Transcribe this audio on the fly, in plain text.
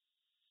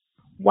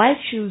Why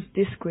choose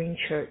this green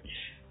church?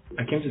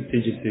 I came to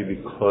TGC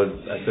because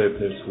I saw a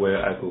place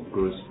where I could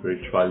grow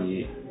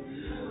spiritually,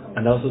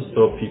 and I also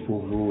saw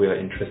people who were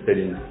interested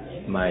in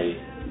my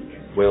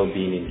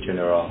well-being in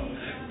general.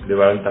 They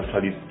weren't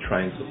actually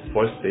trying to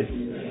force it,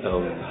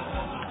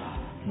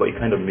 but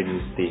it kind of made me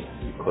stay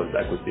because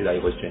I could see that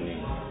it was genuine.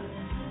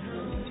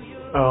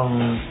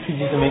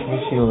 TGC make me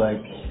feel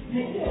like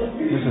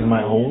this is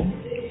my home.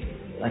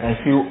 Like I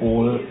feel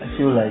old. I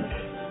feel like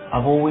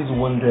I've always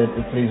wanted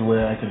a place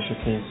where I can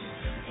showcase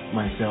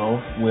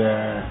myself,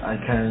 where I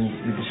can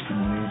be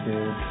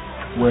discriminated,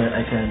 where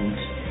I can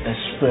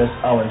express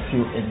how I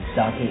feel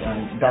exactly,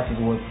 and that is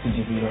what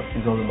TGC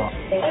is all about.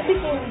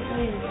 Everything we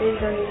do is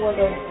based on the word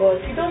of God.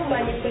 We don't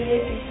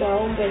manipulate it to our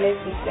own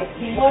benefit. Like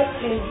God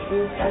feels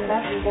good, and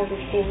that is what we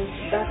think.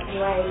 That's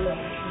why I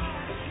love it.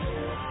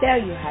 There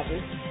you have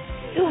it.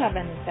 Do have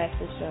an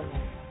insightful sermon.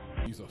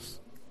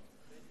 Jesus.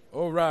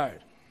 All right.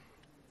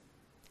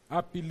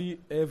 Happily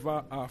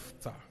ever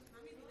after.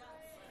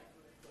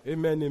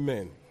 Amen,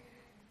 amen.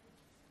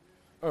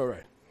 All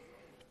right.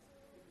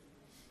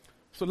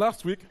 So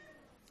last week,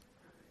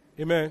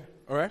 amen,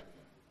 all right,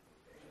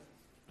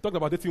 we talked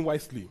about dating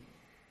wisely.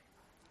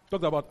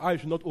 Talked about how you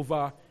should not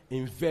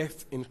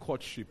over-invest in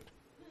courtship.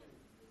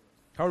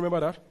 Can you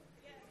remember that?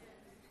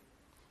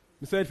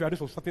 We said if you are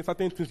doing some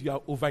certain things, you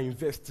are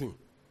over-investing.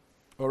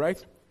 All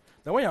right?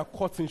 Now when you are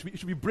courting, it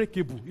should be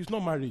breakable. It's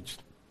not marriage.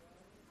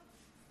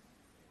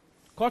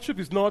 Courtship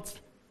is not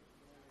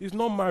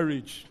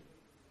marriage.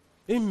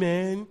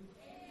 Amen.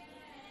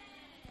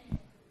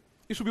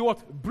 It should be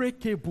what?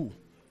 Breakable.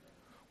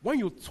 When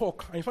you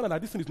talk and you find out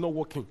that this thing is not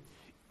working,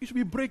 it should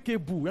be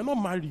breakable. We're not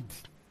married.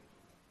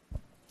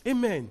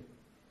 Amen.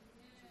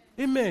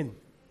 Amen.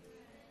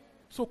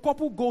 So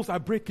couple goals are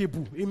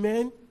breakable.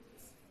 Amen.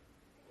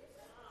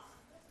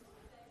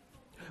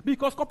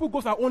 Because couple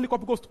goals are only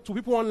couple goals to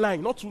people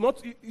online, not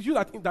you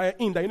that are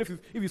in that you know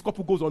if it's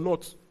couple goals or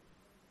not.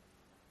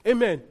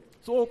 Amen.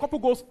 So couple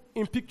goals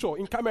in picture,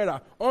 in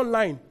camera,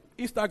 online,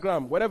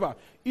 Instagram, whatever.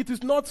 It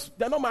is not,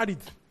 they're not married.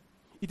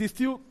 It is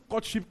still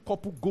courtship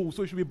couple goals,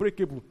 so it should be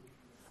breakable.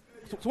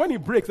 So when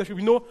it breaks, there should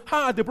be no,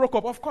 they broke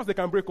up. Of course they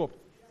can break up.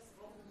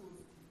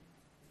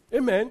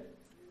 Amen.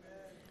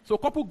 So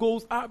couple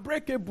goals are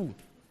breakable.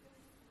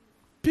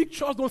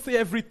 Pictures don't say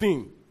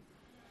everything.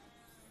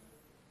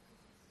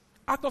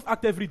 Actors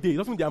act every day. It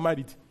doesn't mean they are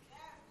married.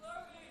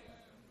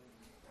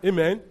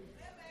 Amen.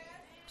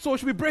 So it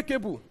should be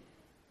breakable.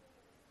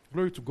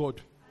 Glory to God.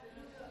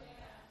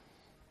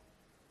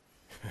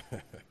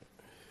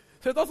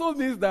 So it also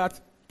means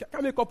that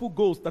can a couple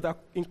goals that are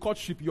in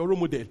courtship your role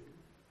model.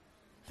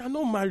 They are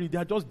not married, they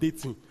are just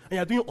dating. And you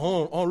are doing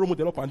on role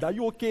model up and down. Are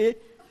you okay?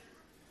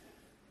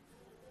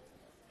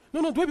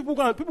 No, the way people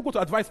go to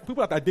advise,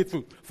 people that are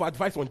dating for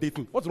advice on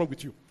dating. What's wrong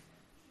with you?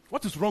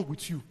 What is wrong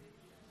with you?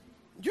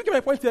 Do you get my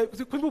point here?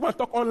 People want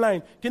to talk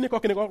online,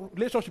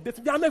 relationship,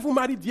 dating. They are not even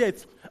married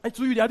yet. And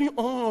to you, they are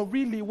doing,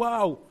 really,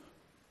 wow.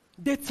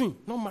 Dating,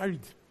 not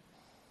married.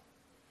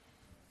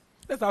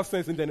 Let's have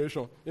sense in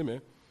generation. Amen.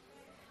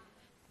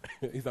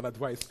 It's an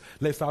advice.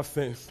 Let's have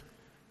sense.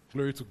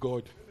 Glory to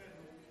God.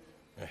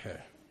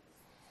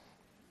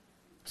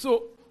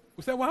 So,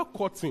 we say while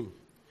courting,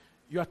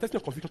 you are testing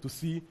your conviction to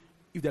see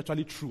if they're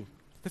actually true.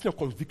 Testing your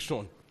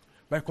conviction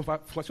by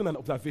conversation and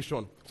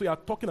observation. So you are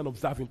talking and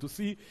observing to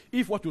see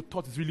if what you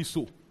thought is really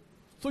so.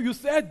 So you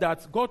said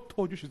that God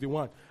told you she's the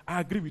one. I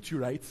agree with you,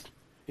 right?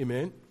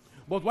 Amen.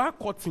 But while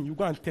courting, you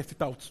go and test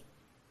it out.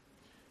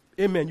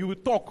 Amen. You will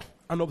talk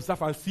and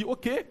observe and see,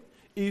 okay,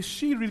 is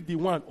she really the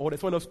one or there's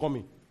someone else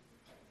coming?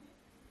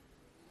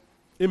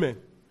 Amen.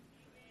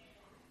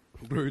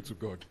 Glory to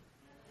God.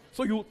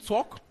 So you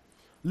talk,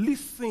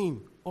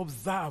 listen,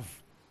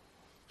 observe.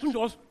 Don't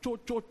just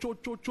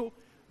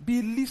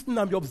be listening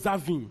and be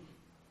observing.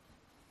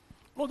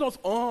 Not just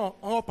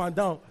up and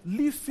down.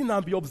 Listen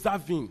and be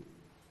observing.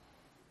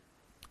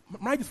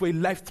 Marriage is for a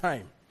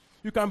lifetime.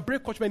 You can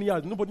break coach many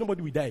years,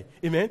 nobody will die.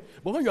 Amen.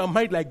 But when you are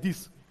married like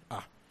this,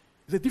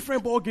 it's a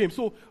different ball game.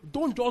 So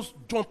don't just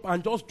jump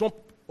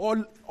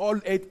all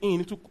head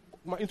into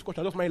coach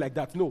and just marry like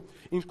that. No.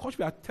 In coach,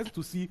 we are testing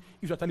to see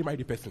if you actually marry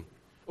the person.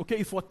 Okay,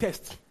 it's for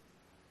test.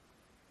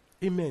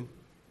 Amen.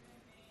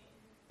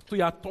 So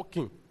you are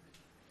talking.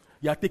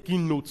 You are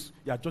taking notes.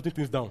 You are jotting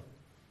things down.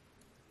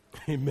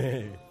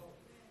 Amen.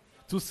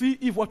 To see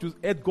if what you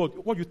heard God,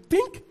 what you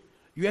think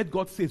you heard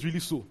God say is really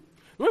so.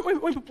 When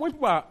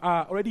people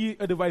are already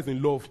advised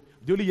in love,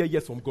 they only hear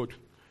yes from God.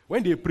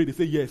 When they pray, they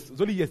say yes. It's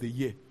only yes they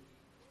hear.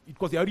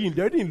 Because they're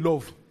already in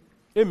love.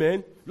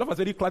 Amen. Love has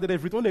already clouded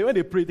everything. When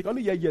they pray, they can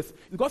only hear yes.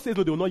 If God says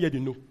no, they will not hear the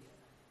no.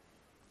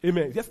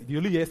 Amen. Yes, they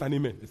only hear yes and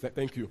amen. It's like,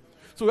 thank you.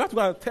 So we have to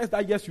go and test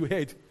that yes you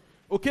heard.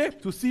 Okay?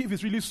 To see if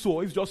it's really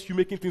so, if it's just you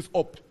making things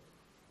up.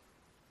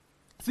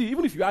 See,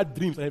 even if you had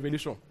dreams and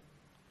revelation,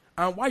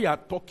 and while you are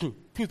talking,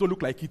 things don't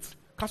look like it.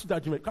 Cancel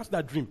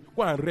that dream.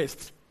 Go and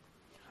rest.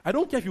 I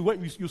don't care if you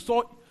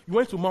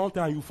went to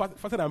mountain and you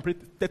fasted and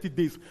prayed 30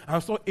 days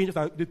and saw angels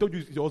and they told you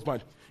it's your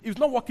husband. If it's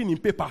not working in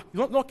paper, it's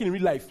not working in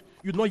real life,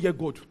 you do not hear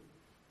God.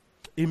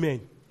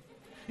 Amen.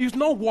 It's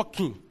not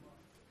working.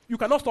 You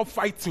cannot stop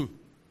fighting.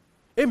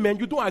 Amen.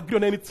 You don't agree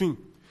on anything.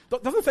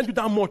 Doesn't send you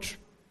that much.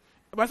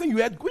 But I think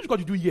you heard, which God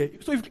you do here?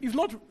 So if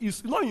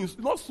it's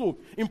not so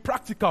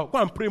impractical, go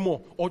and pray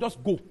more, or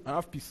just go and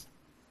have peace.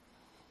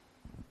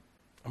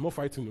 I'm not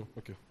fighting, no.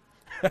 Okay.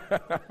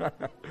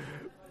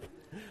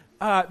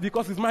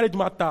 Because it's marriage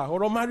matter,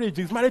 or marriage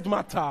is marriage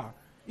matter.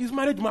 It's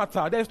marriage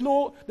matter. There's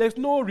no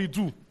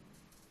redo.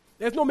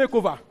 There's no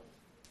makeover.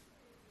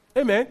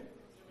 Amen.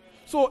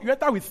 So you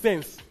enter with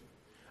sense.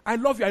 I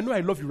love you. I know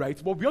I love you,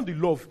 right? But beyond the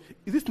love,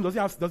 is this thing, does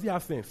it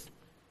have sense?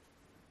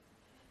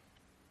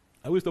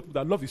 I always tell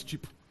people that love is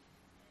cheap.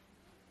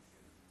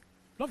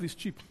 Love is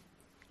cheap.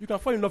 You can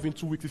fall in love in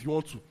 2 weeks if you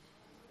want to.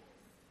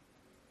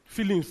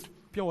 Feelings,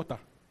 pure water.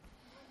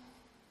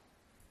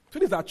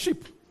 Feelings are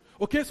cheap.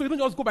 Okay, so you don't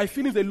just go by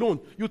feelings alone.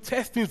 You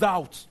test things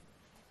out.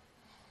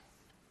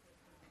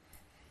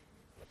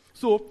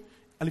 So,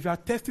 and if you are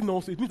testing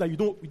also, it means that you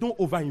don't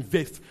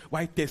over-invest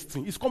while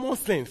testing. It's common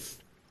sense.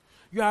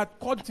 You are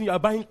caught in, you are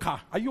buying car.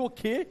 Are you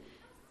okay?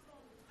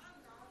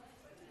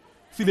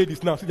 See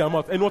ladies now, see their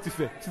mouth. And what is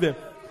there? See them.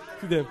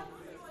 See them.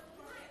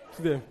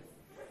 See them.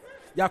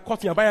 You are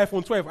caught in, you are buying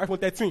iPhone 12, iPhone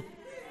 13.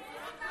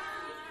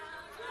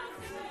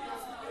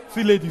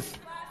 See ladies.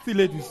 See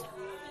ladies.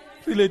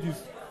 See ladies.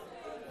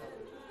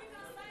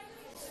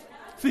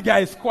 See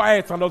guys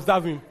quiet and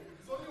observing.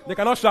 They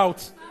cannot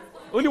shout.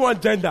 Only one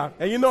gender.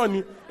 And you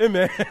know,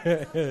 amen.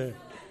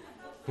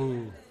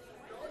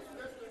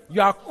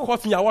 You are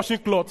caught in your washing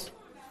cloth.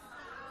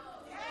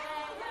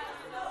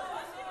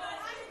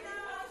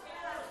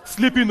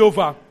 Sleeping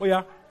over. Oh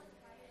yeah.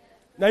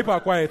 Now people are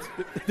quiet.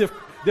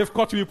 They've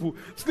caught people.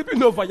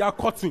 Sleeping over, you are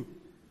cutting.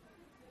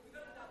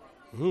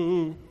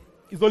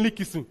 It's only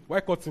kissing.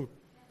 Why cutting?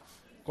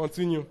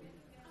 Continue.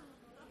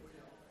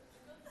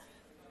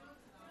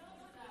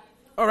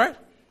 All right?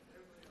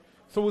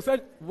 So we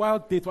said while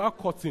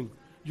cutting,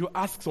 you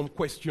ask some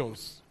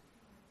questions.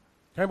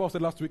 Can you remember what I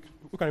said last week?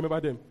 Who can remember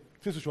them?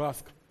 Things you should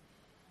ask.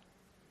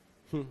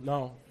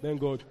 Now, thank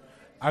God.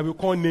 I will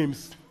call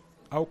names.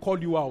 I will call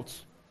you out.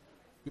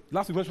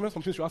 Last week, we mentioned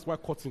some things you should ask while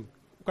cutting.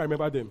 Who can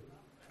remember them?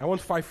 I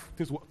want 5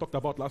 things we talked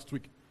about last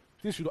week.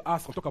 Things you should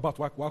ask and talk about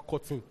while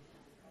cutting.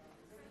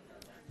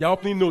 They are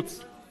opening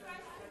notes.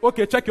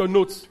 Okay, check your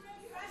notes.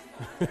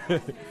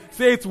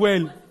 Say it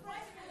well.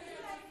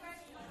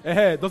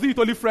 Does he eat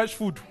only fresh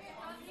food?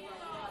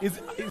 Is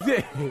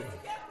it?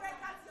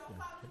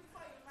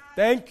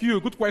 Thank you.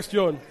 Good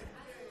question.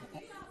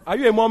 Are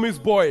you a mommy's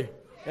boy?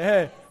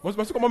 Must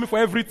you call mommy for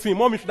everything?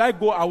 Mommy, should I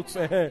go out?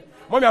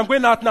 Mommy, I'm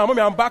going out now.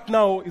 Mommy, I'm back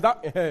now. Is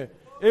that?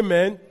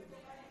 Amen.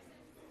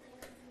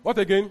 What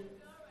again?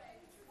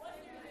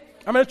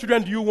 How many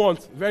children do you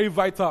want? Very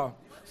vital.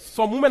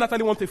 Some women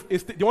actually want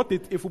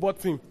a football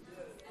team.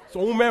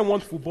 Some women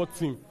want football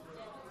team.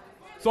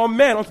 Some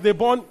men, until they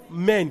born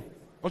men,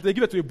 until they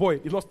give it to a boy,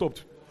 it's not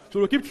stopped. So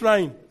they'll keep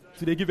trying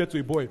till they give it to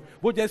a boy.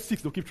 But just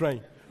 6, they'll keep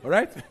trying. All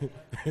right?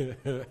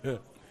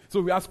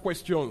 So we ask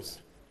questions.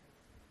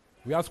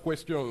 We ask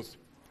questions.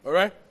 All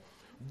right?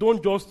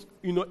 Don't just,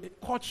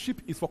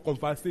 courtship is for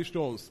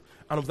conversations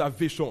and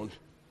observation.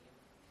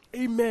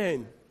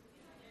 Amen.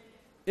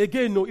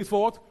 Again, no, it's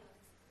for what?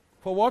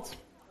 For what?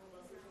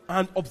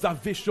 And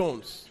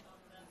observations.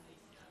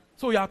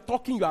 So you are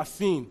talking, you are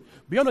seeing.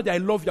 Beyond that I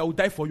love you, I will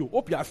die for you.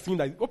 Hope you are seeing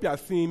that. Hope you are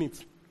seeing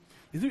it.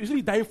 Is it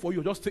usually dying for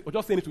you or just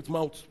saying it with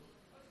mouth?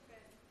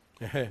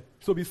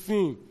 So be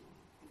seeing.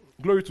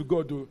 Glory to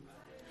God, though.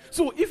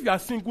 So if you are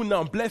single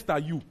now, blessed are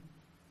you.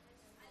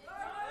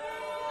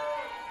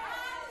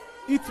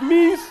 It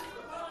means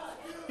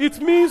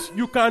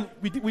you can,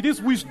 with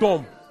this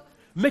wisdom,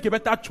 make a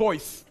better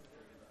choice.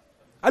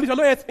 At least you're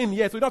not yet in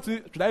yet, so you don't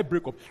have to, should I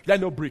break up? Should I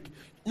not break?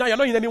 Now you're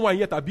not in anyone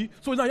yet, Abi.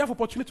 So now you have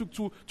opportunity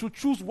to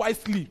choose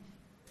wisely.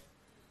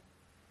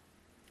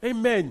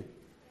 Amen.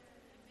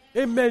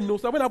 Amen. No,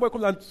 so when that boy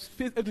comes and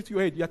says everything to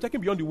your head, you are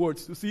checking beyond the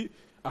words to see,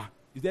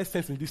 is there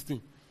sense in this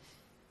thing?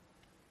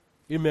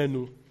 Amen.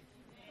 No.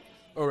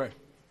 All right.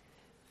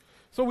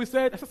 So I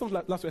said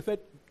something last week. I said,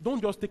 don't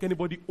just take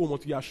anybody home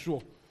until you are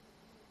sure.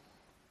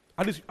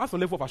 At least ask a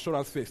level of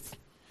assurance first.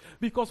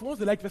 Because once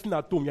they like person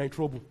at home, you're in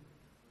trouble.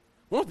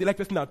 Once they like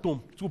person at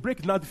home, to break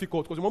is now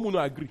difficult because your mom will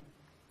not agree.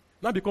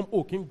 Now become,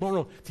 King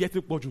Boron,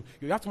 theater budget.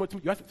 You have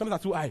something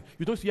that's too high.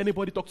 You don't see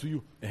anybody talk to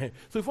you.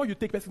 So before you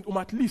take person home,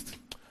 at least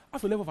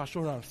ask a level of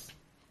assurance.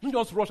 Don't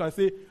just rush and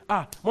say,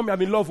 mommy,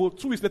 I'm in love.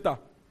 2 weeks later,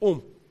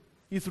 home.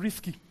 It's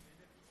risky.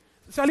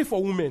 Especially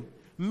for women.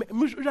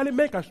 Usually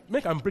men can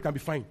break and be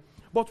fine.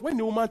 But when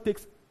the woman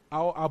takes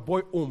our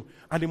boy home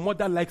and the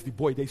mother likes the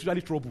boy, there's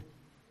usually trouble.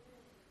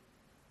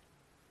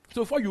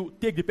 So before you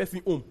take the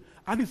person home,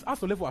 at least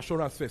ask a level of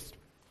assurance first.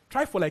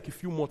 Try for like a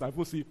few months and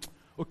go see,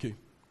 okay,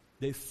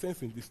 there's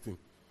sense in this thing.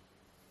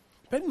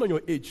 Depending on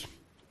your age,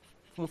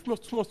 from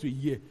 2 months to a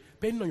year,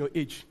 depending on your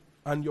age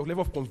and your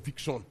level of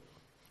conviction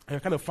and your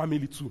kind of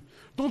family too,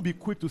 don't be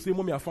quick to say,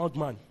 Mommy, I found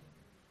man.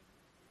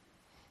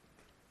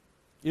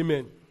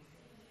 Amen.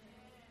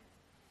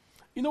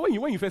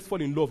 When you first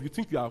fall in love, you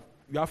think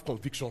you have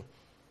conviction.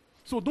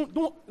 So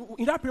don't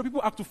in that period,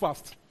 people act too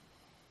fast.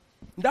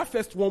 In that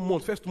first 1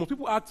 month,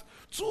 people act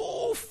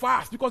too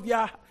fast because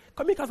their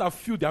chemicals have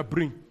filled their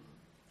brain.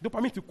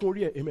 Dopamine to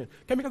Korea, amen.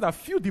 Chemicals have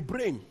filled the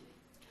brain.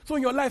 So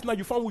in your life now,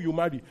 you found who you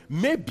marry.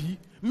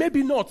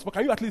 Maybe not, but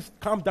can you at least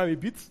calm down a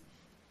bit?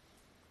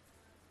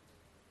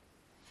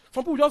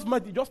 Some people just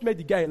met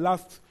the guy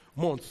last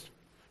month.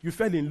 You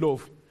fell in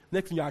love.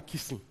 Next thing you are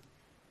kissing.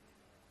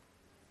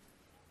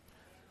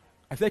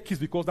 I said kiss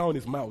because that one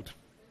is mild.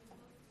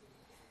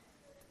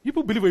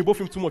 People believe when you both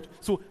him too much.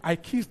 So I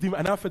kissed him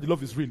and I felt the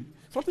love is real.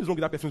 Something is wrong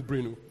with that person's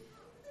brain.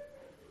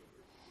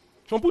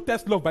 Some people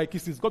test love by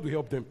kisses. God will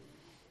help them.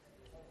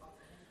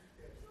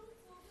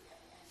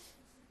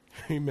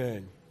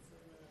 Amen.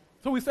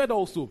 So we said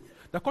also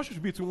that courtship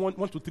should be between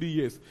 1 to 3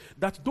 years.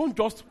 That don't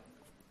just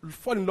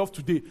fall in love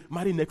today,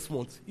 marry next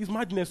month. It's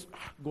madness.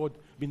 God,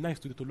 be nice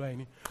to the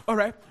Toluaini. All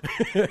right?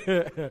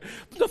 Don't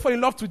just fall in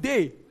love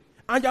today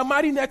and you're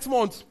married next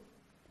month.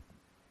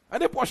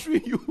 And they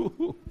pursuing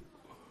you.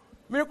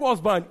 Miracle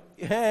husband.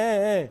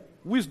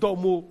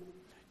 Wisdom.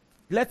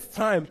 Let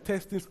time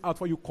test things out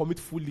before you commit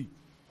fully.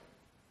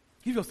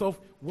 Give yourself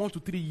 1 to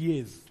 3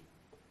 years.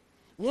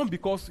 1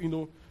 because,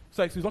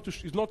 so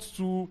it's not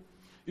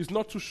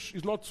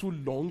too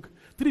long.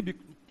 3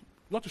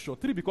 not too short.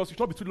 3 because it should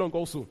not be too long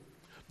also.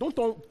 Don't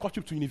turn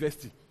courtship to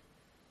university.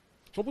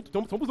 Some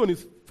people's one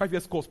is 5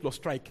 years course plus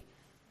strike.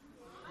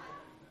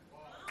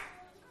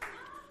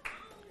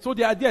 So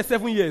they are there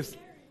 7 years.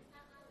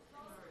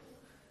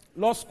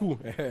 Law school.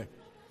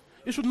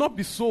 It should not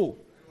be so.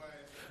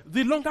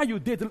 The longer you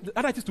date, the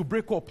harder it is to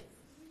break up.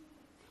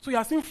 So you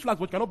are seeing flags,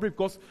 but you cannot break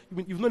because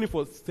you've known it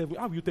for 7.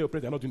 How will you tell your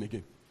parents they're not doing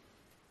again?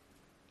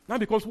 Now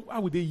because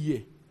how would they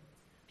hear?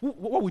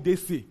 What would they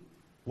say?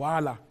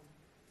 Voila.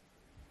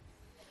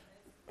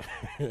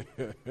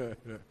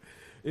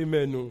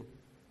 Amen. No.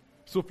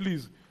 So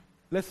please,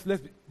 let's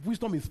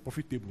wisdom is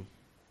profitable.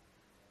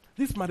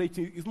 This marriage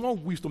is more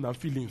wisdom than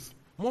feelings.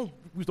 More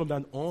wisdom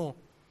than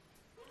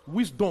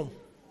wisdom.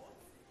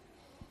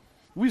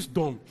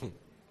 Wisdom.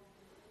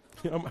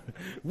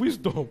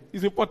 Wisdom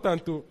is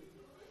important too.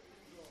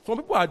 Some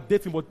people are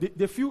dating, but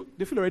they feel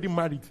already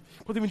married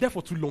because they've been there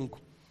for too long.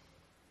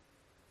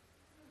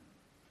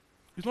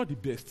 It's not the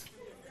best.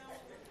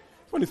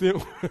 When they say,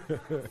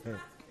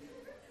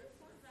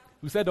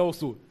 we said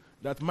also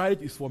that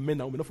marriage is for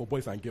men and women, not for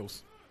boys and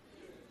girls.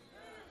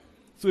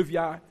 So if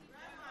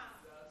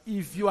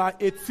you are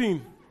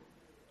 18,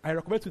 I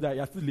recommend you that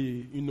you are still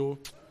you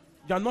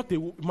are not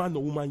a man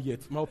or woman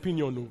yet. My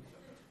opinion, no.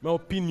 My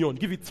opinion.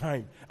 Give it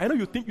time. I know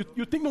you think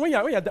no, when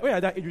you're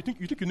that age, you think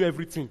you know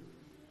everything.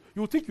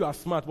 You think you are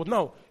smart, but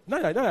now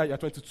you're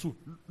 22.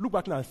 Look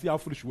back now and see how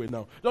foolish you were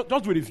now.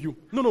 Just do a review.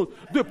 No,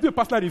 do a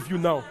personal review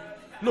now.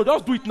 No,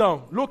 just do it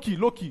now. Low key.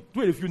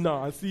 Do a review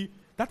now and see.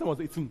 That time I was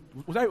 18.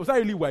 Was I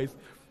really wise?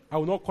 I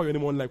will not call you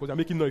anymore online because you're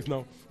making noise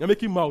now. You're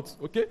making mouth,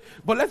 okay?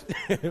 But let's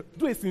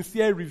do a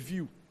sincere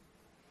review.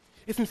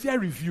 A sincere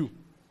review.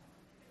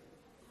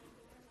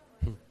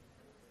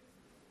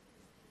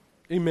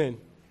 Amen.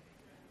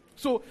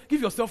 So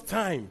give yourself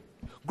time.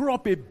 Grow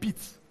up a bit.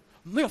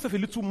 Know yourself a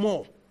little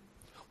more.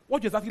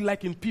 What do you exactly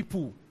like in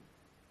people?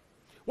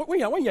 When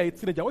you're a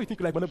teenager, what do you think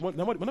you like?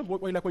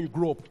 What you like when you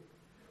grow up?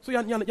 So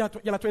you're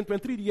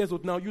 23 years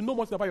old now. You know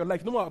more about your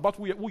life. You know more about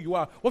who you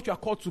are, what you are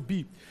called to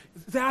be.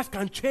 Theirs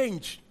can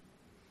change.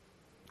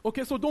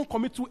 Okay, so don't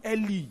commit too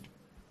early.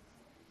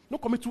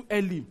 Don't commit too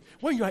early.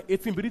 When you are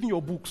 18, be reading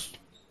your books.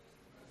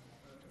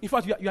 In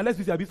fact, you are less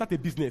busy. Start a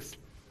business.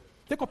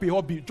 Take up a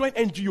hobby. Join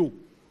NGO.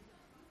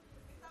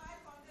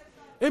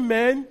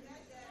 Amen.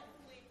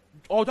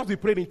 Or just be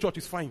praying in church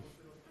is fine.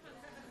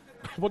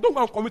 But don't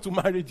go and commit to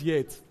marriage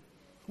yet.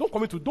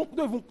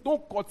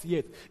 Don't cut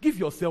yet. Give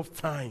yourself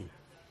time.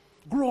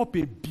 Grow up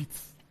a bit.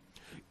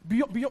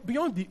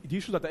 Beyond the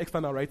issues that are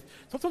external, right?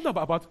 Something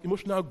about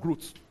emotional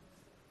growth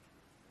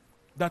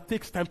that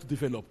takes time to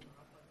develop.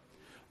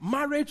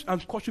 Marriage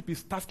and courtship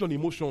is tasking on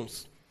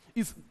emotions.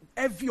 It's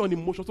heavy on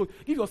emotions. So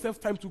give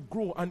yourself time to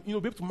grow and be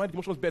able to manage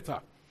emotions better.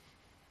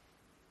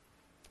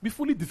 Be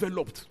fully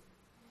developed.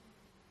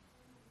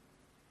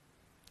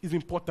 It's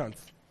important.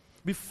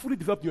 Be fully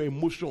developed in your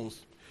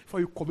emotions before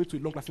you commit to a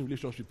long-lasting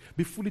relationship.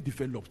 Be fully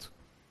developed.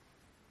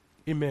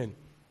 Amen.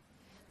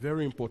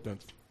 Very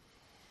important.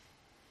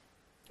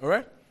 All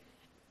right?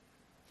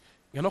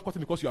 You're not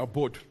cutting because you are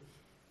bored.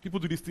 People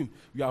do this thing.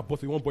 You are bored,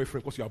 so you want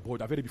boyfriend because you are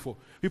bored. I've heard it before.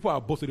 People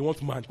are bored, so they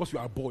want man because you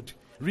are bored.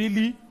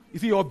 Really?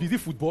 Is it your busy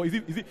football? Is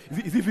it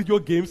video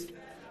games?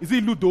 Is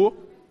it Ludo?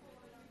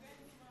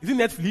 Is it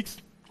Netflix?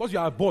 Because you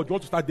are bored, you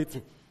want to start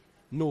dating.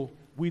 No.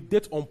 We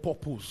date on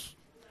purpose.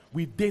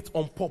 We date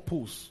on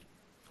purpose.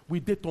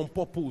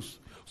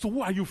 So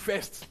who are you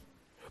first?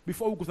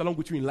 Before who goes along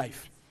with you in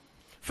life?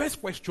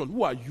 First question,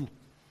 who are you?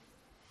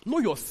 Know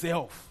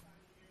yourself.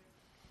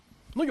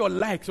 Know your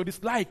likes or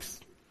dislikes.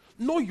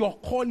 Know your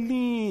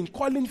calling.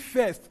 Calling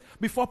first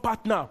before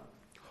partner.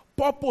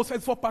 Purpose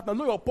first before partner.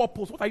 Know your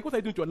purpose. What are you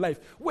doing with your life?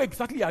 Who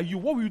exactly are you?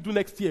 What will you do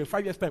next year,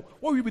 5 years' time?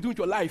 What will you be doing with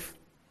your life?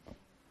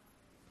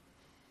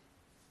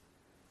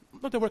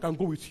 Not everyone can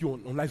go with you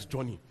on life's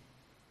journey.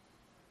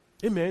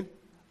 Amen.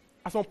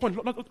 at some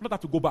point, not have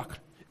to go back.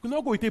 You could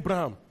not go with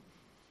Abraham.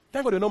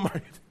 Thank God they're not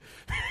married.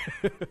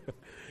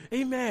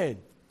 Amen.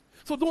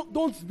 So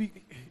don't be.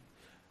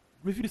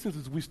 Review these things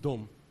with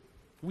wisdom.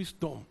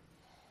 Wisdom.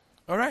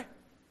 All right?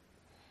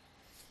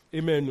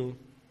 Amen. No.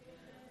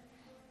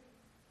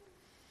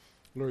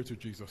 Glory to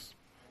Jesus.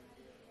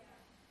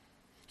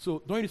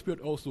 So during this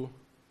period also,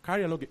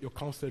 carry along your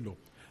counselor.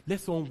 Let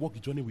someone walk the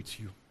journey with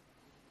you.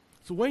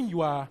 So when there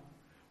are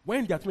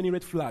too many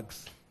red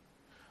flags,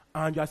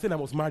 and you are saying I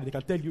was married, they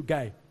can tell you,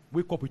 guy,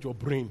 wake up with your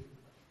brain.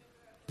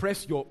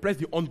 Press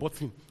the on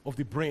button of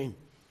the brain.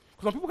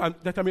 Because some people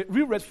there can be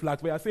real red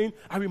flags where you are saying,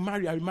 I will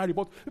marry,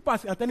 but people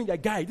are telling you,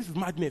 guy, this is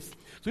madness.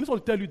 So this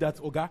want to tell you that,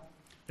 Oga,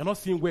 you're not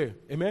seeing well.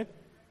 Amen?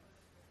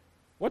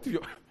 What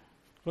will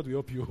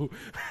help you?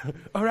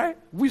 All right?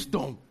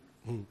 Wisdom.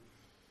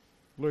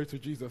 Glory to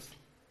Jesus.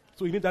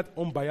 So you need that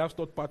unbiased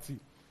third party.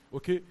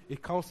 Okay? A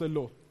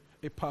counselor,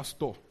 a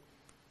pastor.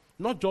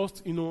 Not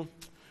just,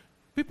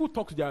 people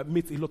talk to their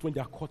mates a lot when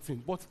they are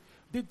courting, but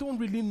they don't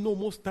really know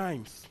most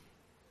times.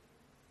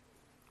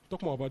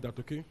 Talk more about that,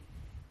 okay?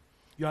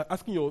 You are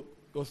asking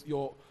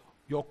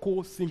your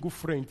co-single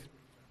friend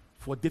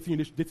for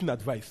dating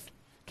advice.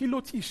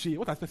 Kilo Tishe,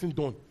 what has person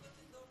done?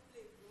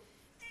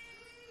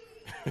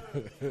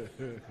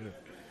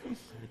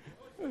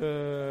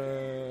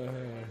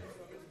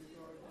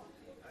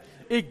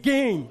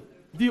 Again,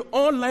 the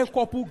online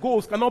couple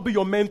goals cannot be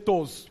your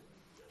mentors.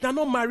 They are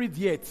not married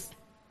yet.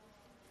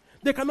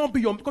 They cannot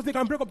be because they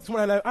can break up this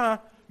morning like,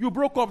 you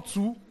broke up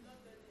too.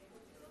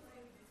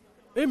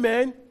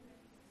 Amen.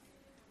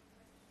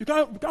 You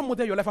can't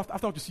model your life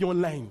after what you see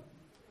online.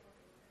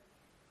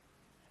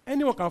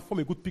 Anyone can form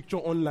a good picture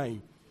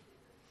online.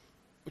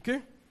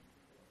 Okay?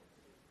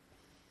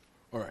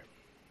 All right.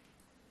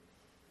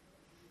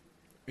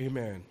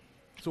 Amen.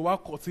 So while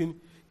courting,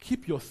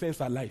 keep your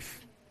sense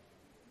alive.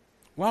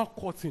 While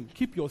courting,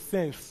 keep your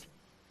sense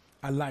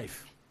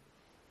alive.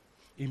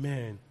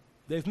 Amen.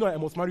 There is no I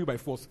must marry you by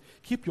force.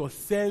 Keep your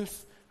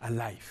sense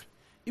alive.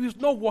 If it's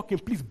not working,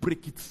 please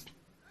break it.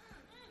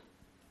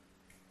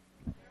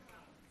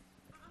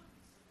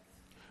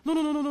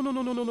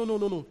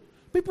 No.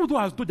 People do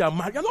as though they are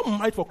married. You're not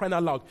married for crying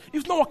out loud.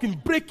 If it's not working,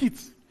 break it.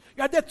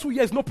 You are there 2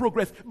 years, no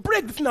progress.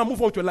 Break this thing and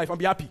move on with your life and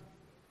be happy.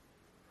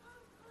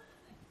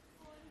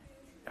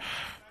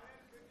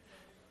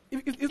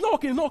 If it's not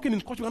working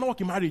in culture, you're not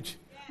working in marriage.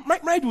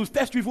 Marriage will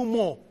test you even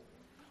more.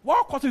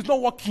 While culture is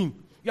not working,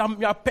 you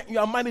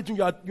are managing,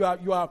 you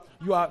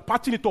are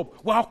patching it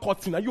up. While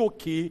cutting, are you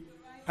okay?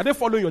 Are they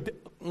following your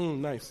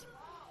nice.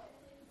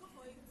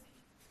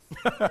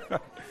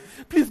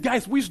 Please,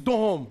 guys,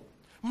 wisdom.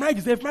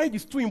 Marriage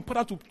is too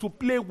important to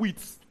play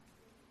with.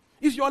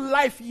 It's your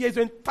life here, it's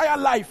your entire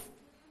life.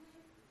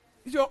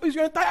 It's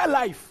your entire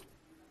life.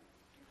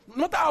 No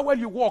matter how well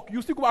you work,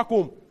 you still go back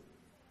home.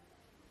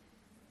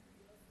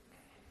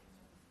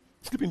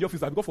 Sleep in the office,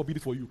 God forbid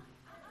it for you.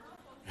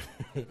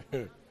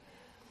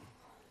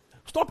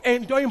 Stop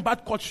enjoying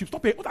bad courtship.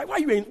 Why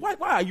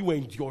are you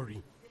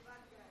enduring?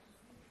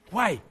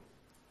 Why?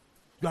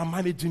 You are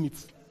managing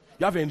it.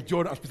 You have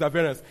endurance,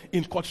 perseverance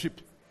in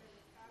courtship.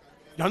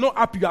 You are not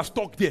happy, you are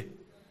stuck there.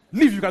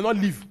 Leave, you cannot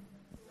leave.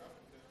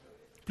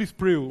 Please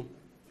pray. And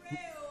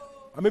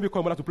maybe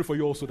call mother to pray for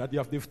you also, that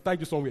they've tied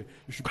you somewhere.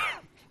 You should go.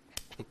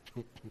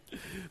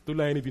 Don't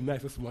let anything be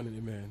nice this morning,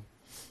 amen.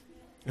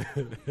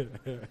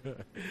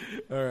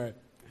 All right.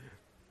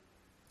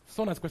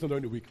 Someone has a question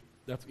during the week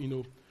that,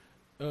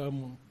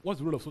 what's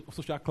the role of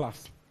social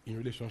class in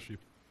relationship?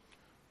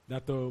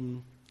 That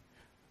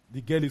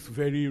the girl is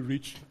very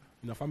rich,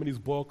 her family is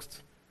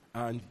boxed,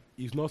 and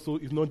he's not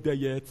there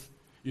yet,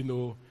 he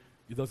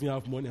doesn't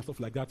have money and stuff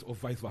like that, or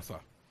vice versa.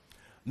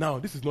 Now,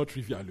 this is not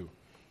trivial, though.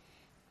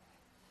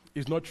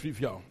 It's not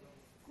trivial.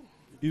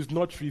 It's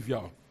not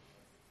trivial.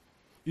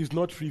 It's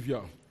not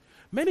trivial.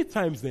 Many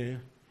times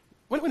when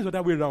it's the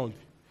other way around,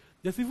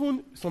 there's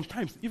even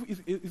sometimes,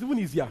 it's even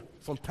easier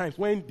sometimes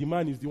when the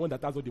man is the one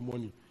that has all the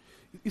money.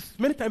 It's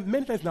many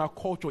times in our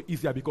culture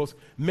easier because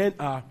men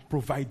are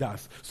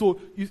providers. So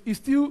it's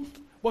still,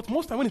 but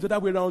most times when it's the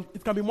other way around,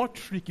 it can be more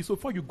tricky. So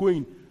before you go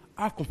in,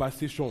 have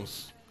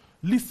conversations.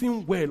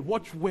 Listen well,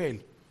 watch well.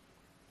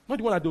 Not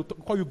the one that they'll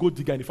call you gold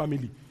digger in the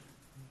family.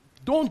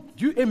 Don't,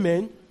 do you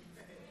amen?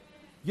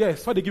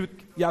 Yes, so they give it,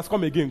 yes,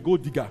 come again,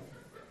 gold digger.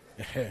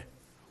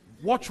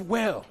 Watch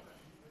well.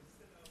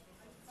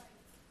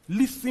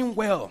 Listen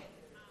well.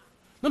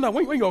 No,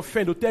 when your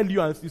friend will tell you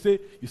and you say,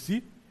 you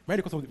see,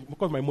 married because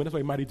of my money, that's why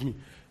he married me.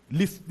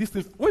 These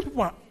things, when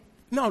people are,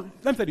 now,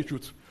 let me tell you the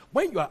truth.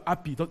 When you are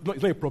happy, it's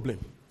not a problem.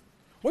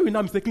 When you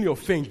now mistakenly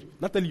offend,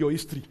 not tell you your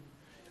history,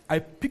 I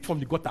picked from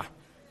the gutter.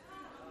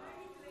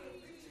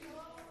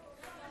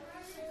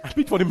 I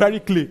picked from the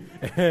married clay.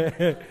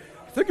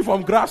 Take it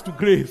from grass to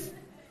grace.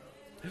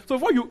 So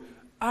before you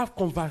have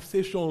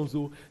conversations,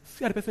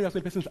 see how the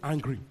person is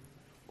angry.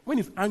 When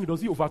he's angry, does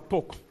he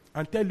overtalk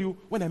and tell you,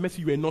 when I met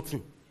you were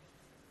nothing?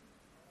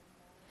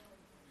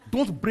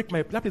 Don't break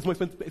my that is more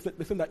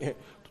expensive.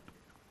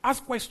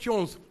 Ask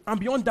questions, and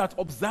beyond that,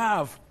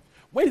 observe.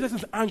 When the person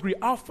is angry,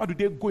 how far do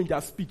they go in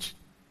their speech?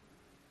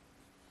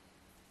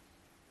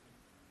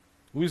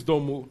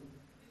 Wisdom.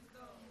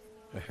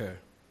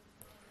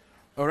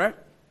 All right?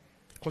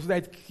 Consider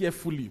it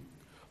carefully.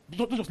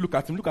 Don't just look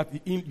at him. Look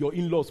at your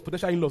in-laws,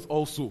 potential in-laws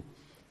also.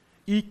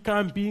 It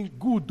can be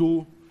good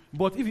though,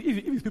 but if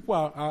his people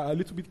are a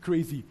little bit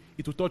crazy,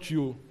 it will touch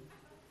you.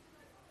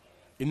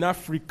 In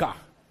Africa,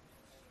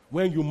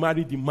 when you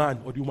marry the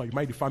man or the woman, you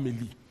marry the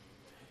family.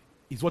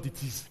 It's what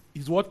it is.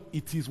 It's what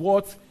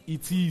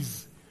it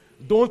is.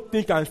 Don't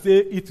think and say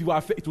it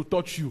will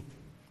touch you.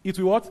 It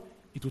will what?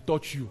 It will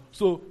touch you.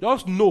 So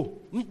just know.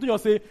 Don't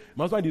just say,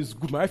 my husband is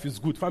good, my wife is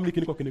good, family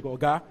clinical,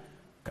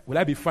 will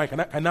I be fine?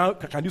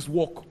 Can this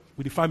work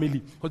with the family?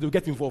 Because they'll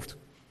get involved.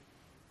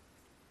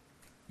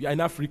 You are in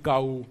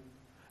Africa,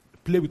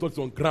 play with what's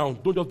on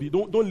ground.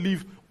 Don't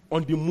live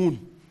on the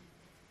moon.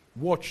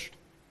 Watch.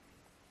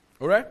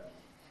 All right?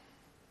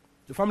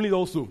 The family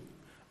also.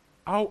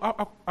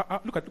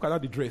 Look at how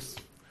they dress.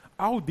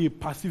 How they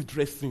perceive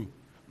dressing.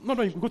 No,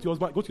 you go to your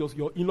husband, go to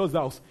your in-laws'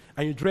 house,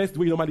 and you dress the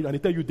way you normally do, and they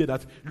tell you there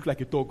that you look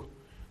like a thug.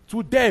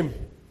 To them,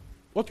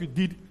 what you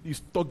did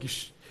is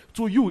thuggish.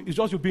 To you, it's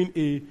just you being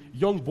a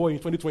young boy in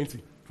 2020,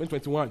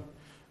 2021.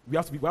 We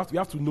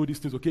have to know these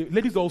things, okay?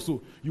 Ladies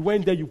also, you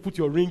went there, you put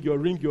your ring.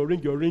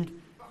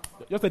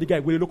 Just like the guy,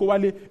 wale.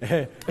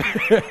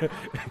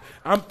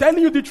 I'm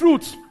telling you the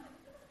truth.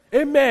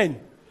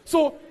 Amen.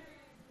 So,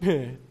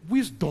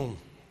 wisdom.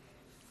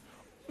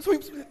 So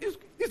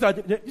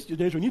this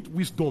generation need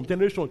wisdom.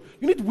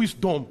 You need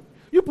wisdom.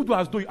 You put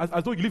as though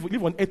you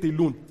live on earth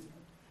alone.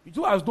 You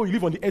do as though you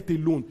live on the earth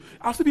alone.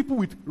 I see people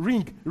with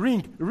ring.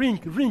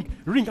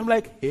 I'm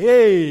like,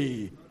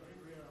 hey.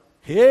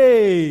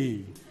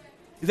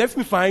 Is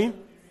everything fine?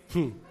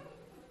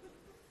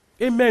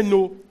 Amen.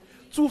 No.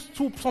 To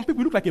some people,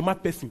 you look like a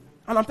mad person,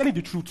 and I'm telling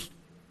the truth.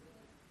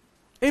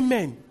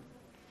 Amen.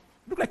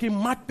 You look like a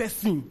mad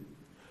person.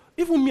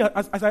 Even me,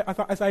 as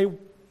I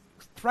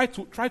try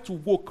to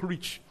walk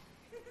rich,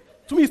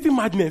 to me it's still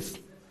madness.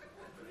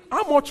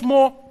 How much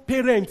more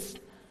parents?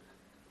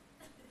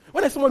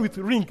 When there's someone with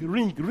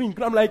ring,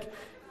 I'm like,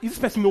 is this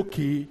person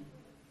okay?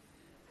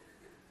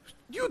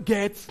 You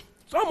get?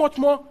 So how much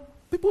more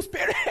people's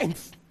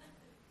parents?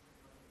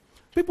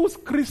 People's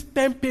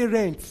Christian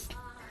parents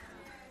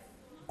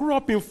grew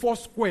up in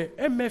Foursquare,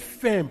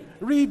 MFM,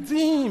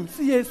 Redeem,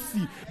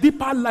 CSC,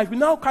 Deeper Life. You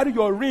now carry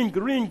your ring.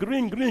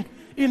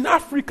 In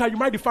Africa, you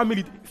marry the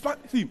family.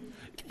 See,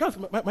 my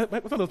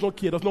son does not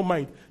care, does not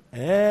mind.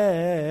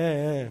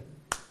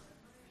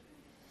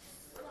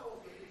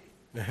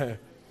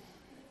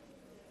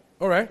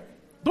 All right?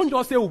 Don't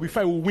just say we'll be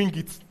fine, we'll wing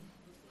it.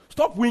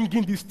 Stop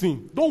winging this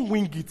thing. Don't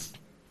wing it.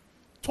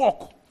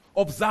 Talk.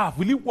 Observe.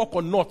 Will it work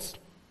or not?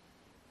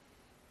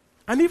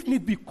 And if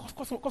need be, cut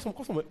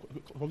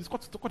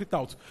it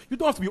out. You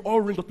don't have to be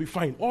all ringed up to be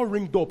fine. All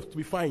ringed up to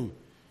be fine.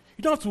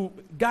 You don't have to,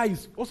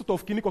 guys, all sort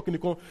of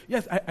clinical.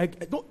 Yes, I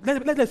don't.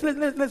 Let's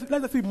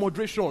say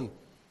moderation.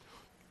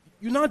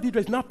 You now did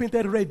dress, now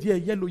painted red here,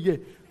 yellow here.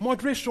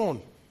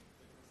 Moderation.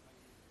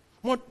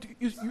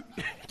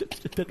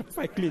 That's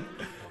like clean.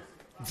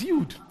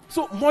 Dude.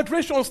 So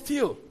moderation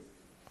still.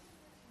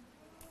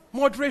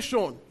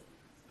 Moderation.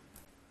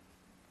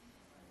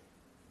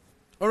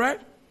 All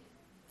right?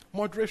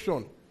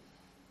 Moderation.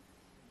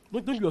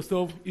 Don't give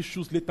yourself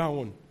issues later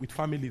on with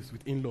families,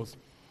 with in-laws.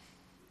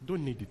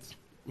 Don't need it.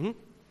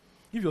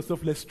 Give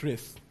yourself less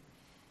stress.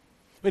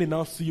 When they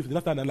now see you, they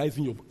start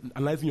analyzing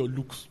your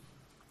looks.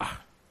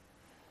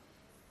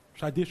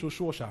 Shade,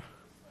 sure.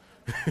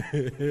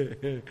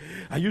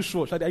 Are you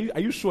sure? Shade, are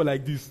you sure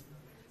like this?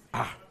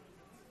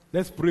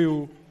 Let's pray.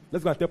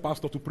 Let's go and tell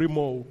pastor to pray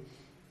more.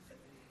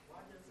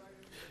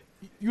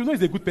 You know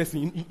he's a good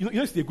person. You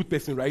know he's a good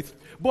person, right?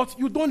 But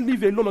you don't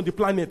live alone on the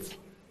planet.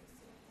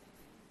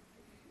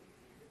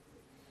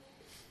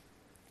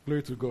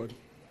 Glory to God.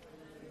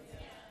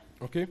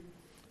 Okay?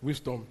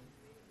 Wisdom.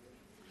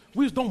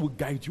 Wisdom will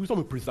guide you. Wisdom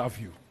will preserve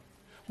you.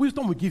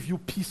 Wisdom will give you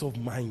peace of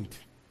mind.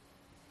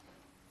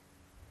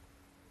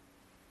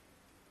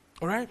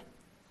 All right?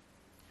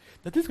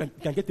 The things you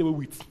can get away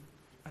with,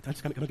 and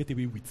things you cannot get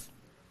away with.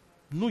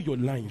 Know your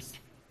lines.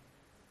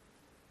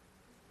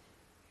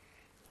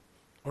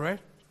 All right?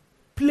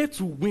 Play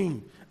to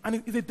win.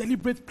 And it's a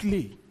deliberate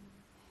play.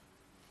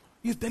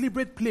 It's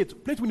deliberate play.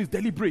 Play to win is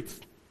deliberate.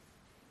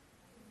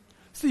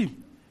 See,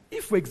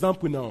 if, for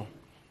example, now,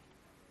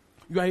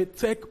 you are a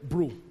tech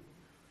bro,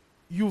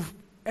 you've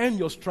earned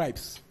your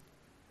stripes,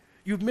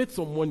 you've made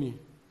some money,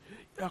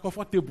 you are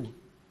comfortable.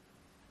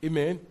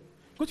 Amen?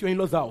 Go to your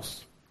in-law's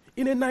house,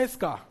 in a nice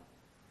car.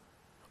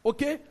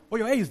 Okay? Or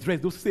your hair is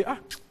dressed, they'll say,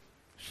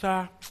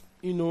 Sha,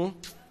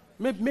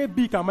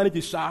 maybe you can manage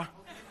it, Sha.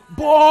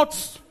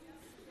 But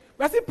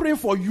we are still praying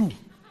for you.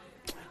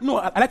 No,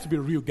 I like to be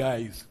real,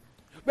 guys.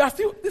 We are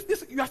still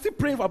you are still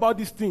praying about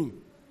this thing.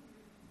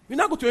 You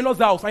now go to your in-law's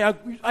house and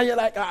you're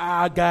like,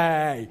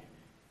 guy.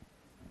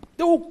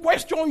 They will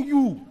question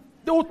you.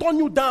 They will turn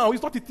you down.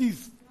 It's what it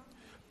is.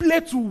 Play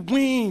to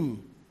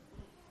win.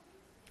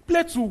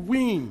 Play to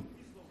win.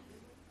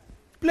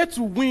 Play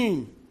to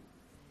win.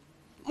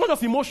 Not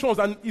just emotions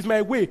and it's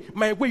my way.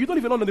 My way. You don't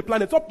live alone on the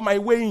planet. Stop my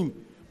way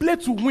in. Play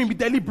to win. Be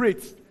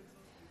deliberate.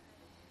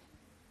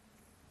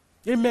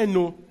 Amen,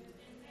 no.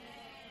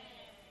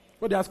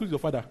 What they ask you is your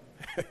father.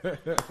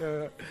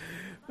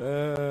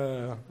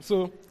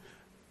 So,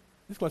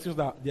 these conversations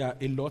that there are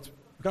a lot.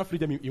 You can't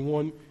read them in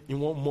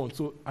one month.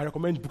 So I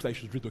recommend books that you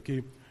should read,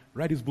 okay?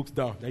 Write these books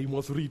down that you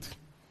must read.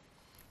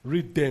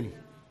 Read them.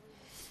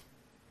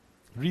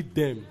 Read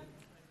them.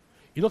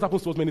 It not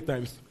happens to us many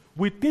times.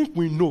 We think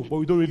we know, but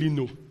we don't really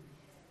know.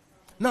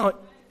 Now,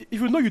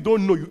 if you know you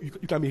don't know,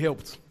 you can be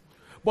helped.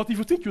 But if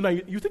you think you know,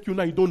 you don't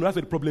know, that's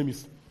what the problem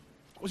is.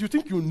 Because you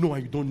think you know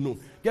and you don't know.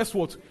 Guess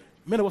what?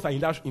 Many of us are in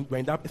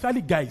that,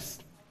 especially guys.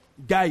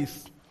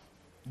 Guys,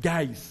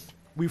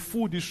 we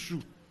fool this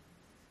shoe.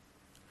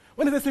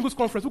 When there's a singles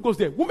conference, who goes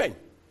there? Women.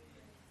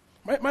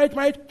 My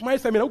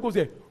seminar, who goes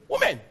there?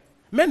 Women.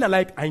 Men are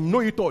like, I know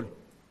it all.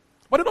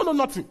 But they don't know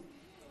nothing.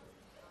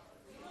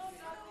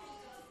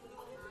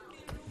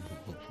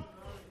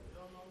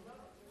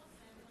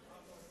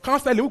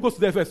 Counseling, who goes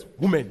to there first?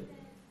 Women.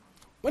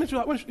 When it should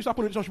happen in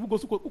a relationship, who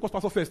goes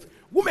pastor first?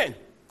 Women.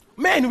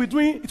 Men, we're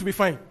doing it will be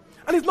fine.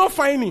 And it's not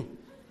fine.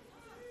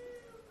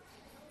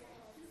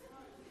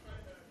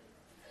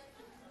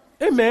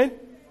 Amen.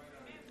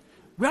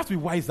 We have to be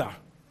wiser.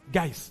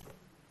 Guys,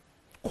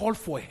 call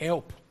for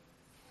help.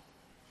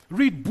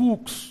 Read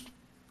books.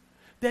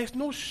 There is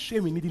no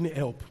shame in needing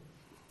help.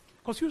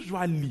 Because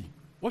usually,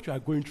 what you are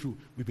going through,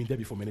 we've been there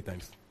before many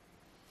times.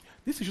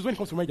 These issues, when it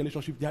comes to marriage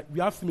relationship,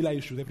 we have similar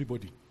issues,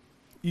 everybody.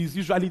 It's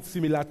usually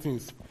similar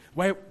things.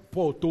 Why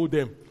Paul told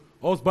them,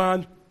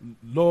 husband,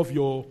 love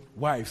your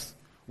wives.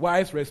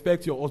 Wives,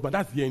 respect your husband.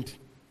 That's the end.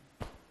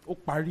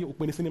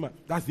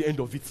 That's the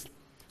end of it.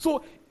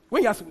 So,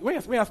 when you ask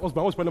husband, what's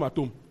the problem at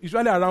home? It's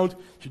usually around,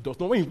 she does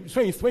not. When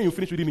you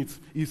finish reading it,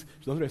 she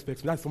doesn't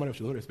respect me. That's someone else,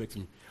 she doesn't respect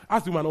me.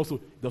 Ask the woman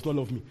also, does not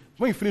love me.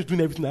 When you finish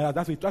doing everything like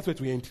that, that's where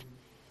we end.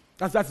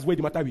 That's where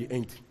the matter will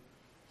end.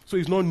 So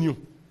it's not new.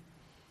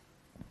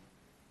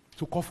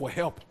 To call for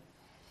help.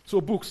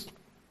 So books.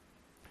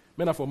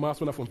 Men Are from Mars,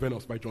 Women Are from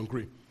Venus by John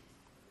Gray.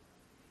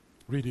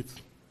 Read it.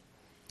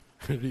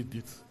 Read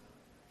it.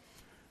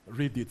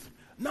 Read it.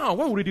 Now,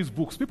 when we read these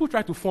books, people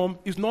try to form,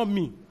 it's not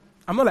me.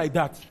 I'm not like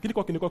that.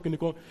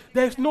 Kiniko.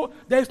 There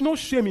is no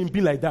shame in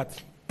being like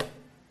that.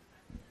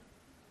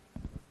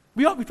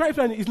 We try to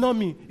say, it's not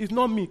me.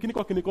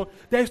 Kiniko.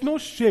 There is no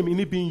shame in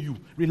it being you.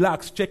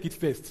 Relax, check it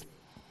first.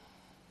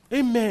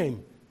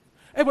 Amen.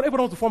 Everybody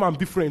wants to form, I'm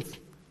different.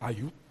 Are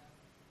you?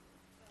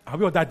 Are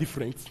we all that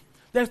different?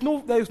 There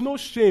is no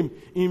shame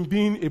in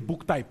being a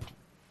book type.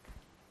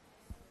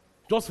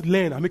 Just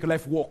learn and make your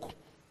life work.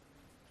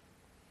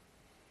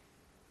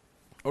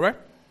 All right?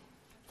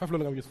 5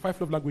 love languages.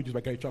 5 love languages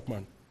by Gary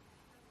Chapman.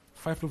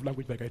 5 love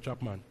languages by Gary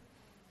Chapman.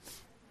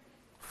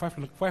 5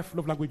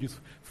 love languages.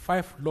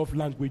 5 love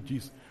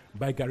languages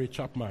by Gary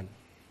Chapman.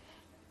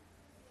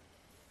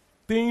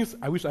 Things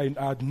I wish I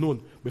had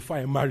known before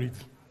I married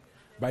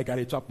by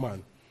Gary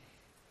Chapman.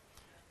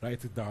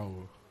 Write it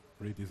down.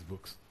 Read these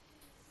books.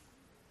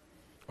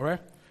 All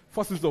right?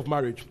 4 Seasons of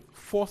Marriage.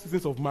 4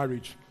 Seasons of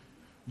Marriage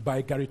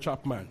by Gary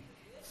Chapman.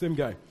 Same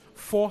guy.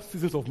 4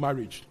 Seasons of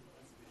Marriage.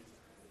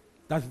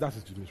 That's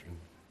his ministry.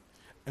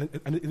 And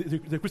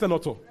it's a Christian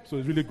author, so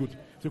it's really good.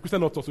 It's a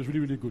Christian author, so it's really,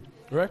 really good.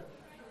 All right?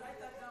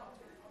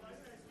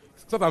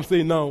 That's what I'm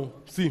saying now.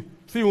 See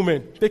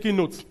women, taking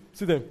notes.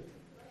 See them.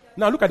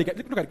 Now look at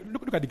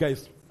the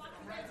guys.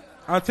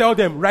 And tell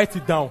them, write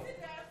it down.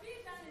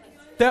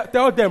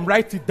 Tell them,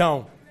 write it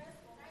down.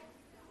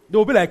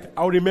 They'll be like,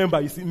 I'll remember.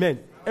 You see,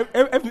 men.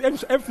 Everything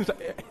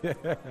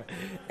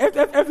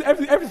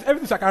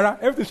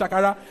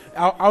shakara.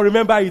 I'll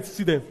remember it.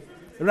 See them.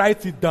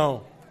 Write it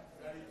down.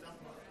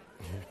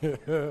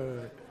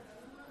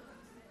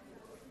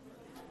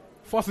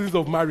 4 Seasons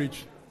of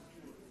Marriage.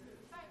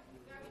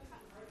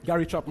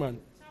 Gary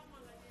Chapman.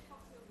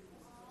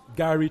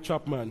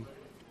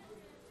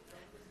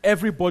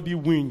 Everybody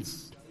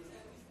wins.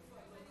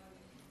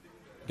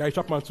 Gary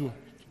Chapman too.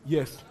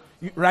 Yes.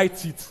 You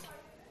write it.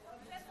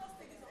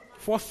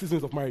 4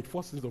 Seasons of Marriage.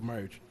 4 Seasons of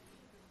Marriage.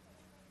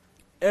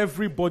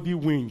 Everybody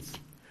wins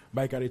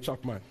by Gary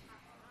Chapman.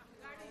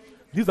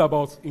 This is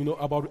about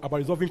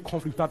resolving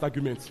conflict without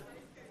arguments.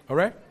 All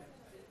right?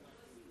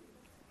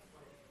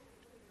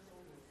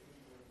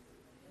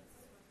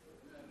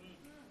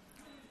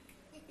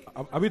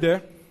 Are we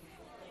there?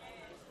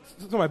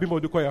 So my Bimbo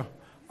Odukoya.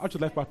 How to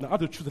choose a life partner? How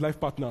to choose a life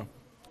partner?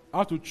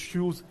 How to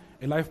choose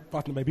a life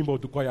partner by Bimbo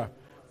Odukoya.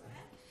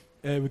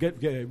 We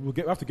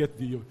have to get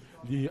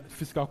the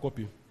physical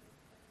copy.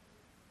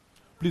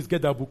 Please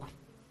get that book.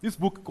 This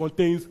book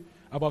contains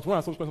about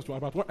 105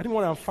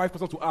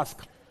 questions to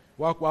ask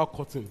while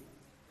cutting.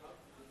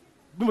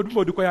 Bimbo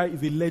Odukoya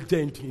is a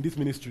legend in this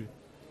ministry.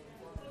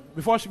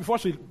 Before she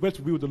went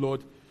to be with the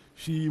Lord,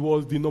 she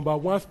was the number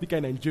 1 speaker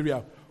in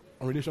Nigeria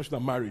on relationship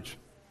and marriage.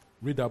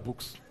 Read her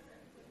books.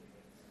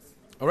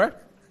 All right?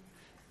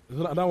 There's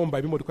another one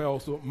by Bimbo Odukoya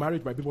also,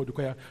 Marriage by Bimbo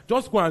Odukoya.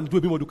 Just go and do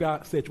a Bimbo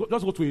Odukoya search.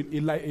 Just go to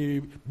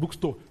a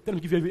bookstore. Tell them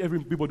to give you every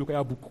Bimbo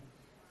Odukoya book.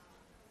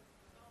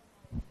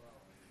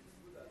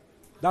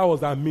 That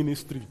was our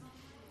ministry.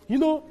 You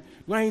know,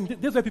 when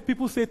there's like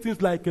people say things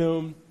like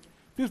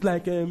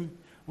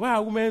Why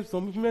are women,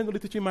 some women only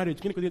teaching marriage?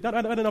 They're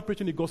not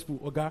preaching the gospel,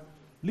 okay?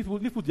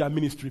 Leave their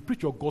ministry.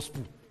 Preach your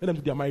gospel. Let them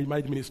do their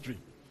marriage ministry.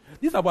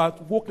 This is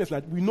about wokeness,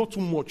 like we know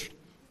too much.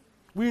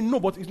 We know,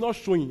 but it's not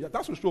showing.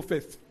 That's what show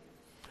first.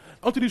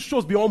 Until it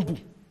shows, be humble.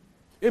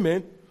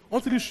 Amen.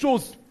 Until it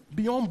shows,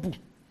 be humble.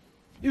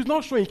 If it's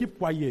not showing, keep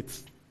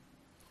quiet.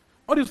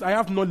 All this, I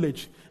have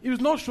knowledge. If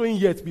it's not showing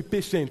yet, be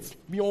patient.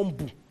 Be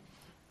humble.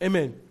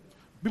 Amen.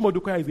 Bimo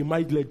Adekoya is a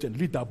married legend.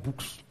 Read their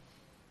books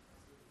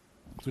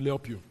to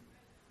help you.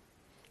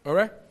 All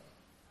right?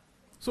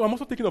 So I'm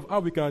also thinking of how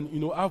we can,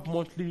 have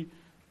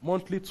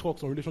monthly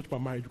talks on relationship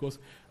and marriage, because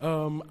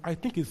I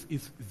think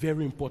it's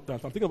very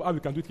important. I'm thinking of how we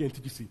can do it here in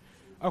TGC.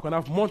 How we can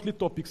have monthly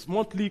topics,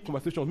 monthly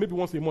conversations, maybe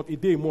once a month, a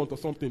day a month or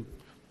something.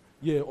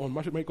 Yeah, on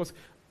marriage, because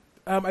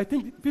I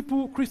think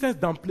Christians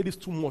downplay this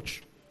too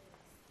much.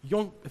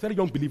 Especially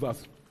young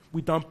believers,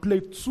 we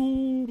downplay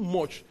too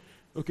much.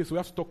 Okay, so we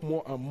have to talk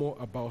more and more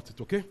about it,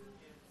 okay?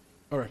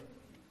 All right.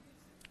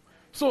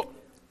 So,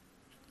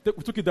 we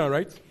took it down,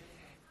 right?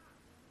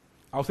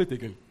 I'll say it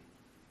again.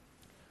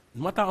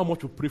 No matter how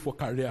much you pray for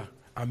career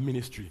and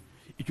ministry,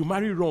 if you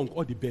marry wrong,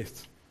 all the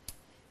best.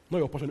 Not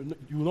your portion.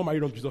 You will not marry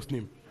wrong in Jesus'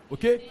 name.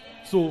 Okay?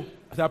 So,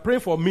 as I pray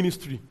for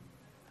ministry,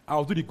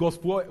 I'll do the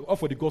gospel, all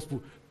for the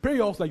gospel. Pray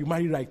also that you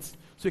marry right. So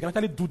you can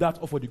actually do that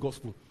all for the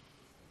gospel.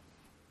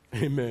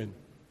 Amen.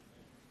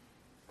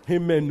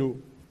 Amen. No.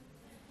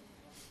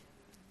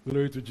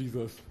 Glory to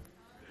Jesus.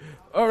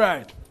 All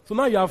right. So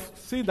now you have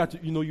seen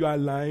that you are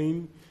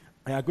lying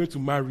and you are going to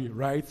marry,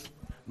 right?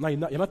 Now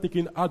you're not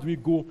thinking, how do we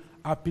go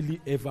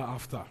happily ever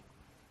after?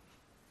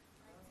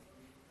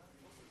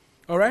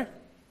 All right?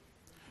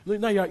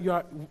 Now you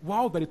are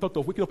wowed by the thought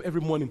of waking up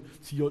every morning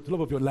to the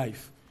love of your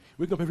life.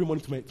 Waking up every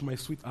morning to my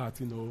sweetheart,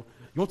 You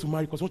want to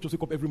marry because you want to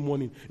wake up every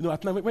morning.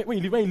 At night, when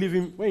you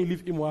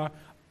leave Imwa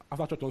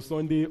after church on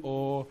Sunday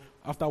or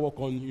after work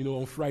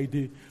on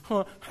Friday,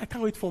 I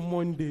can't wait for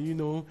Monday,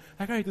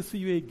 I can't wait to see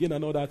you again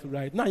and all that,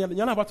 right? Now you're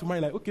not about to marry,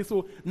 like, okay,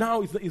 so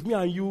now it's me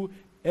and you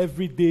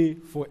every day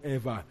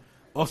forever.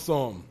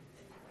 Awesome.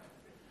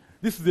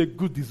 This is a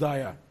good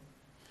desire.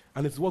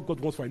 And it's what God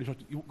wants for our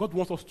relationship. God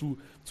wants us to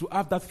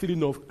have that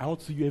feeling of, I want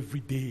to see you every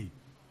day.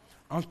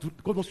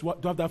 God wants to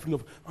have that feeling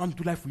of, I want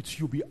to do life with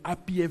you, be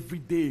happy every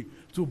day,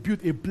 to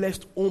build a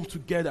blessed home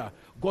together.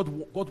 God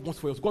wants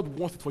for us. God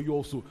wants it for you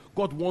also.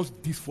 God wants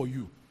this for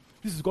you.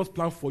 This is God's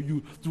plan for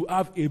you, to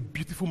have a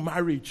beautiful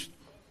marriage.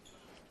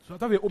 So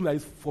have a home that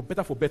is for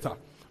better.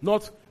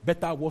 Not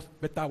better,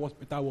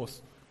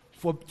 worse.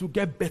 To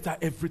get better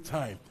every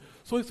time.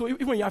 So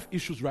even when you have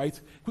issues, right,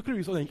 quickly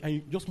resolve and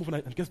you just move on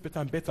and it gets better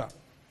and better.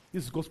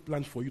 This is God's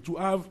plan for you, to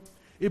have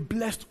a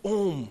blessed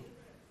home.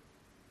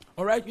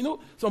 All right?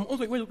 Some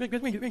homes, when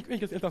you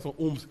just enter some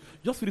homes,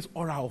 just feel this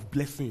aura of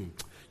blessing.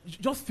 You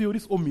just feel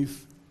this home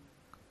is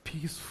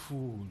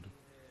peaceful.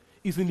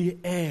 It's in the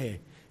air.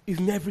 It's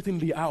in everything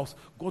in the house.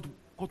 God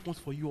wants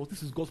for you.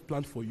 This is God's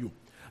plan for you.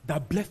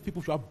 That blessed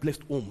people should have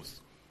blessed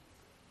homes.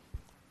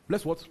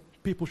 Blessed what?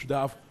 People should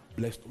have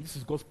blessed homes. This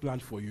is God's plan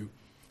for you.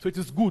 So it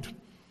is good.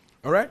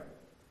 All right?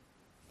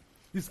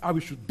 This is how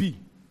it should be.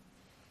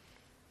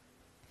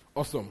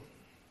 Awesome.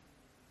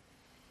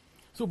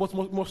 So, but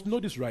must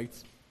know this, right?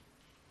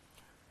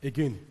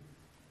 Again,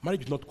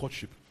 marriage is not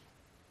courtship.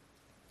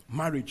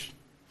 Marriage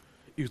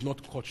is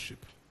not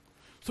courtship.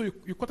 So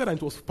you quoted and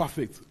it was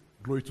perfect.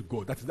 Glory to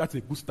God. That's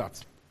a good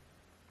start.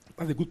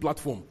 That's a good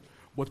platform.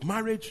 But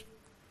marriage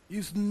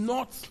is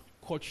not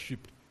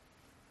courtship.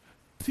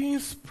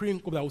 Things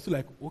spring up that I was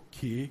like,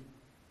 okay,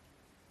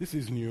 this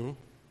is new.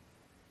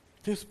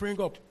 Things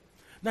spring up.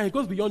 Now it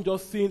goes beyond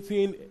just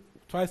seeing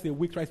twice a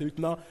week,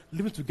 now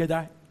living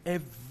together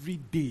every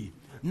day.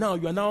 Now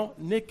you are now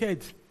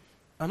naked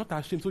and not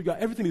ashamed. So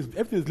everything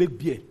is laid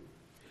bare.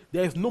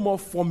 There is no more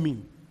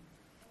forming.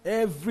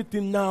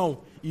 Everything now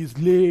is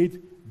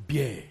laid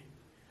bare.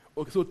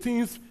 Okay, so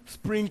things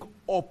spring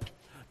up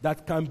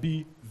that can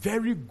be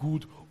very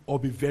good or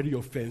be very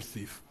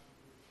offensive.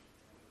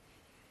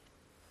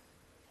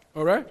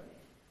 All right?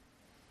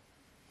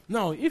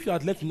 Now, if you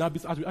had left in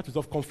abyss as a result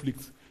of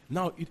conflict,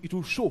 now it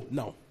will show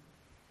now.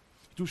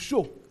 It will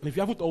show. And if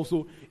you haven't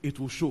also, it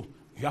will show.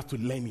 You have to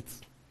learn it.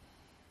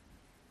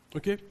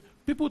 Okay?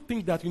 People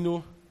think that,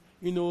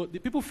 the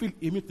people feel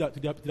immune to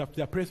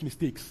their parents'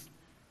 mistakes.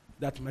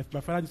 That my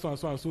father did so and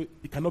so and so,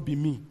 it cannot be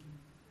me.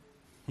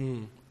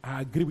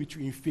 I agree with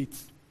you in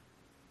faith.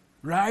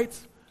 Right?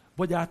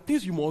 But there are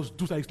things you must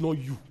do that it's not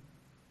you.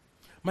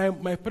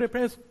 My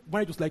parents'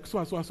 marriage was like so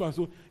and so and so and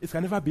so. It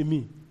can never be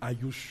me. Are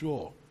you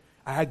sure?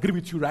 I agree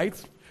with you, right?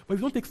 But if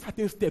you don't take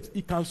certain steps,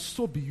 it can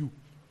so be you.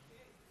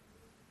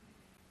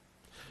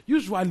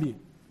 Usually, you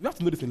have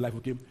to know this in life,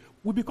 okay?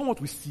 We become what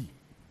we see.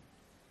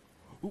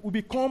 We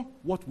become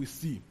what we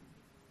see.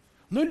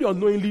 Knowingly or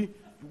unknowingly,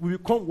 we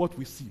become what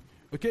we see.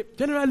 Okay?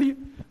 Generally,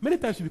 many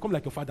times you become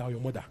like your father or your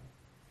mother.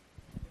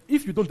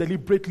 If you don't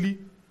deliberately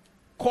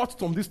cut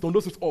from those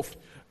things off,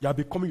 you are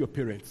becoming your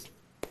parents.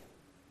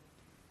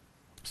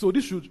 So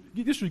this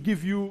should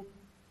give you,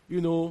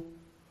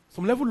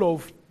 some level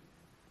of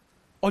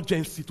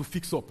urgency to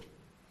fix up.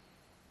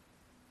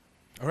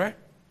 All right?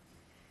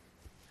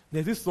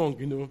 There's this song,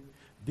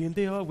 Didn't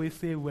they always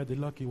say we're the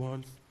lucky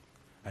ones?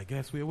 I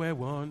guess we were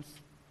once.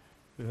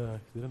 They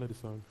don't know the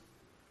song.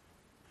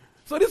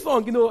 So this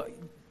song,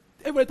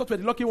 everybody thought we're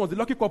the lucky ones, the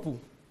lucky couple.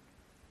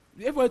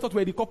 Everybody thought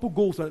we're the couple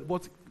goals,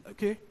 but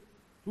okay,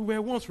 we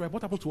were once, right?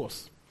 What happened to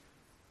us?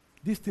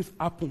 These things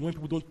happen when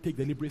people don't take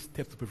deliberate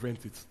steps to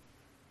prevent it.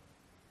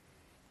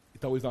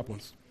 It always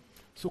happens.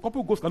 So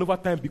couple goals can over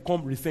time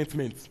become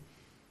resentment.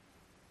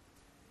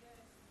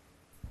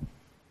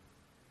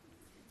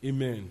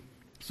 Amen.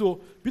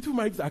 So beautiful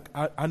marriages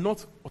are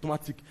not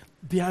automatic.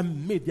 They are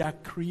made, they are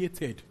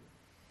created.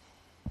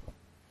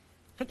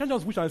 You can't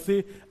just wish and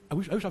say, I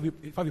wish I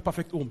have a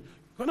perfect home.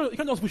 You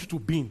can't just wish it to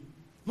be.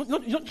 You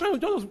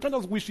can't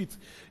just wish it.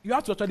 You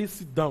have to actually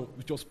sit down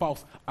with your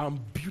spouse and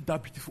build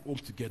that beautiful home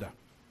together.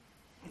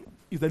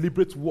 It's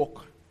deliberate work.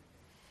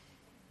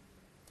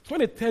 So when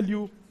they tell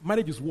you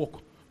marriage is work,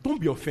 don't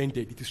be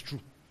offended. It is true.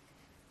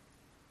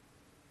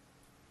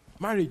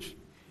 Marriage,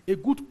 a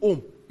good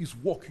home is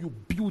work. You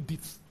build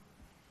it.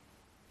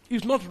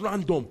 It's not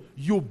random.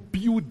 You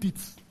build it.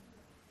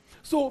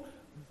 So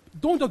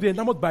don't just be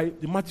enamored by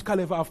the magical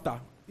ever after.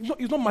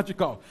 It's not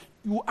magical.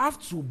 You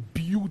have to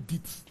build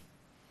it.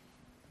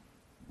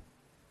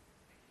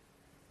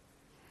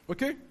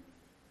 Okay?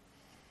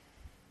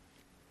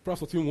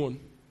 Proverbs 14:1.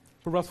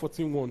 Proverbs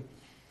 14:1.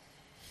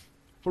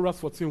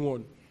 Proverbs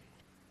 14:1.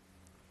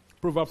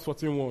 Proverbs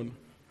 14:1.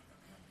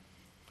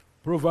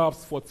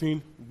 Proverbs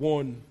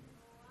 14:1.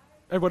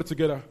 Everybody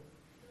together.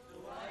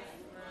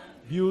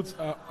 Builds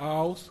a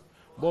house,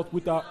 but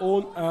with our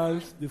own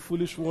hands the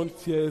foolish one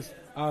tears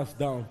us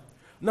down.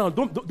 Now,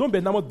 don't be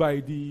enamored by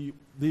the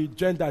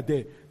gender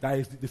there. That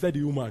is, they said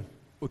the woman.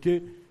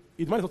 Okay?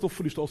 It might also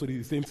foolish to also do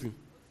the same thing.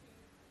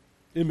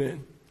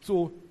 Amen.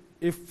 So,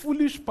 a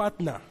foolish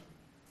partner,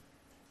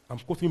 I'm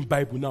quoting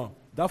Bible now.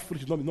 That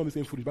foolish is not the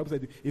same foolish. Bible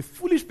said a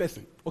foolish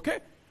person, okay,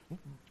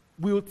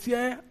 will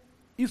tear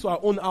his or her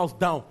own house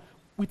down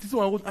with his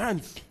or her own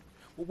hands.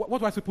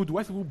 What wise people do?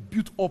 Wise people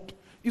build up.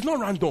 It's not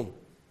random.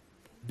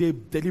 They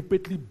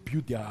deliberately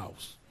build their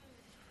house.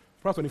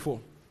 Proverbs 24.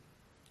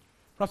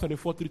 Proverbs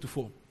 24,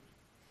 3-4.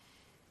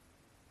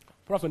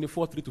 Proverbs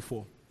 24,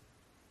 3-4.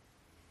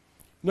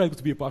 It's good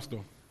to be a pastor.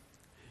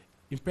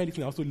 In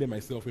parenting, I also learn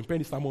myself. In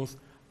parenting sermons,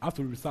 I have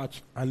to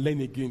research and learn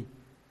again.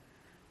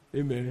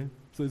 Amen.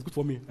 So it's good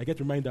for me. I get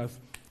reminders.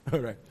 All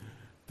right.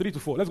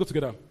 3-4. Let's go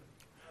together.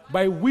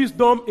 By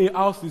wisdom, a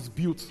house is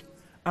built,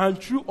 and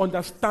through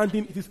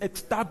understanding, it is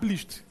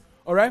established.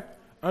 All right?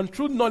 And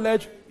through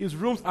knowledge, his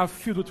rooms are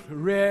filled with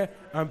rare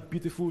and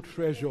beautiful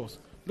treasures.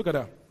 Look at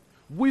that.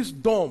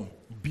 Wisdom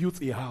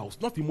builds a house,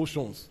 not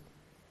emotions.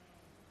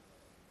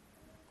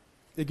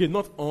 Again,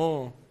 not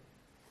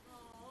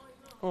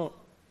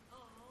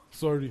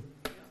sorry.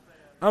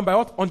 And by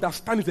what?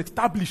 Understanding is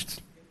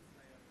established.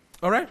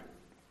 All right?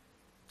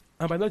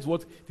 And by knowledge,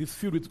 what? It is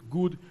filled with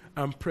good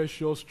and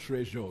precious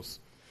treasures.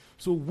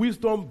 So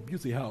wisdom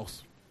builds a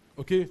house.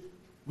 Okay?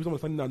 Wisdom,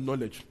 understanding, and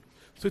knowledge.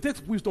 So it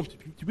takes wisdom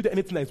to build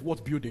anything that is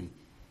worth building.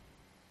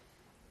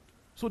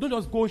 So don't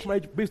just go into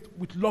marriage based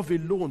with love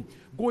alone.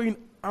 Go in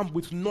armed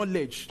with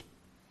knowledge,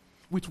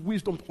 with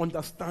wisdom,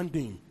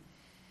 understanding,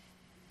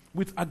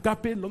 with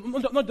agape,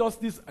 not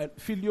just this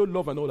filial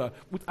love and all that,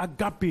 with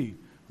agape,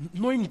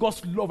 knowing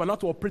God's love and how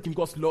to operate in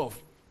God's love.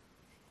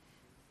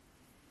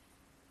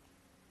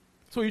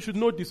 So you should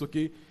know this,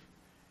 okay,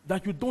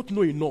 that you don't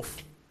know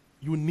enough.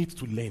 You need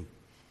to learn.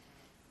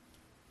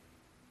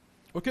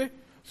 Okay?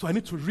 So I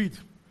need to read,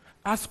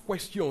 ask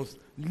questions,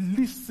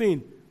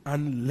 listen,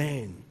 and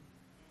learn.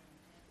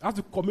 I have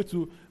to commit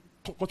to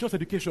continuous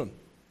education.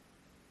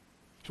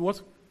 To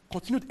what?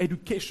 Continued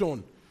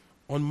education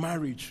on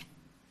marriage.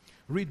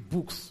 Read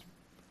books,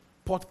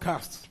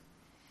 podcasts.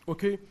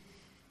 Okay?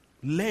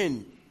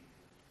 Learn.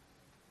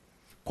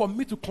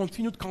 Commit to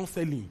continued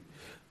counseling.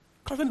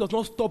 Counseling does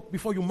not stop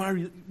before you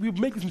marry. We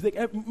make this mistake.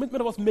 Many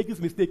of us make this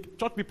mistake.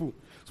 Church people.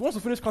 So once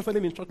we finish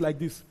counseling in church like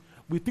this,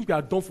 we think we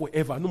are done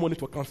forever. No money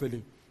for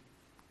counseling.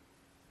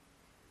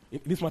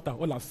 In this matter,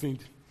 all have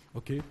sinned.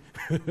 Okay?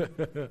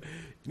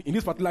 In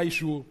this particular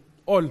issue,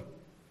 all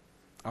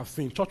have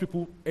sinned. Church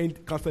people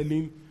end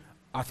counseling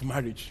as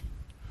marriage.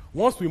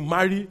 Once we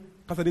marry,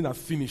 counseling has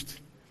finished.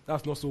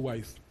 That's not so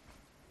wise.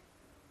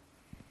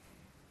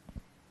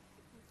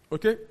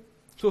 Okay?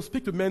 So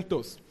speak to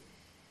mentors.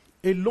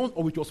 Alone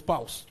or with your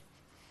spouse.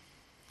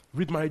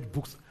 Read marriage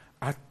books.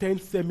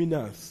 Attend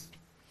seminars.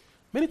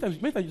 Many times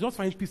you just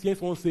find peace. Yes,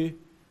 someone say,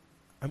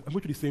 I'm going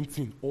through the same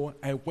thing, or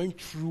I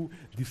went through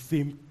the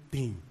same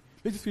thing.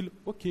 Makes you feel,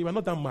 okay, we're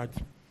not that mad.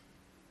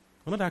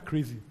 We're not that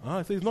crazy.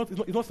 So it's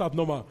not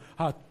abnormal.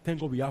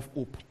 Thank God we have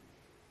hope.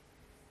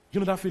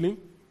 You know that feeling?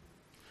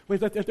 When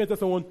you tell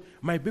someone,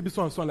 my baby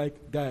so and so,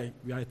 like, guy,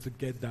 we are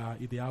together,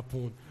 it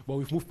happened, but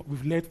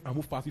we've learned and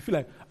moved past. You feel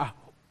like,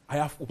 I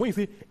have hope. When you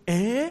say,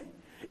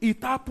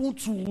 it happened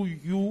to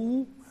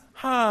you,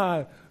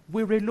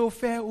 we're a low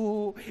fair.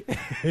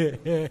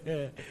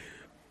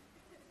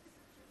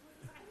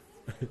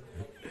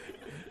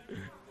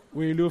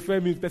 When low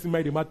fair means person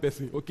married a mad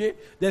person, okay?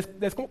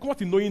 There's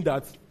comfort in knowing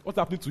that what's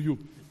happening to you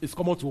is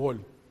common to all.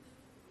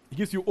 It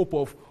gives you hope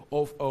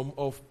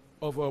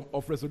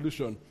of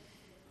resolution.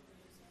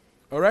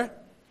 All right?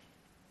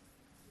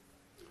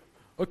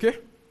 Okay?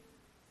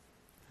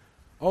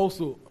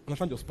 Also,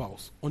 understand your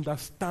spouse.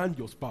 Understand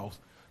your spouse.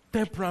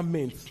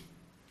 Temperament.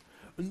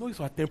 Notice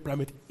our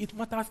temperament. It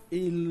matters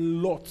a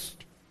lot.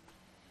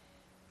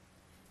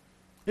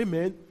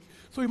 Amen.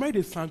 So you might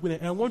be sanguine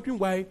and wondering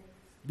why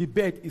the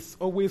bed is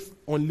always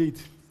unlaid.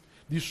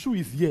 The shoe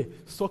is here,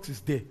 socks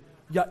is there.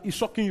 Yeah, it's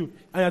shocking you.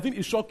 And I think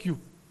it shocked you.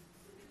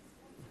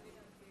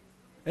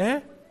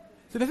 So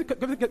let's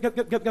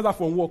get that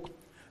from work.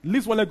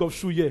 Leaves one leg of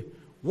shoe here,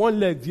 one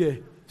leg here,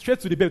 straight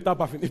to the bed without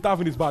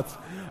having his bath.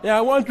 Yeah,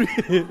 I'm wondering.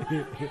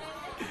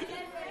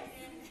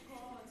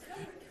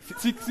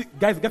 see,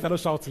 guys are not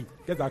shouting.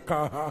 Guys are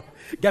calm.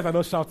 Guys are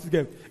not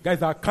shouting.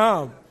 Guys are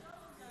calm.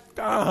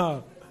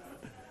 Calm.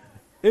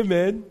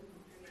 Amen.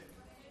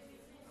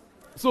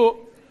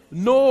 So,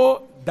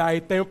 know thy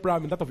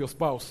temperament, that of your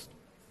spouse.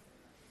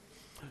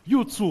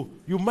 You too,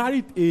 you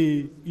married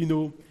a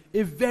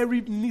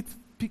very neat,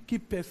 picky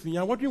person.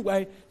 You're wondering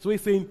why. So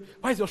he's saying,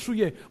 why is your shoe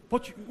here?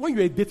 But when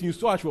you were dating, you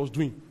saw how she was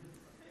doing.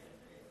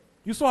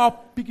 You saw how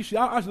picky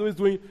how she's always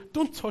doing.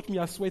 Don't touch me,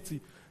 I'm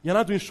sweaty. You're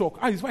not doing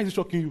shock. Why is it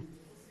shocking you?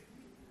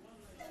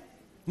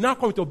 Now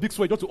come with your big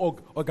sweat, not to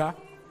hug.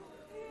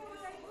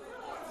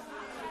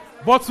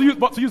 But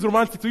to use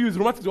romantic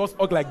to just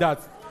hug like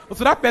that.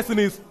 So that person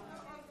is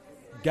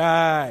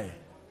guy.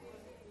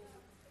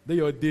 Then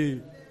your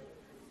day.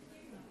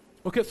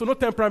 Okay, so no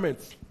temperament.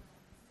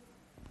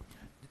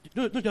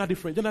 No gender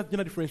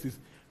differences.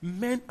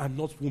 Men are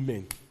not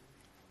women.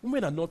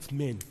 Women are not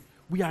men.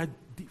 We are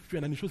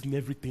different, and it shows in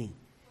everything.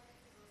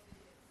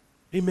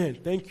 Amen.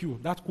 Thank you.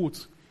 That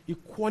quote.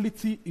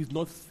 Equality is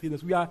not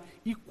sameness. We are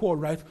equal,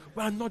 right?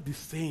 We are not the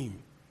same.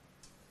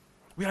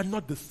 We are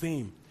not the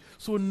same.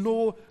 So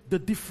know the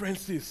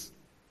differences.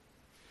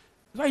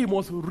 That's why you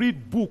must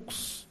read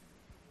books.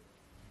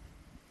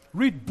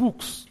 Read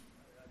books.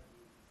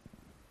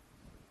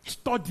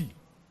 Study.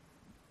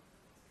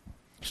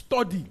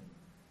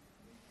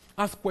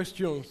 Ask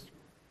questions.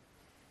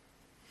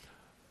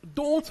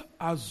 Don't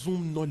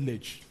assume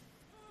knowledge.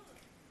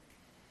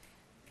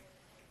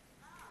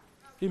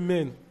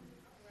 Amen.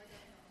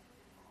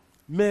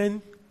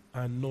 Men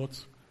are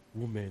not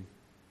women.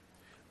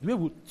 The way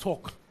we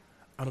talk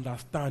and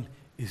understand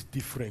is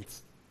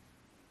different.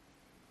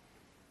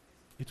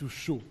 It will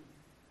show.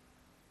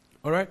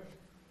 All right?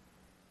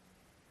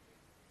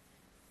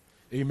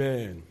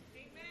 Amen.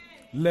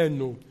 Learn,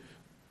 no.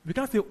 We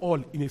can't say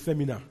all in a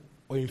seminar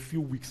or in a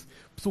few weeks.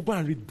 So go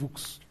and read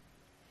books.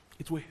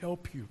 It will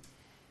help you.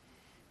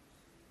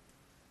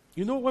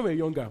 You know, when we were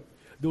younger,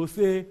 they will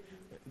say,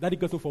 Daddy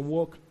gets home from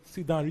work,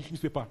 sit down, read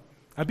newspaper.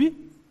 Abi?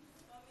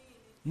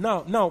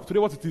 Now, today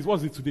what it is? What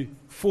is it today?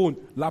 Phone,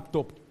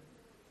 laptop.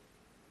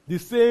 The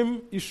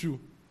same issue,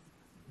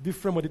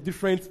 different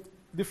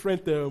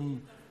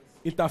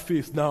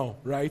interface now,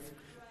 right?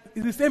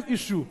 It's the same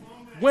issue.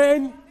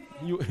 When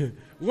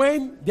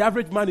the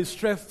average man is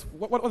stressed,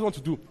 what do you want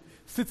to do?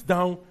 Sit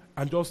down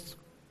and just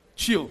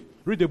chill.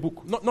 Read a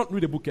book. Not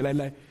read a book,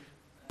 like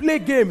play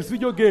games,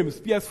 video games,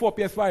 PS4,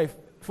 PS5,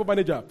 Football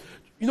Manager.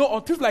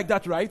 Or things like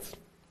that, right?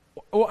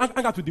 Or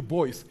hang out with the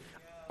boys.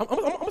 I'm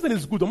not saying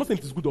it's good. I'm not saying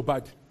it's good or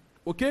bad.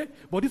 Okay?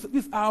 But this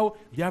is how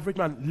the average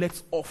man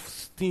lets off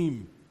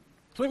steam.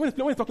 So when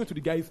he's talking to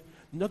the guys,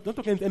 not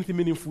talking anything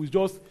meaningful. It's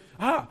just,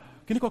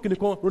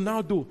 Kiniko,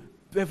 Ronaldo,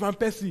 Van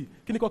Persie,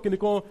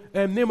 Kiniko,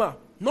 Neymar.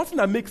 Nothing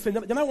that makes sense.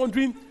 You're not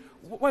wondering,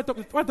 why are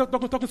they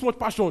talking so much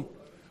passion?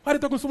 Why are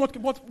they talking so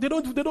much? But they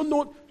don't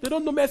know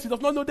Messi,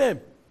 does not know them.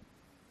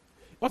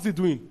 What's he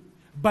doing?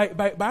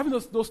 By having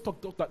those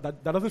talk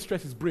that doesn't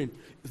stress his brain,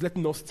 it's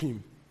letting us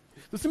steam.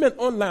 So see men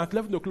online at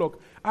 11 o'clock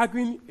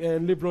arguing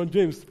LeBron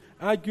James,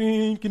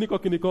 arguing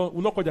Kiniko,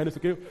 we'll not call their names,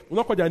 okay? We'll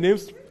not call their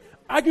names.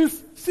 Arguing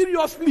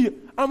seriously.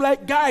 I'm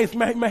like, guys,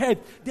 my head,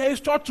 there is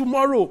church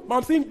tomorrow. But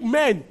I'm seeing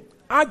men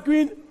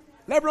arguing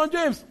LeBron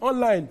James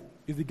online.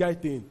 Is the guy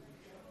thing.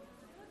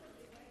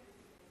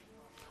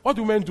 What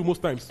do men do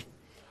most times?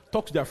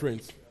 Talk to their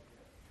friends.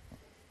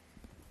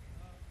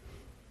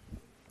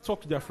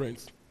 Talk to their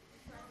friends.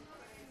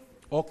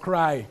 Or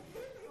cry.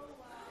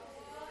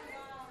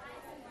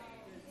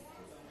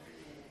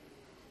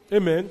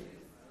 Amen.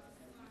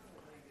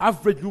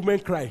 Average women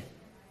cry.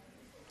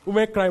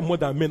 Women cry more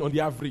than men on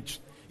the average.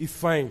 It's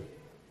fine.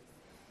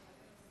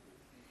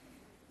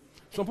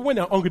 Some people when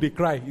they're hungry, they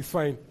cry. It's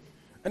fine.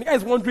 And the guy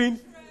is wondering,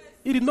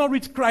 he did not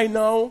reach cry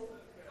now.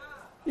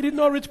 He did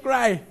not reach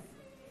cry.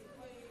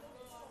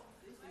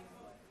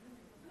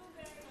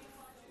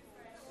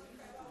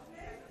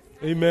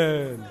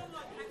 Amen.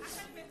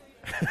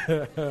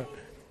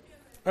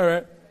 All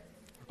right.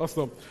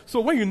 Awesome.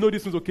 So when you know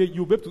these things, okay,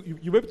 you'll be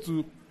able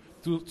to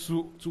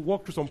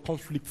walk through some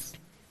conflicts.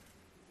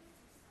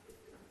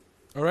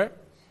 All right?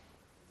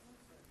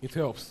 It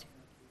helps.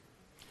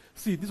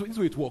 See, this is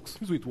the way it works.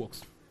 This is the way it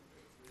works.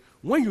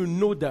 When you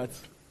know that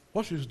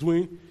what she's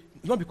doing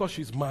is not because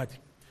she's mad,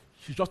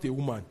 she's just a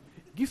woman,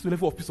 it gives you a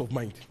level of peace of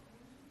mind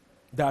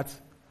that,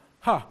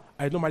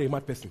 I don't marry a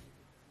mad person.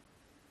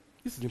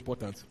 This is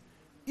important.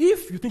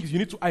 If you think you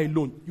need to eye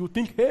alone, you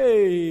think,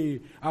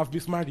 hey, I've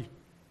mismarried.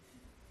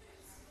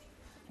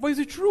 But it's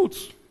the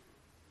truth.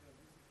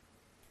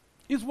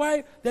 It's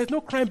why there's no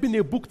crime being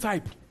a book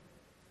type.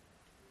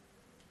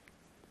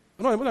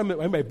 No, what I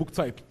mean by book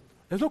type.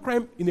 There's no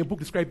crime in a book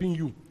describing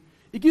you.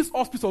 It gives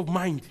us peace of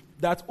mind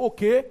that,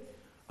 okay,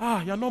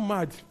 you're not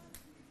mad.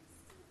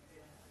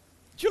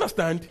 Do you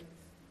understand?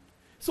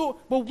 So,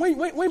 but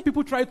when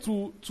people try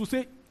to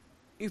say,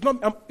 it's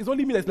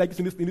only me that's like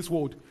this in this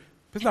world,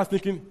 person is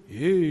thinking,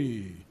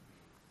 hey,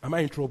 am I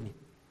in trouble?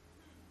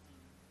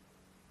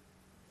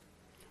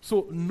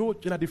 So, no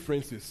gender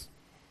differences,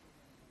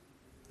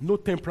 no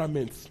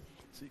temperaments.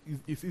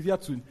 It's easier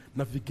to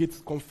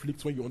navigate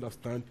conflicts when you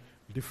understand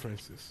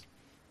differences.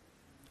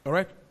 All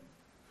right?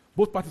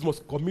 Both parties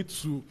must commit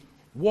to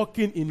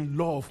walking in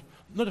love,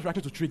 not just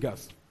reacting to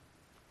triggers.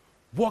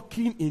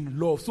 Walking in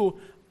love. So,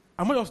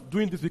 I'm not just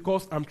doing this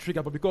because I'm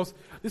triggered, but because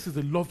this is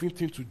a loving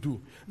thing to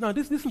do. Now,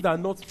 these things are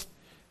not, it's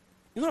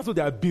not as though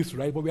they are beasts,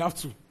 right? But we have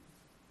to.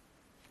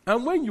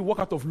 And when you walk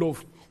out of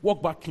love,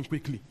 walk back in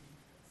quickly.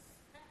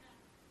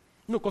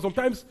 Because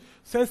sometimes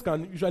sense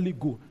can usually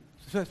go,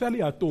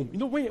 especially at home.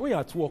 When you're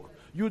at work,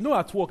 you know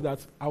at work that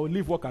I will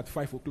leave work at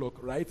 5 o'clock,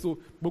 right? So,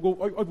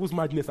 all those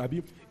madness,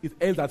 it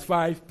ends at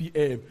 5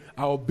 p.m.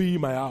 I'll be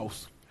in my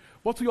house.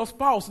 But to your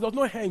spouse, it does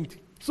not end.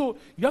 So,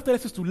 you have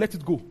to let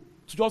it go.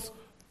 To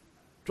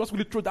just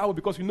really throw that out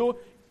because me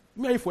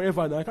and you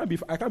forever now. I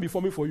can't be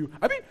forming for you.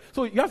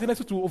 So you have the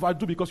tendency to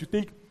overdo because you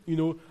think,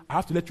 I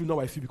have to let you know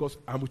how I feel because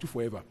I'm with you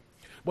forever.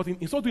 But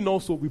in so doing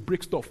also, we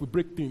break stuff, we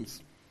break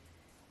things.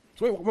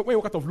 So when you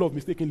walk out of love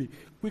mistakenly,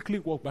 quickly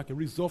walk back and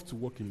resolve to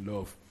walk in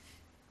love.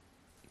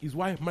 Is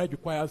why marriage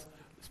requires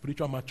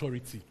spiritual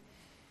maturity.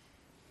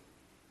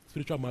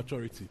 Spiritual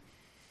maturity.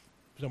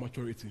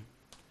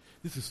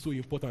 This is so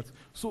important.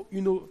 So,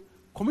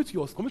 commit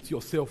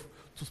yourself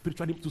to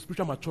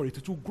spiritual maturity,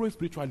 to growing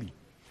spiritually,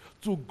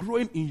 to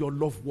growing in your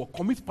love walk.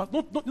 Commit,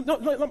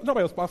 not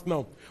by your spouse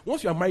now.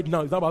 Once you are married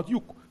now, it's about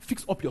you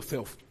fix up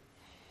yourself.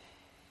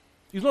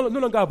 It's no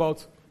longer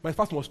about my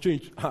spouse must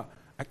change. Now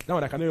I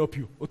cannot help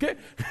you. Okay?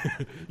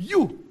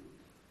 You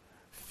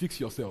fix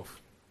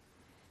yourself.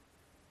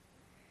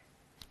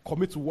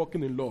 Commit to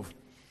walking in love,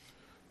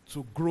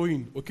 to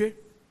growing. Okay?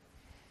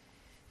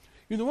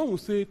 One will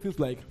say things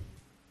like,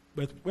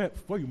 but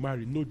when you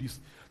marry, know this.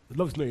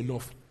 Love is not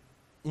enough.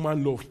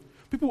 Human love.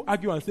 People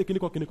argue and say,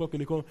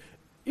 kiniko.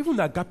 Even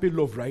agape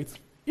love, right?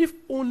 If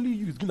only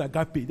you is doing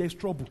agape, there's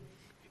trouble.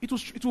 It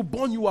will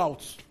burn you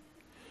out.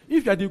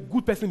 If you are the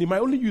good person, it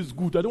might only you is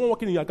good. I don't want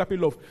working in your agape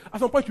love. At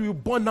some point, you will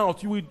burn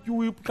out.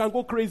 You can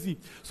go crazy.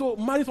 So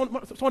marry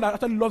someone that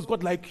actually loves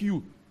God like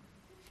you.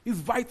 It's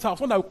vital.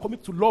 Someone that will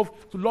commit to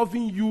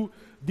loving you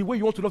the way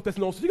you want to love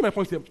person also. You get my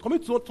point here.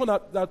 Commit to someone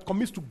that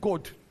commits to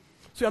God.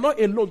 So you're not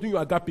alone doing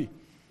your agape.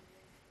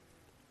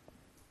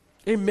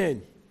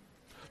 Amen.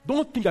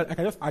 Don't think that I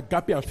can just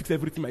agape and fix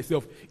everything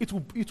myself. It will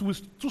be too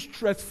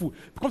stressful.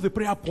 It becomes a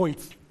prayer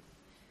point.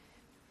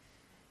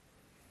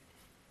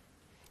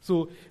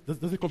 So,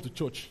 doesn't come to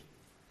church.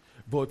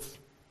 But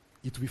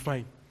it will be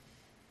fine.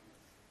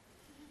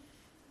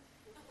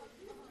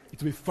 It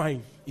will be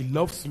fine. He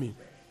loves me.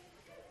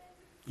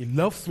 He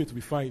loves me to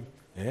be fine.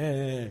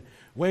 Yeah.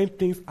 When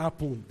things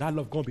happen, that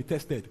love going to be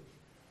tested.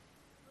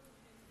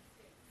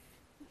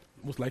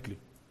 Most likely.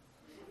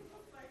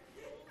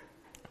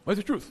 What's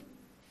the truth?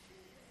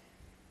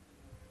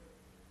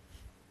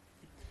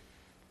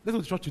 Let's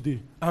go to church today.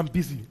 I'm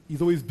busy.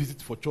 He's always busy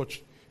for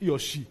church. He or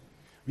she.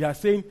 We are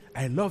saying,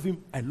 I love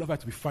him. I love her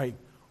to be fine.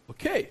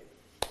 Okay.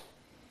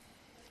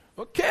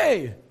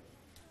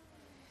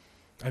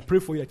 I pray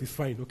for you that it's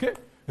fine. Okay?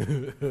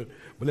 But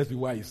let's be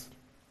wise.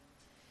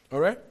 All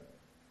right?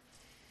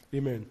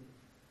 Amen.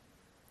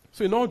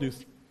 So in all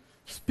this,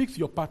 speak to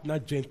your partner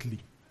gently.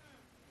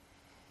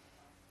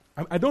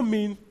 I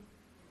don't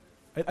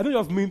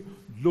just mean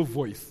low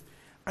voice.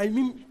 I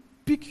mean,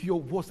 pick your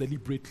words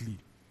deliberately.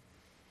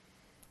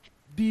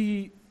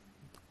 Be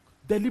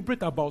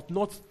deliberate about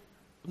not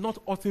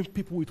hurting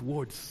people with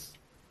words.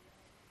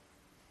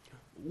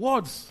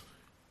 Words.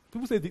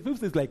 People say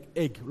it's like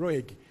egg, raw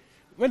egg.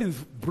 When it's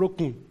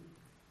broken,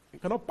 you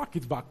cannot pack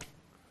it back.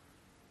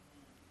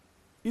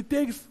 It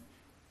takes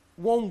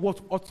one word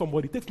to hurt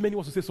somebody. It takes many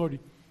words to say sorry.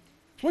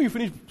 When you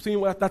finish saying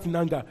that in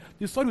anger,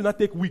 the sorry will not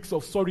take weeks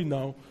of sorry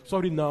now.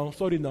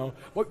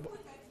 But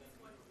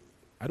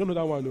I don't know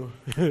that one,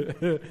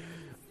 though.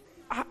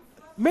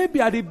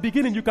 Maybe at the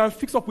beginning you can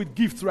fix up with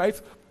gifts, right?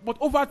 But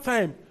over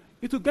time,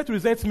 it will get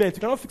resentment.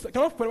 You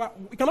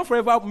cannot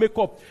forever make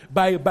up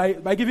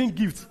by giving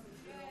gifts.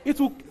 It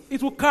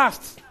will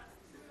cast.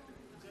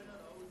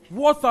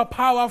 Words are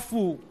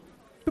powerful.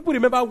 People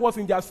remember words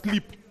in their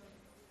sleep.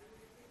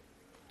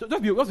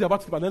 Just be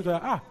about to sleep and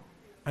then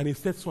and he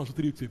said so and so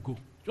 3 weeks ago.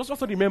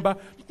 Just remember.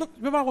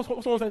 Remember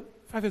what someone said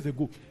 5 years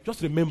ago.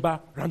 Just remember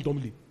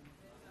randomly.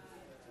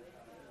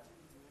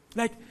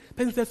 Like,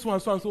 person said so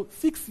and so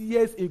 6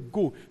 years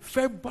ago,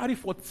 February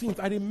 14th,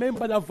 I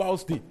remember that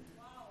Vows Day.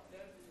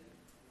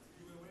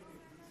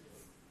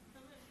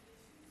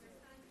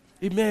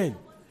 Amen.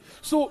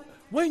 So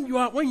when you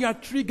are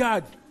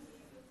triggered,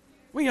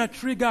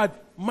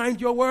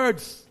 mind your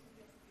words.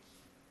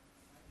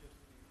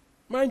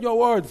 Mind your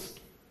words.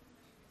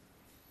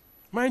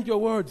 Mind your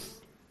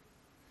words.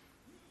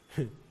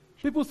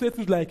 People say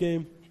things like,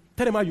 tell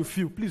them how you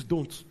feel. Please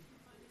don't.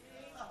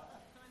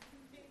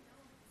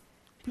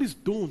 Please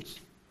don't.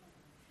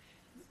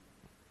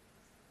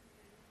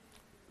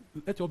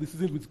 Let your be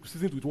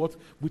seasoned with what?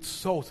 With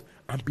salt,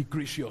 and be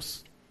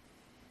gracious.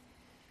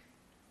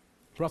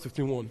 Proverbs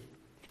 15:1.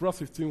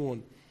 Proverbs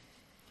 15:1.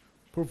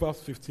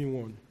 Proverbs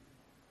 15:1.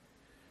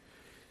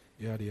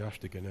 Yeah, the Ash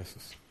the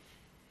Genesis.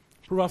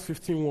 Proverbs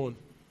 15:1.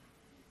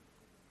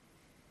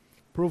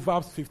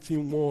 Proverbs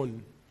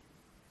 15:1.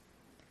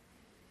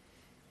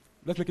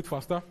 Let's make it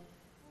faster.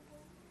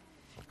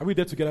 Are we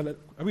there together?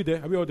 Are we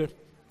there? Are we all there?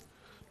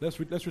 Let's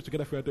read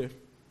together if we are there.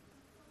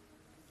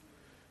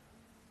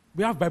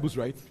 We have Bibles,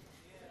 right?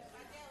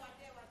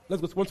 Let's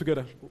go. One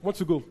together. One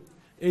to go.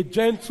 A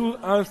gentle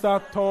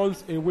answer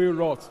turns away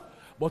wrath,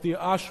 but a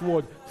harsh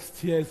word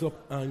stirs up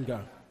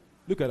anger.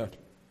 Look at that.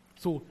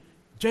 So,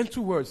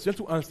 gentle words,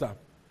 gentle answer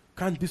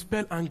can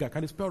dispel anger,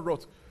 can dispel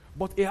wrath,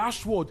 but a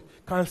harsh word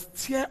can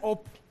stir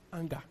up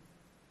anger.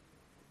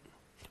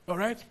 All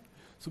right?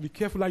 So be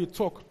careful how you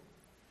talk.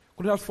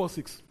 Colossians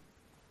 4:6.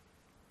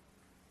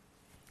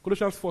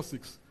 Colossians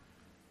 4:6.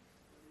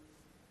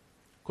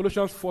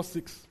 Colossians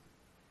 4:6.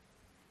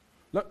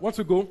 Want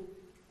to go?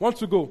 Want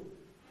to go?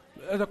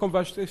 Let our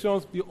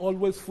conversations be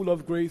always full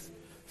of grace,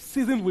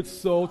 seasoned with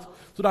salt,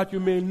 so that you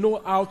may know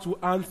how to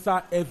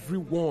answer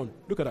everyone.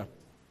 Look at that.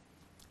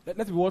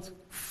 Let's be what?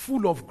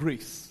 Full of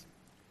grace.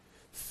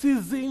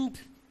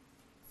 Seasoned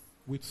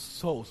with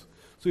salt,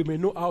 so you may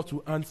know how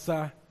to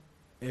answer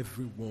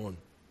everyone.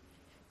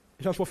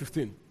 Ephesians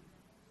 4:15.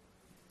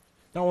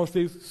 That one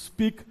says,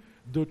 speak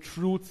the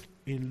truth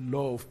in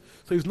love.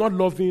 So it's not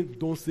loving,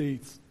 don't say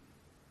it.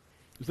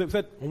 We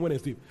said on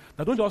Wednesday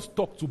that don't just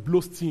talk to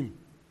blow steam.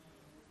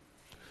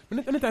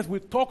 Many times we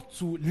talk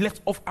to let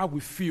off how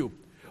we feel.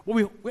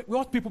 We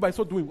hurt people by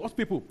so doing. We hurt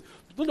people.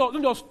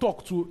 Don't just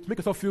talk to make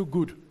yourself feel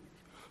good.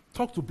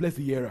 Talk to bless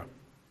the hearer.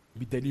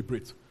 Be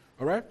deliberate.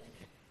 All right?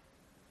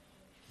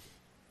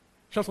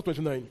 Ephesians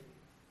 4:29.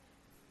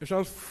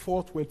 Ephesians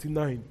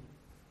 4:29.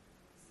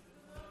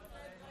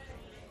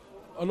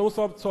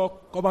 Unwholesome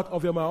talk come out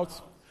of your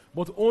mouth,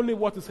 but only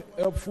what is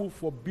helpful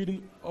for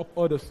building up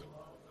others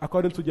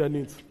according to their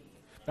needs,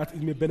 that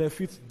it may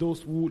benefit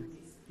those who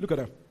look at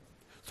them.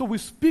 So we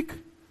speak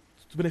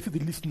to benefit the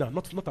listener,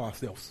 not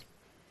ourselves.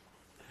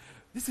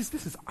 This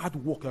is hard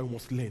work that we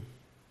must learn.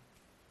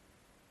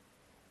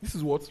 This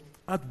is what?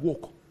 Hard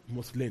work we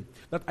must learn.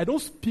 That I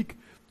don't speak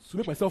to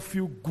make myself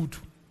feel good.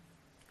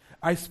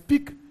 I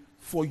speak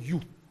for you.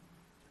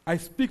 I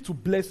speak to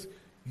bless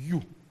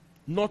you,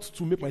 not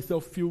to make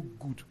myself feel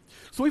good.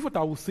 So if what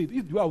I will say,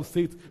 if the way I will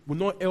say it will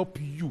not help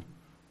you,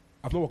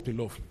 I've not worked in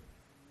love.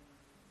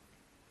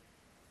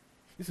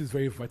 This is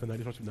very vital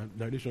in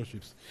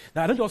relationships.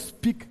 Now I don't just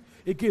speak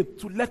again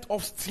to let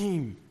off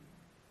steam,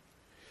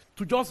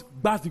 to just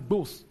buzz the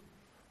boss.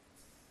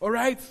 All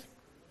right?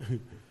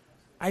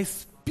 I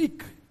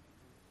speak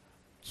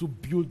to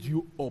build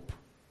you up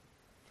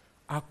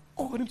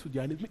according to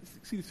their needs.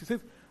 See, it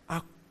says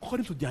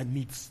according to their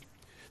needs.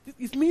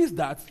 It means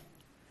that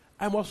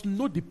I must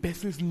know the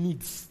person's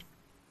needs.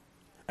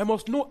 I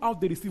must know how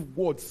they receive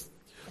words.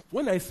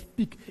 When I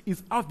speak,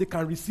 it's how they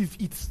can receive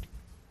it.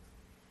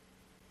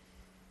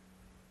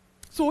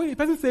 So when a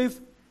person says,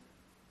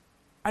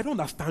 I don't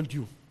understand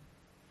you,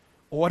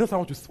 or I don't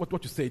understand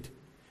what you said,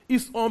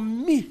 it's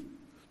on me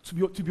to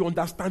be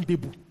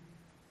understandable.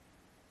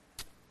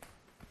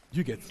 Do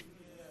you get?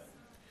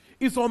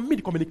 It's on me,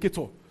 the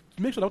communicator,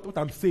 to make sure that what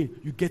I'm saying,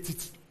 you get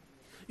it.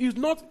 It's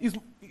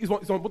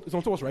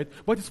on us, right?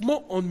 But it's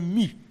more on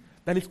me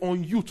than it's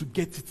on you to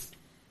get it.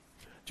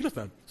 Do you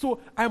understand? So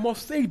I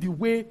must say the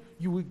way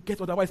you will get,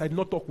 otherwise I do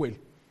not talk well.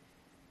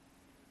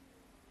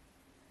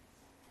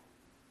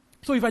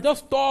 So if I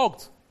just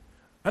talked,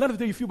 and another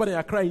day you feel bad and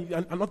you're crying,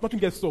 and nothing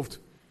gets solved,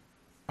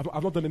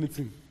 I've not done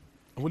anything.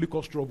 I've only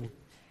caused trouble.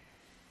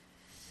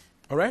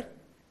 All right?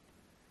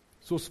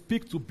 So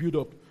speak to build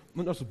up,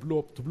 not just to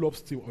blow up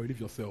still or relieve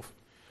yourself.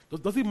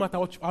 Does it matter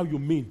how you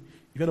mean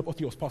if you end up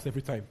hurting your spouse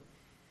every time?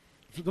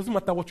 It doesn't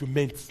matter what you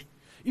meant.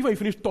 Even when you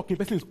finish talking,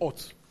 the person is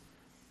hot.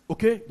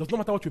 Okay? Does not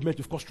matter what you meant,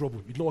 you've caused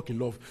trouble. You don't work in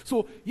love.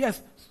 So,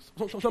 yes,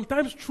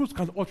 sometimes truth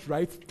can hurt,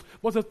 right?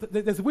 But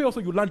there's a way also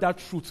you learn that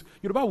truth.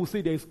 Your Bible will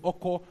say there is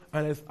oko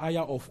and there's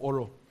aya of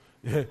oro.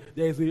 There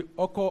is a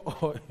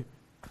oko.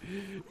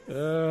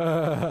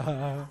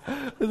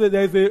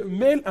 There is a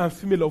male and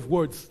female of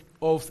words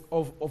of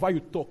how you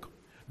talk.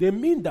 They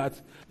mean that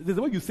there's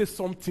a way you say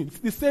something. It's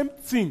the same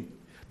thing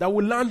that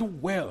will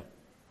land well.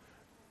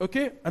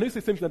 Okay? And you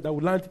say something that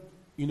will land,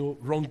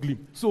 wrongly.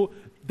 So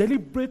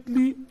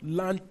deliberately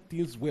land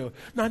things well.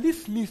 Now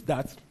this means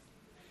that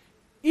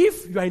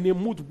if you are in a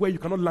mood where you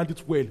cannot land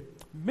it well,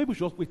 maybe we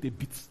should just wait a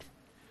bit.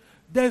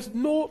 There's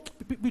no,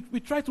 we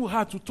try too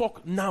hard to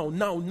talk now.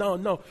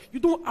 You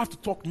don't have to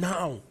talk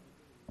now.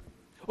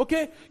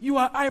 Okay? You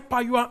are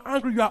hyper, you are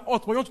angry, you are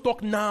hot, but you want to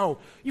talk now.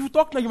 If you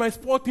talk now, you might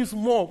spoil things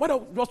more. Why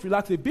don't you just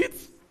relax a bit?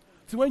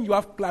 See, when you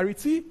have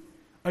clarity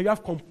and you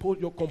have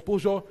your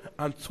composure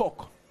and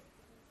talk.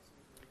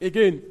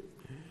 Again,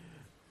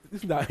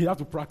 this is that you have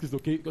to practice,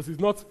 okay? Because it's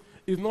not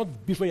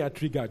this when you are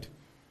triggered.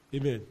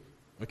 Amen.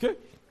 Okay?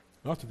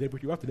 You have to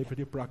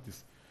deliberately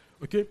practice.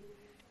 Okay?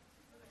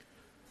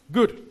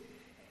 Good.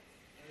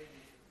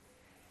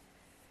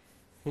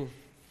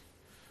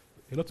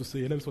 A lot to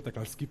say. Let me see what I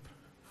can skip.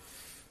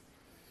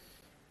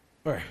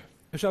 All right.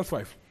 Ephesians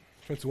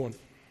 5:21.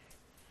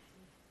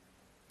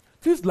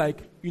 Things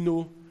like,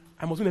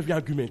 I must win every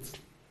argument.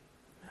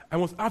 I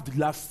must have the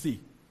last say.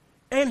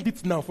 End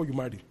it now before you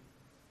marry.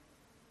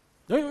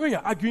 When you're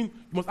arguing,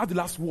 you must have the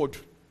last word.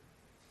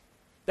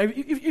 Like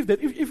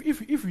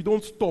if you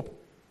don't stop,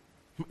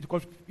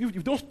 because if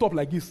you don't stop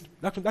like this,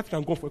 that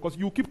can go for it, because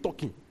you keep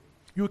talking.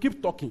 You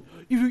keep talking.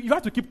 If you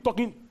have to keep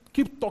talking.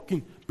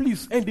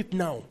 Please end it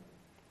now.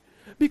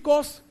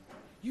 Because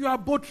you are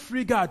both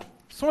triggered.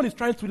 Someone is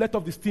trying to let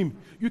off the steam.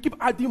 You keep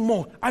adding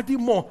more.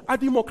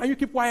 Can you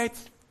keep quiet?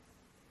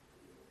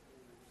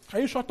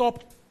 Can you shut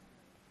up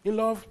in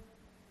love?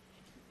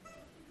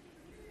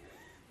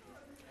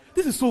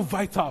 This is so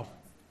vital.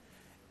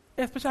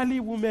 Especially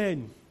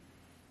women.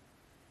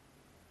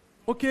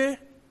 Okay?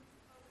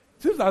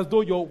 Seems as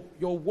though your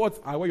words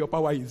are where your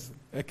power is.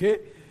 Okay?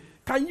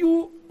 Can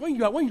you, when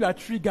you are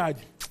triggered,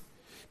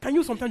 can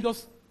you sometimes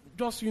just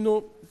say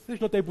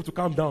not able to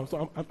calm down?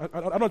 So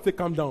I don't say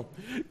calm down.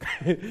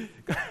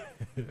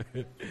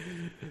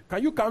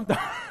 Can you calm down?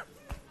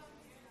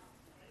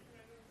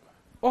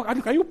 Or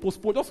can you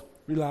postpone? Just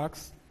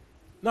relax.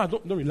 No,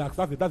 don't relax.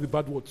 That's a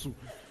bad word too.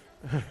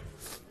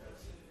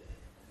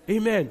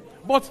 Amen.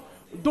 But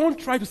don't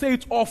try to say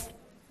it off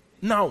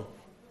now.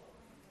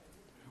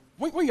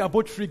 When you are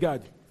both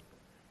triggered,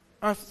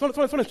 and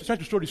someone is trying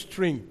to show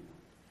restraint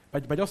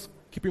by just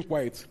keeping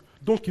quiet,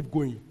 don't keep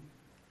going.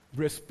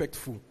 Be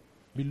respectful.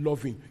 Be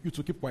loving. You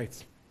to keep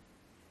quiet.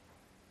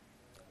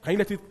 Can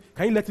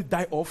you let it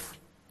die off?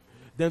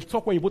 Then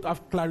talk when you both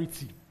have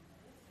clarity.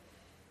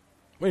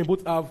 When you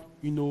both have,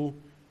 you're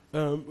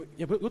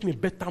both in a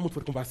better mood for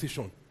the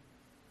conversation.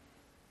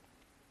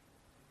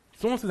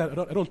 Someone says that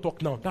I don't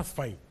talk now. That's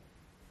fine.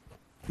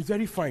 It's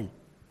very fine.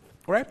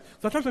 All right?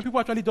 Sometimes when people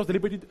actually just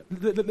deliberately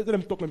let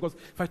them talk now, because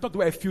if I talk the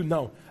way I feel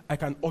now, I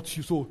can hurt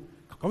you. So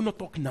can we not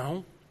talk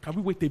now? Can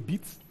we wait a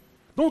bit?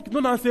 Don't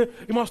now say,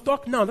 you must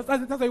talk now.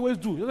 That's what I always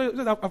do.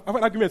 I've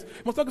had arguments.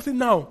 You must talk, say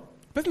now.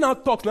 The person now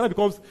talks, now it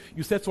becomes,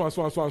 you said so and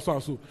so and so and so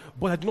and so.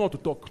 But I don't know how to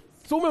talk.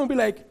 So women will be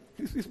like,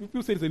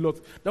 people say this a lot.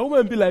 The woman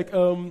will be like,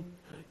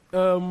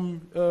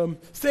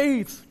 say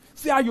it.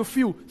 Say how you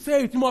feel.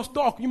 Say it. You must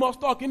talk. And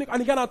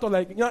the guy now talks,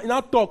 he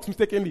now talks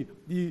mistakenly.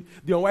 The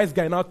unwise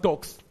guy now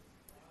talks.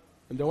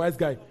 And the wise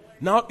guy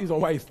now is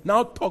unwise.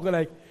 Now talks and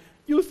like,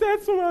 you said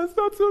so and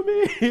so to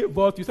me.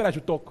 But you said I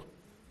should talk.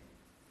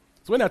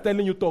 So when they're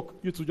telling you talk,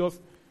 you to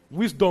just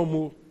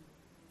wisdom.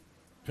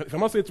 If I'm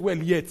not saying it well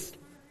yet.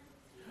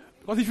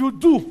 Because if you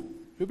do,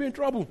 you'll be in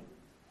trouble.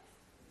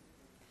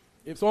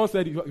 If someone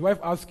said, your wife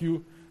asks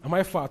you, am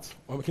I fat?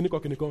 Or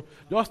kiniko,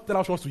 just tell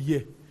her what she wants to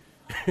hear.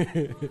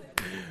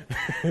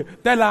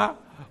 Tell her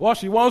what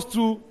she wants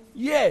to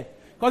hear.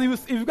 Because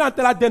if you can't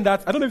tell her then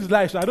that, I don't know if it's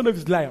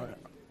lie.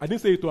 I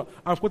didn't say it to her.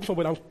 I'm quoting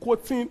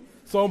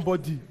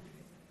somebody.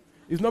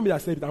 It's not me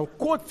that said it. I'm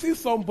quoting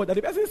somebody.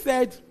 The person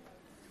said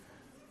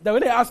that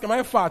when they ask, am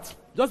I fat?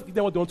 Just give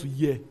them what they want to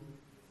hear.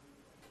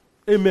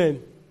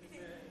 Amen.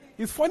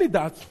 It's funny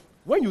that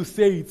when you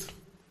say it,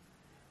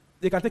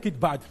 they can take it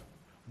bad.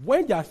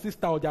 When their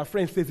sister or their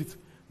friend says it,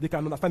 they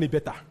can understand it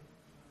better.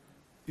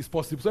 It's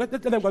possible. So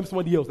let them go to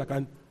somebody else that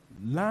can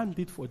land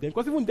it for them.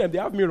 Because even them, they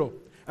have mirror.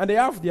 And they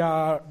have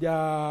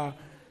their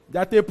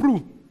tape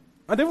proof.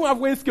 And they even have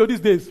weighing scale these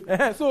days.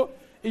 So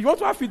if you want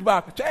to have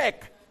feedback,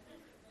 check.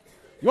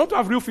 You want to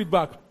have real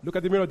feedback, look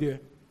at the mirror there.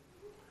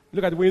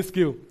 Look at the weighing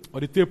scale or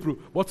the tape proof.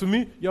 But to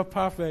me, you're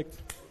perfect.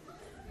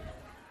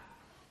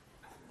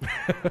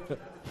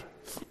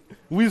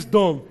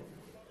 Wisdom.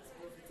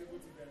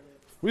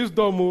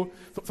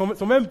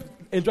 Some men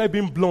enjoy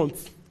being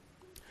blunt.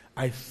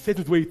 I said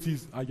it the way it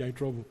is, and you're in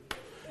trouble.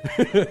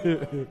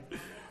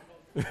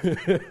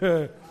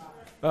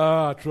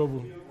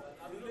 Trouble.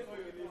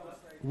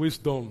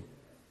 Wisdom.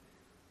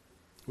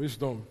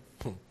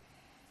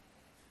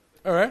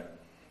 All right.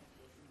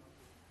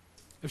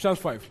 Ephesians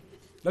 5.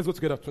 Let's go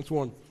together.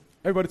 21.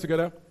 Everybody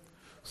together.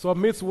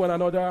 Submit to one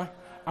another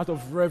out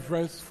of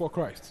reverence for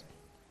Christ.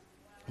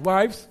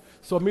 Wives,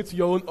 submit to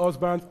your own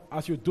husbands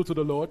as you do to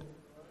the Lord.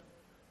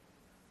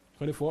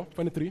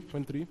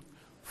 23.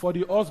 For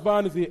the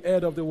husband is the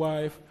head of the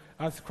wife,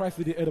 as Christ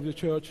is the head of the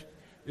church,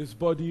 his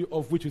body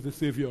of which is the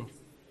Savior.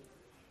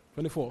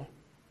 24.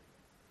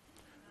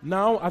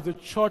 Now, as the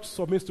church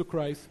submits to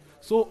Christ,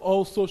 so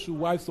also should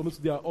wives submit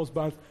to their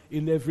husbands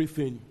in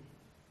everything.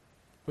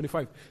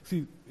 25.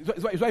 See,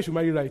 it's why you should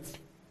marry right.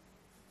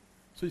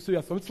 So you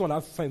have submit to someone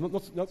has sign.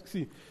 Not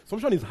see,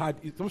 submission is hard.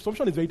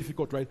 Submission is very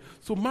difficult, right?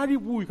 So marry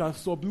who you can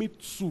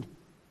submit to.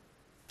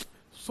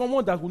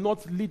 someone that will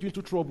not lead you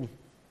into trouble.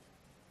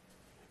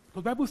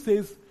 Because the Bible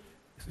says,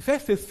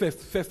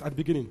 first at the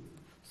beginning.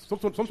 Some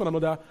to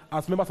another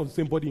as members of the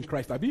same body in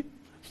Christ, Abi.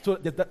 So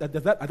at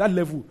that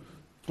level,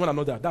 to one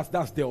another,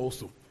 that's there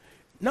also.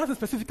 Now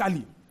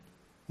specifically,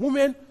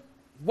 women,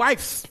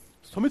 wives,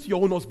 submit to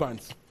your own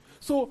husbands.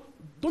 So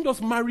don't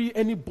just marry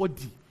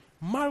anybody.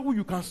 Marry who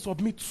you can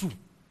submit to.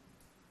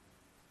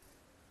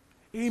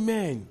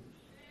 Amen.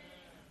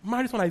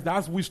 Marry someone that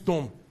has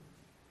wisdom,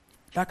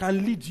 that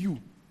can lead you.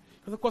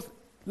 Because of course,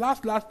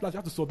 last, you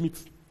have to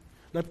submit.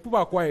 Now people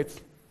are quiet.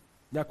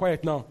 They are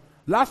quiet now.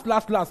 Last,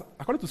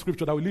 according to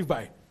scripture that we live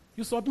by,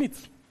 you submit.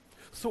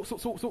 So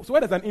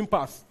where there's an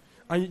impasse,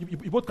 and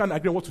you both can't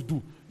agree on what to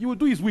do, you will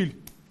do his will,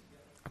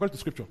 according to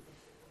scripture.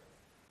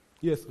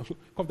 Yes,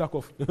 cough that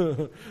cough.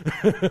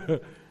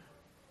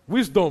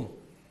 Wisdom.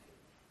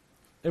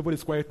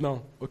 Everybody's quiet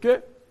now, okay?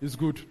 It's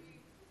good.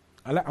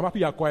 I'm happy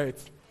you're quiet.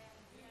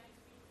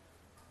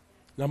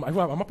 I'm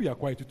happy you're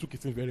quiet. You took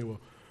it in very well.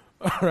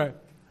 All right.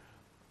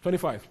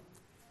 25.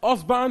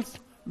 Husbands,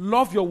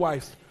 love your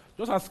wives,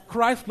 just as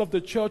Christ loved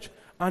the church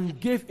and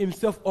gave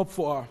himself up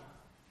for her.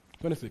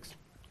 26.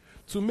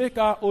 To make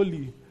her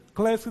holy,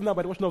 cleansing her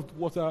by the washing of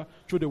water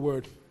through the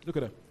word. Look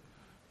at that.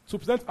 To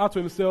present her to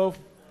himself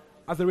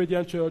as a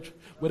radiant church,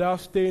 without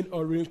stain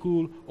or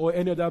wrinkle or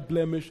any other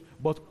blemish,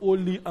 but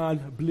holy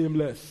and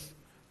blameless.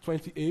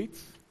 28.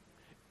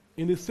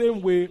 In the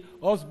same way,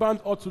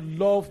 husbands ought to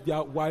love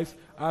their wives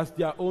as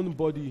their own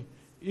body.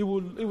 He who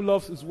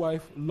loves his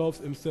wife loves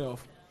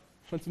himself.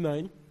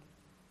 29.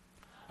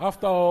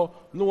 After all,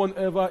 no one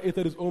ever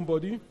hated his own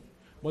body,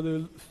 but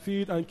they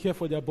feed and care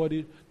for their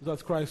body, just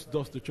as Christ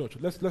does the church.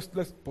 Let's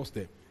pause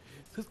there.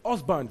 It says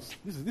husbands.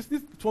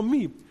 This for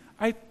me.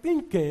 I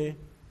think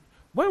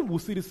when we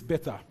see this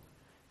better,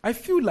 I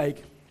feel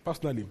like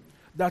personally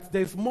that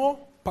there's more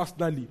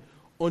personally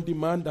on the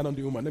man than on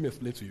the woman. Let me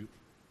explain to you.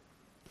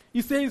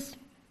 He says,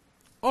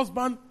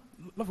 husband,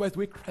 love wives the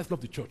way Christ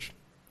loved the church.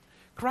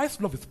 Christ's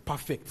love is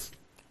perfect,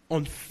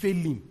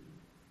 unfailing.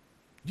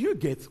 Do you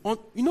get?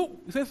 It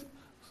says,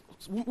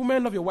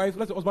 women love your wives,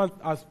 let the husband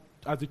as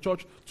the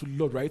church to the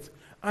Lord, right?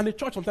 And the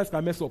church sometimes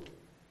can mess up.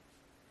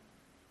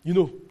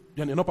 You're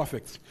not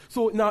perfect.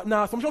 So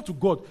now submission to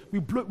God,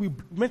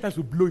 many times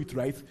we blow it,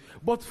 right?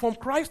 But from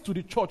Christ to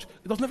the church,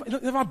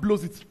 it never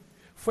blows it.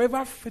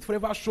 Forever faithful,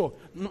 forever sure.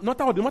 No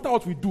matter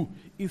what we do,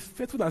 is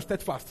faithful and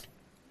steadfast.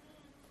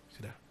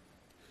 See that?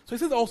 So he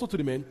says also to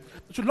the men,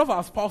 we should love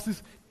our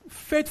spouses,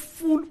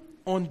 faithful,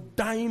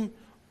 undying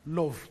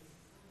love.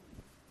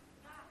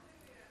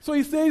 So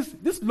he says,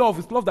 this love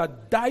is love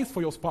that dies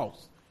for your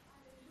spouse.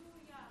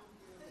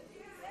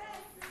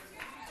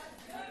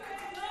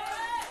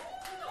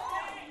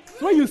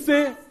 So when you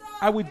say,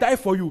 I will die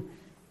for you,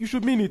 you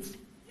should mean it.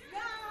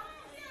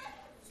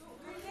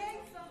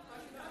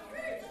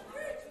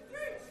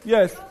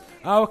 Yes,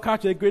 I'll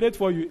catch a grenade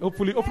for you.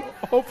 Hopefully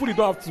you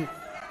don't have to.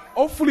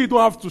 Hopefully you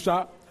don't have to,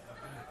 Sha.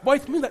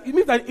 But it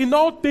means that in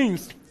all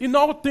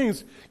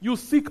things, you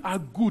seek our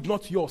good,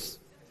 not yours.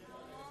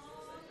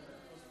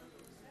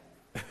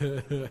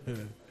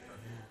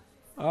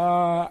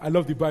 I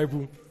love the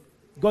Bible.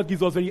 God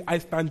gives us very high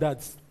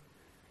standards.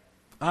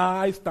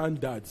 High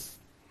standards.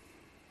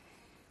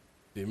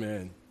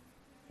 Amen.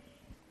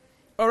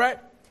 All right.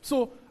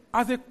 So,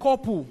 as a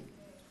couple,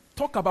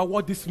 talk about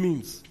what this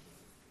means.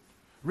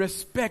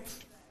 Respect,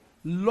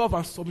 love,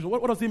 and submission.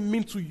 What does it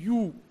mean to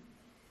you?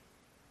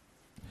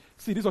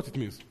 See, this is what it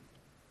means.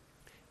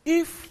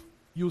 If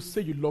you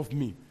say you love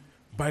me,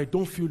 but I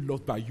don't feel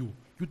loved by you,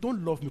 you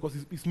don't love me because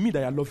it's me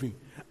that you're loving.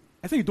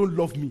 I say you don't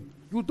love me.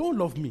 You don't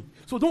love me.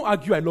 So don't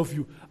argue I love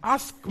you.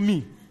 Ask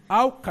me,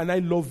 how can I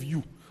love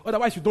you?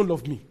 Otherwise, you don't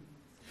love me.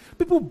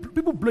 People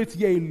blow it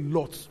here a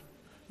lot.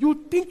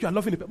 You think you are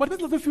loving him, but the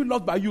person doesn't feel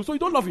loved by you, so you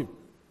don't love him.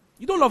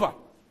 You don't love her.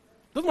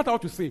 Doesn't matter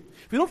what you say.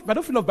 If I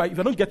don't feel loved by you, if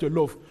I don't get your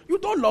love, you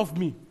don't love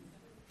me.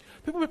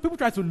 People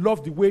try to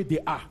love the way they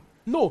are.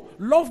 No,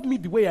 love me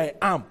the way I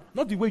am,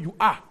 not the way you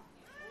are.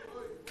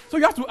 So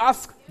you have to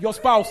ask your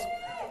spouse,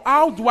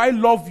 how do I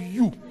love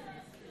you?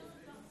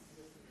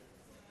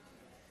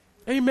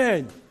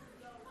 Amen.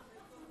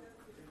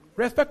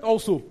 Respect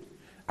also.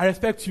 I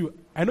respect you.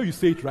 I know you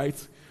say it right,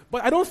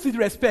 but I don't see the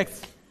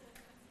respect.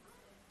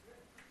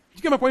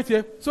 You get my point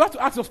here? So you have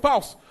to ask your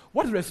spouse,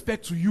 what is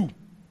respect to you?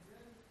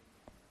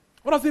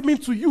 What does it mean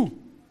to you?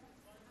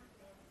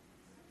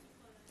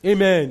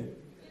 Amen.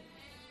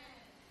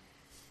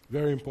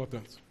 Very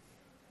important.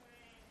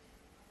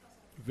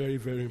 Very,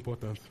 very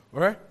important. All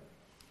right?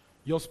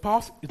 Your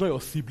spouse is not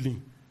your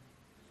sibling.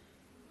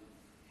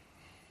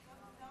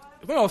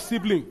 It's not your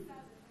sibling.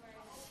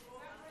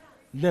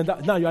 Then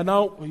now you are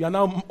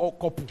now a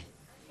couple.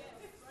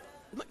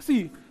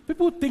 See,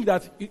 people think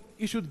that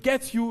it should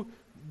get you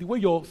the way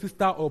your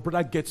sister or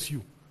brother gets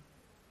you.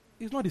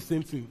 It's not the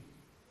same thing.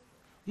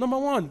 Number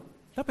one,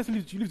 that person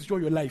lives to enjoy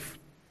your life.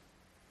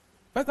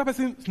 That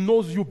person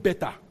knows you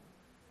better.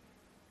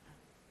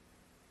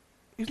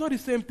 It's not the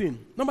same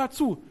thing. Number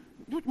two,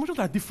 emotions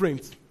are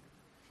different.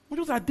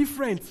 Emotions are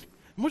different.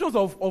 Emotions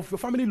of your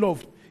family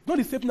love not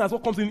the same thing as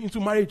what comes into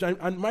marriage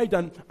and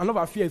love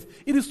affairs.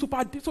 It is so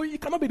it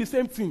cannot be the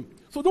same thing.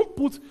 So don't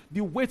put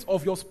the weight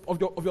of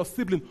your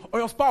sibling or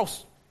your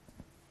spouse.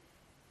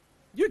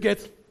 You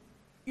get?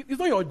 It's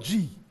not your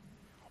G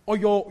or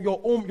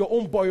your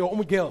own boy, your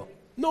own girl.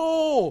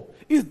 No,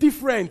 it's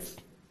different.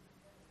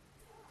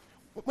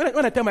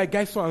 When I tell my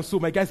guys so and so,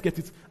 my guys get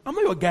it. I'm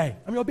not your guy.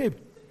 I'm your babe.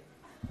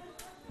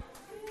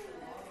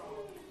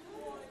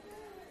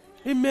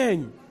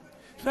 Amen.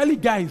 Especially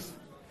guys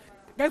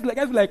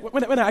like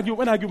when I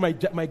argue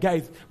my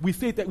guys, we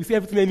say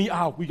everything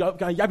anyhow. We can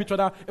yab each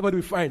other. Everybody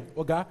will be fine.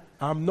 Okay,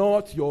 I'm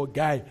not your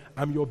guy.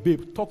 I'm your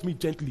babe. Talk to me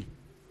gently.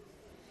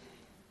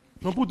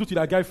 Some people do to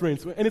their guy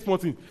friends. Any small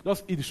thing,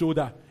 just hit the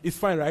shoulder. It's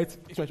fine, right?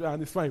 It's my shoulder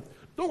and it's fine.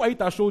 Don't worry, hit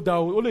that shoulder.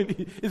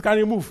 Only it can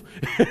remove.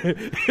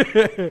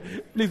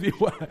 Please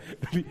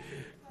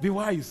be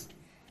wise.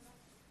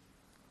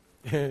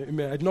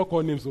 Amen. I did not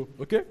call names, so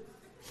okay.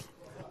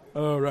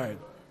 All right.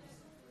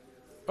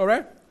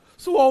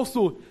 So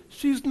also,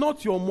 she's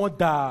not your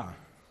mother.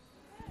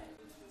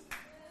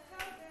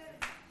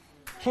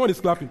 Someone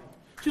is clapping.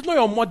 She's not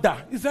your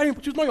mother. She's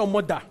not your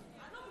mother.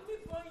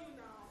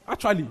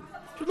 Actually,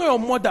 she's not your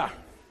mother.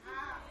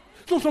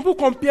 So some people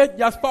compare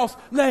their spouse,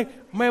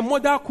 like, my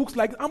mother cooks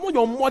like, I'm not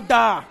your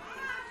mother.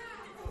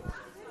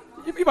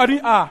 If I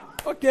didn't,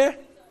 okay.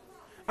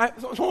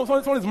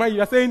 Someone is married,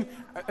 you're saying,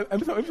 I'm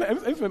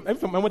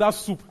missing my mother's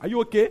soup. Are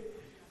you okay?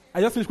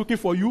 I just finished cooking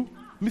for you.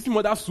 Missing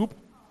mother's soup.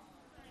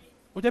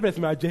 Whatever is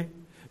my J.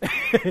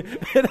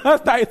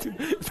 Start eating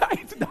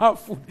that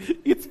food.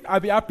 I'll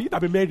be happy, I'll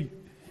be merry.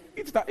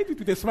 Eat it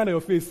with a smile on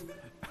your face.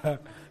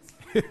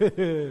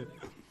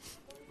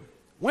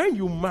 When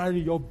you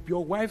marry, your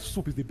wife's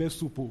soup is the best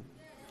soup.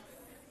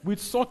 With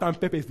salt and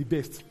pepper is the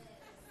best.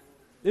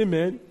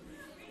 Amen.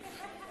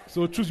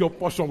 So choose your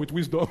portion with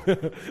wisdom.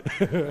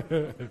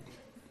 There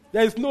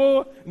is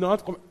no, you're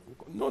not going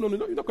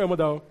to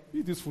mother.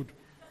 Eat this food.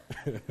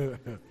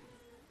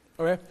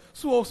 All right.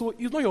 So also,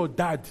 it's not your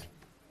dad.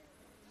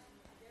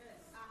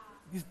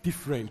 It's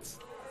different.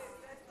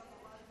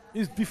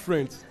 It's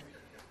different.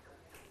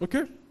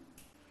 Okay?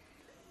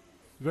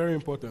 Very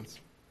important.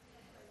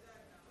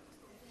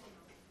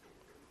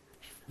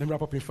 Let me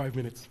wrap up in 5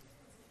 minutes.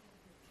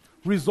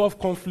 Resolve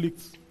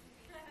conflicts.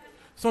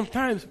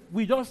 Sometimes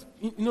we just,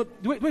 the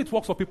way it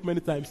works for people many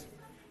times,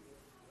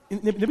 they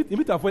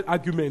need to avoid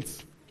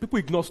arguments. People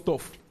ignore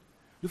stuff.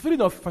 The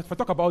feeling of, if I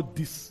talk about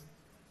this,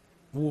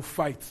 we'll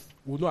fight,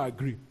 we'll not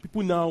agree.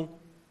 People now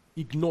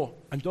ignore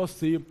and just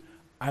say,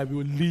 I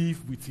will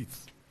live with it.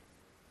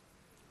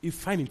 It's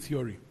fine in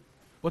theory.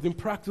 But in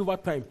practice, over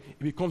time,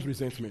 it becomes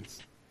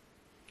resentment.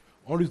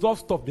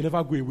 Unresolved stuff, they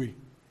never go away.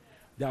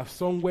 They are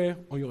somewhere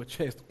on your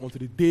chest until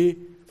the day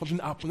something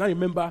happened. Now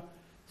remember,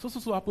 so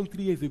happened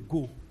 3 years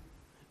ago.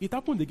 It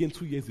happened again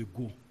 2 years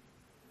ago.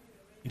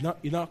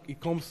 It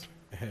comes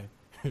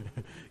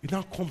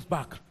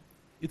back.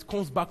 It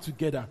comes back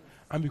together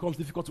and becomes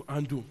difficult to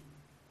undo.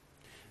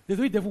 There's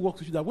a way the devil works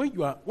with you that when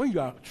you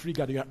are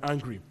triggered and you are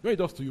angry, what it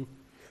does to you,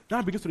 now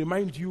it begins to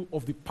remind you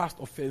of the past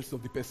offense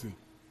of the person.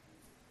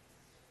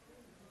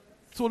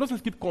 So those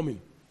things keep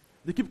coming.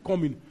 They keep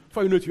coming.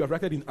 Before you know it, you have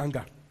reacted in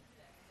anger.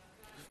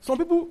 Some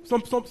people,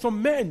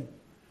 some men,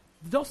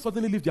 they just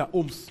suddenly leave their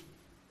homes.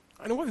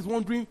 And one is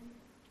wondering,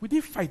 we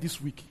didn't fight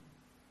this week.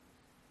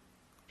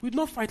 We did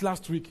not fight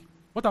last week.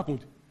 What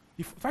happened?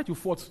 The fight you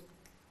fought,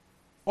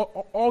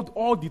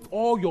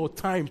 all your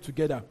time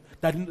together,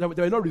 that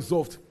they were not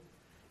resolved.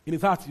 In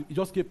his heart, he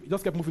just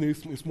kept moving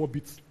in small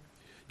bits.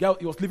 Yeah,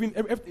 he was living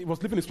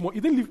in small. He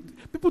didn't live.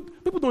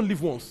 People don't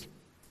live once.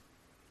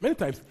 Many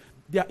times,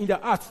 they are in their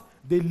heart.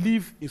 They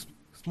live in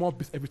small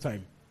bits every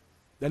time.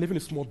 They are living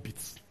in small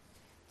bits.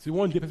 So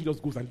one day, the person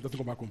just goes and doesn't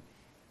come back home.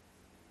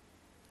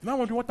 Now, I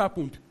wonder what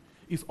happened.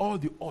 It's all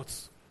the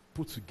odds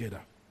put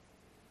together.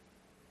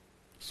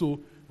 So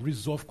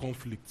resolve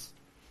conflicts.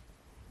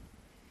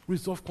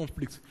 Resolve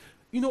conflicts.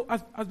 You know,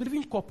 as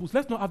believing couples,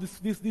 let's not have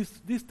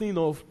this thing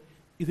of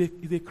is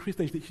a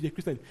Christian, she's a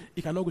Christian.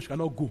 He cannot go, she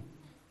cannot go.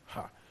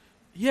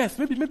 Yes,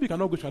 maybe you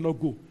cannot go, she cannot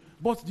go.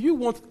 But do you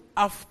want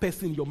half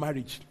person in your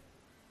marriage?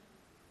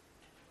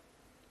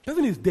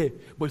 Person is there,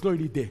 but it's not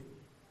really there.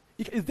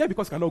 It's there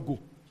because he cannot go.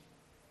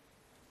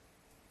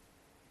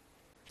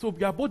 So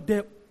we are both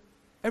there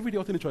every day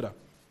helping each other.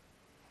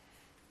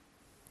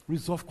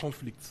 Resolve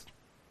conflicts.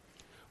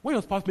 When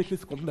your spouse makes a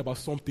complaint about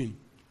something,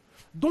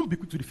 don't be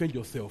quick to defend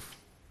yourself.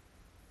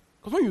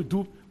 Because when you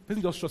do, the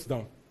person just shuts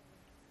down.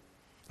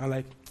 And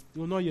like,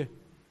 you're not here.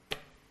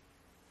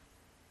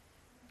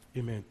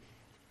 Amen.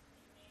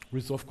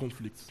 Resolve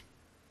conflicts.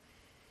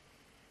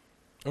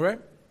 All right?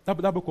 That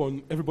book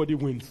on Everybody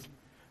Wins.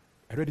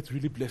 I read it,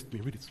 really blessed me.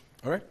 Read it.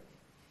 All right?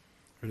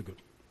 Really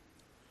good.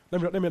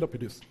 Let me end up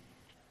with this.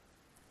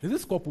 There's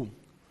this couple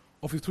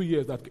of his 2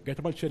 years that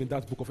Gaitaman shared in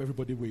that book of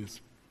Everybody Wins.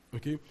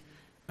 Okay?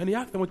 And he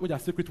asked them what their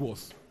secret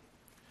was.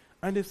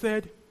 And they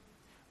said,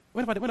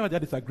 whenever they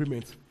had this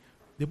agreement,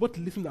 they both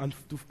listened and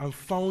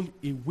found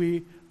a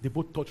way they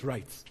both thought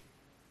right.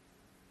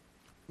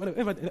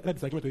 Whenever they had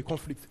this agreement or a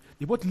conflict,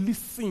 they both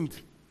listened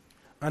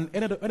and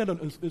ended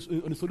on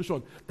a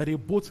solution that they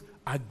both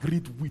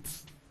agreed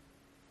with.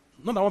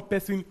 Not that one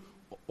person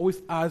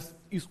always has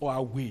his or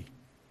her way.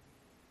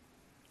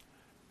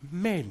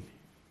 Men,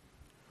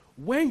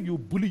 when you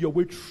bully your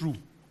way through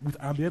with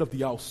I'm the head of the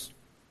house,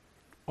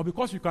 or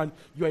because you are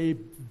a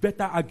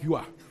better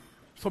arguer.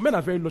 Some men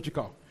are very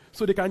logical.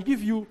 So they can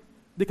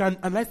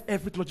analyze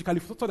everything logically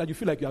so that you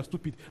feel like you are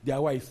stupid, they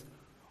are wise.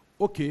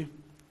 Okay.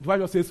 The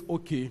Bible says,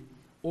 okay.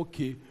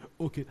 The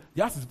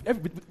house is,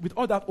 with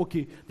all that,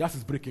 okay, the house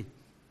is breaking.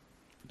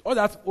 With all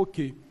that,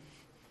 okay,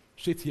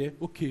 shit here,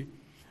 okay,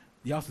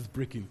 the house is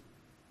breaking.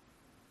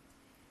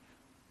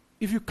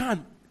 If you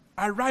can,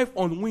 arrive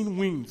on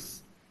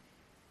win-wins.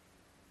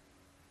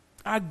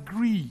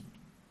 Agree.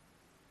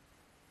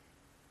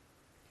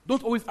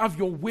 Don't always have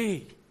your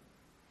way.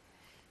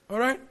 All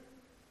right?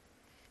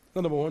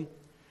 That's number one.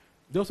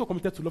 They also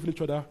committed to loving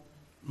each other,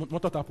 not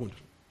what happened.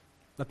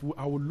 That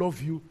I will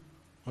love you,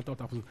 not what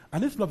happens.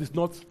 And this love is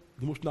not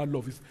the emotional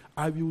love. It's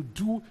I will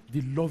do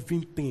the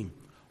loving thing,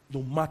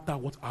 no matter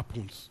what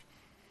happens.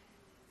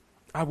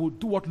 I will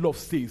do what love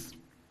says.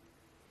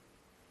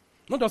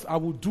 Not just I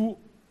will do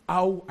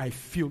how I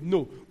feel.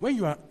 No, when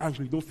you are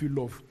angry, you don't feel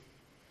love.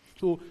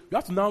 So you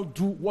have to now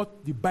do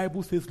what the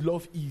Bible says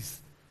love is.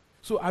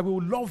 So I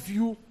will love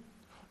you,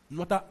 no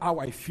matter how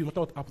I feel, no matter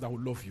what happens, I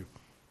will love you.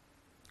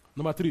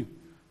 Number 3,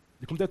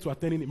 they committed to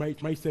attending a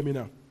marriage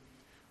seminar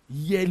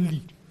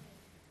yearly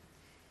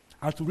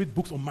and to read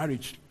books on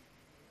marriage.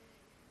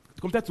 They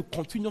committed to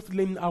continuously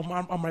learning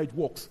how marriage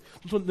works.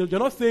 So they're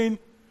not saying,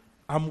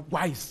 I'm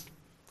wise,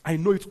 I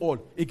know it all.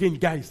 Again,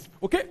 guys,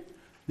 okay?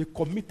 They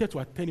committed to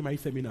attending marriage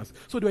seminars.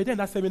 So they were there in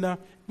that seminar,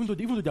 even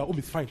though their home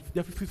is fine.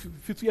 They're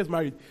 50 years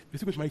married, they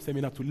still go to marriage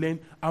seminar to learn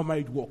how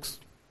marriage works.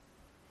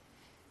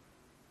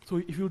 So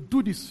if you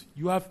do this,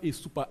 you have a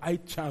super high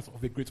chance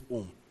of a great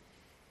home.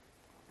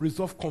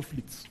 Resolve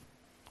conflicts.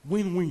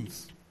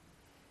 Win-wins.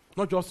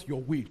 Not just your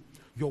way.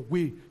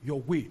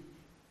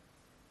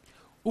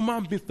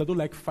 Human beings that don't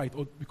like fight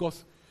or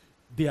because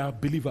they are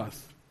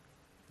believers,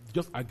 they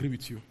just agree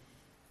with you.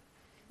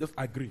 Just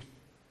agree.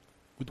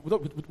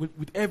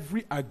 With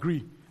every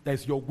agree that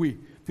is your way,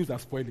 things are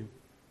spoiling.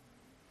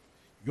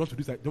 You want to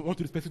do this, you want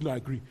this person to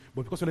agree,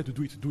 but because you want to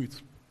do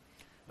it.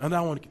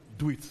 Another one,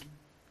 do it.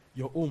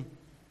 Your home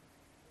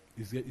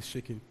is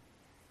shaking.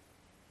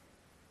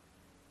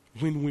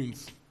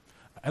 Win-wins.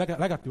 I like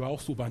that you are all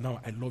sober now.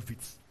 I love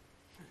it.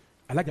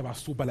 I like that you are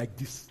sober like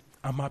this.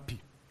 I'm happy.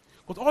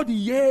 Because all the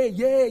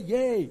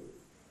yay.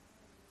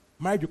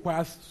 Marriage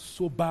requires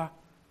sober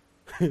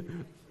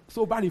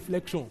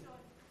reflection.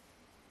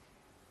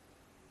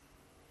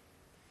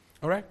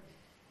 All right?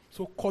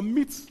 So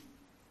commit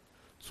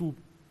to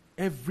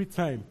every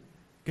time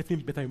getting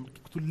better,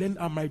 to learn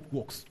how marriage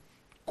works.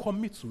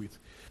 Commit to it.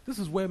 This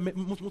is where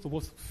most of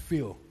us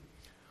fail.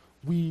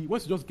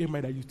 Once you just get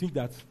married, you think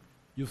that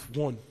you've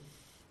won.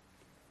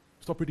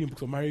 Stop reading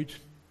books on marriage.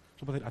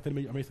 Stop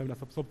attending marriage seminars.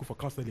 Stop going for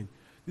counseling.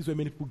 This is where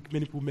many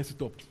people mess it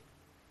up.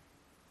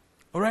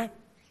 All right?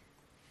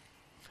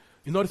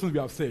 In all the things we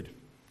have said,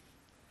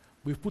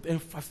 we've put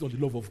emphasis on the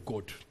love of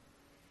God.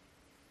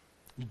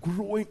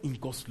 Growing in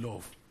God's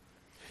love.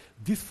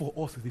 This for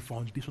us is the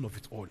foundation of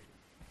it all.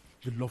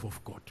 The love of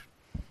God.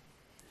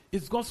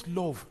 It's God's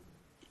love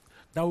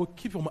that will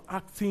keep you from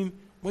acting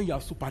when you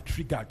are super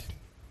triggered.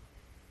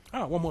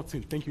 One more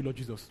thing. Thank you, Lord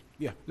Jesus.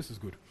 Yeah, this is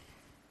good.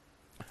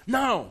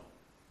 Now,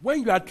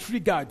 when you are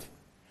triggered,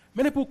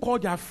 many people call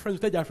their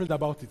friends, tell their friends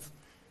about it.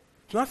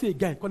 So now see a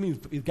guy calling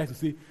his guy to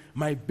say,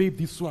 my babe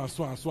did so and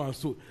so and so and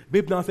so.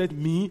 Babe now said,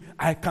 me,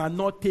 I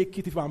cannot take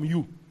it if I'm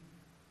you.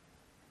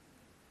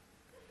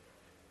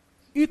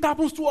 It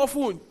happens too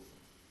often.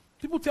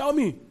 People tell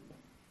me.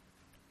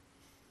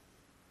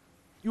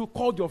 You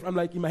called your friend, I'm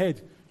like in my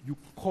head, you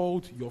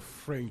called your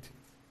friend.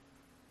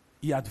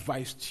 He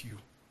advised you.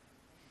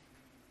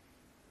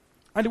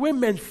 And the way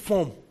men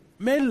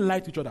lie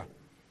to each other.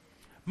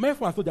 Men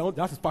form and so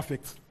their house is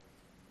perfect.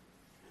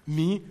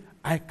 Me,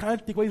 I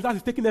can't take it. His house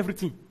is taking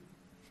everything.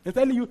 They're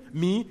telling you,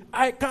 me,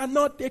 I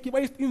cannot take it.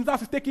 But his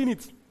house is taking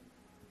it.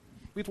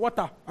 With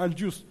water and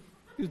juice.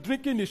 He's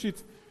drinking the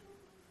shit.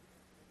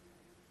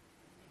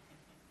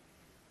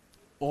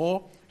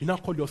 Or you now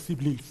call your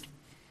siblings.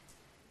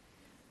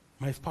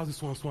 My spouse is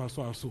so and so and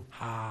so and so.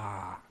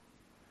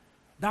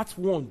 That's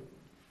one.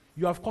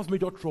 You have caused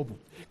major trouble.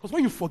 Because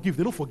when you forgive,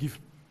 they don't forgive.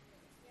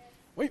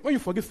 When you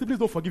forgive, siblings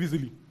don't forgive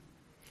easily.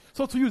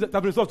 So to you,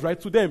 that result, right?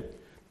 To them,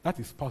 that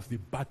is spouse, the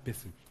bad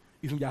person.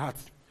 It's in their heart.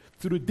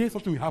 To the day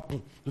something will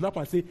happen, do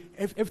not say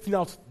everything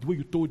else the way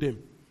you told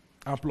them,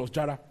 and plus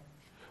Jara.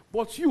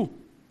 But you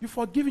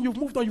forgive, you've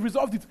moved on, you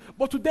resolved it.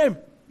 But to them,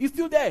 it's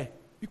still there.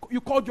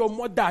 You called your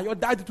mother, your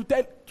dad to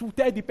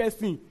tell the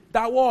person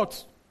that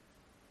what?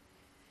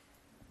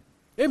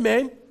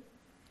 Amen.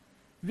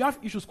 If you have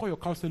issues, call your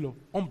counselor,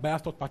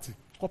 unbiased third party,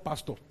 call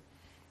pastor.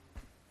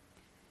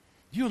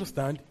 Do you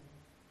understand?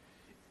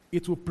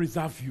 It will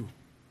preserve you.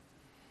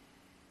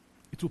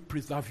 It will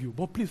preserve you.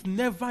 But please,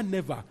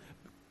 never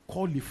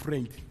call a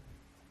friend.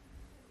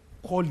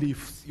 Call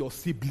your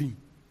sibling,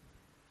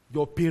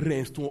 your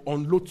parents to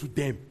unload to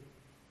them.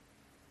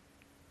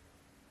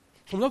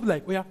 Some will be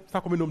like, oh yeah,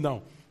 start coming home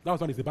now. That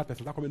was one is a bad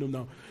person, start coming home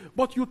now.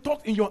 But you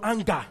talk in your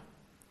anger.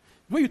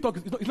 When you talk,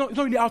 it's not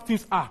really how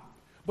things are.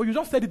 But you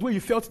just said it the way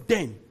you felt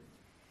then.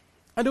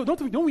 And they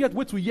don't yet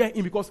wait to hear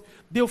him because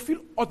they'll feel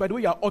hurt by the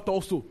way you are hurt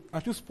also.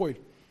 And feel spoiled.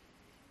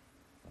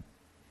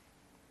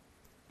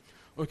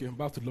 Okay,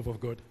 back to the love of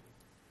God.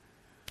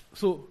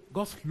 So,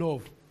 God's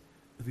love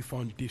is the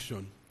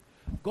foundation.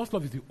 God's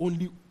love is the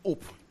only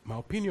hope, in my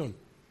opinion,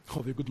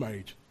 of a good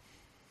marriage.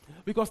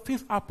 Because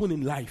things happen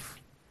in life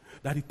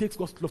that it takes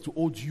God's love to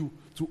hold you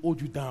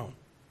down.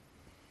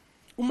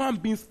 Human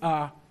beings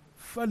are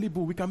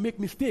fallible. We can make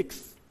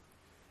mistakes.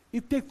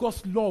 It takes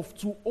God's love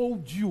to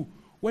hold you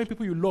when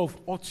people you love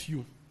hurt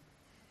you.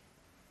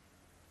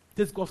 It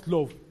takes God's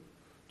love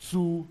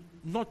to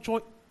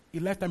nurture a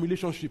lifetime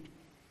relationship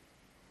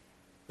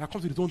that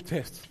comes with its own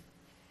test.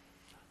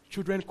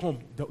 Children come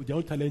with their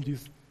own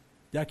challenges.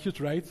 They are cute,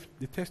 right?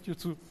 They test you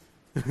too.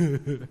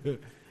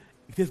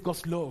 It is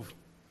God's love.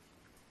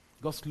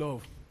 God's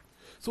love.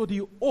 So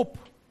the hope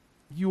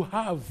you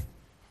have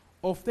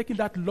of taking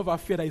that love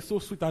affair that is so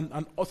sweet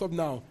and awesome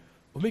now,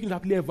 of making it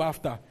happily ever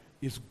after,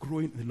 is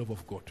growing in the love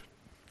of God.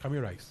 Can we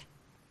rise?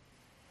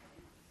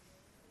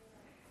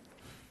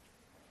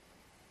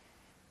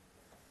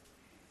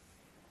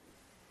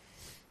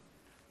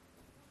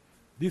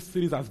 This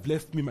series has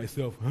blessed me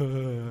myself.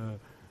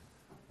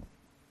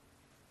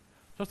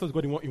 Just as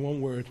God in one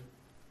word.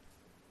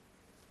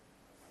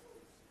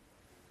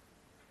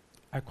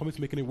 I commit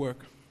to making it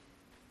work.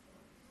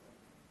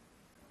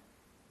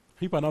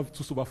 People are now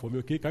too sober for me,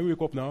 okay? Can we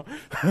wake up now?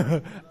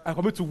 I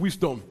commit to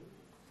wisdom.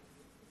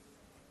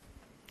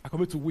 I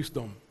commit to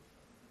wisdom.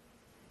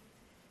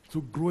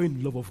 To grow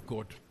in love of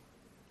God.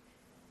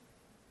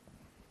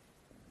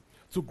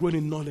 To grow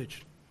in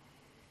knowledge.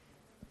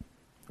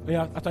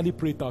 Yeah, actually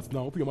pray it out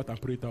now. Open your mouth and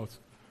pray it out.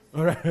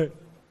 All right?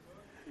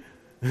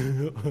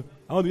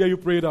 I want to hear you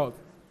pray it out.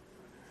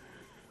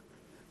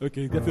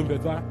 Okay, getting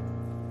better.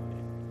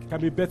 It can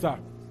be better.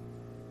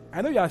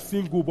 I know you are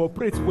single, but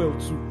pray it well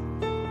too.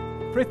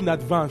 Pray it in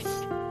advance.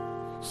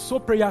 Sow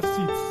prayer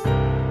seeds.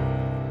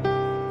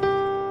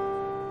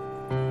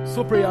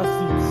 Sow prayer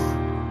seeds.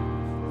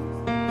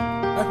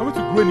 I commit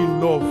to growing in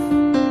love.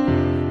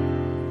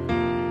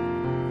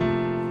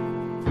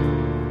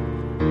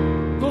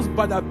 Those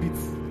bad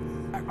habits,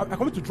 I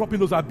commit to dropping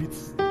those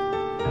habits.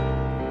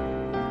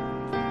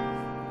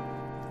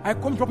 I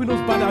come dropping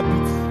those bad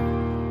habits.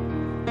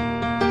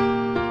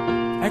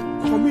 I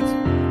commit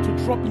to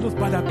dropping those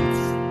bad habits.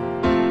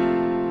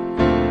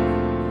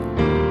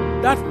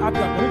 That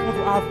habit I commit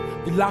to have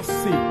the last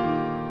say.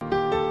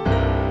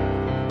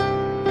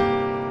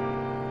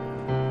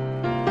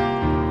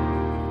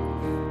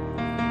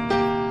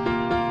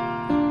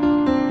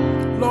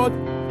 Lord,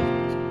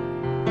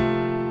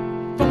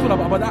 talk to us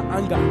about that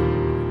anger.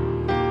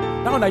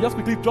 That one I just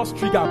quickly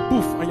trigger,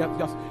 poof, and you're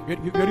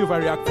really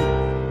overreacting.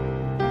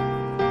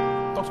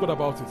 Talk to God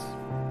about it.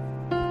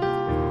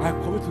 I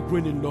commit to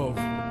growing in love.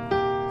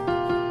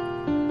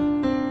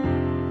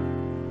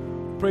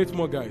 Pray it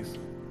more, guys.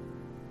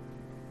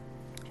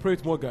 Pray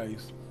it more,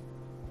 guys.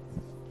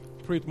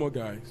 Pray it more,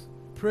 guys.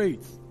 Pray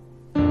it.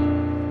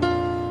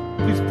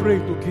 Please pray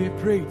it, okay?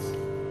 Pray it.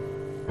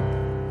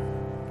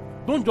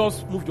 Don't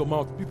just move your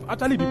mouth.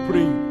 Actually be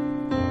praying.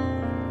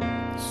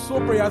 Sow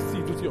prayer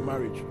seeds into your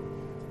marriage.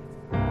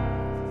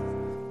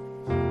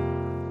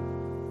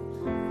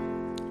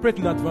 Pray it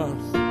in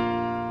advance.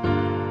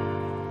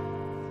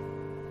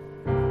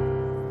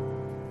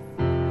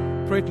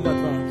 Pray it in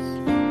advance.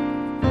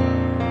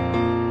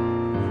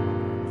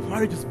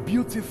 Marriage is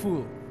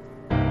beautiful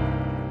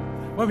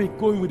when we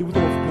go in with the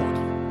wisdom of God.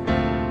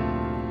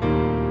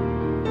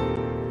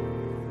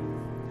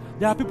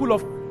 There are people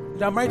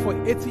they are married for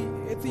 80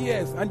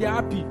 years and they are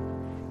happy.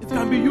 It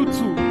can be you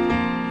too.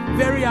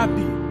 Very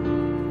happy.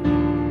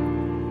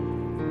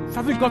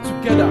 Serving God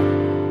together.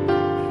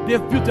 They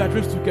have built their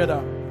dreams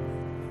together.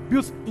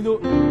 Built,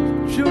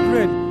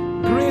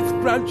 children, great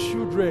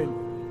grandchildren.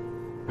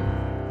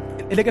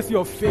 A legacy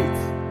of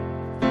faith.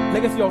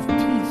 Legacy of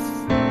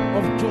peace,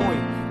 of joy.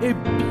 A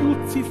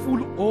beautiful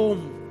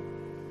home.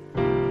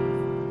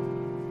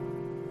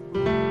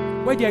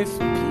 Where there is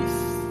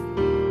peace.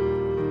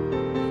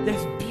 There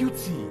is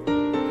beauty.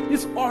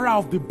 This aura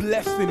of the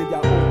blessing in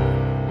their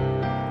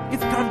home. It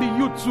can be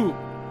you too.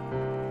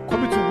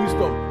 Commit to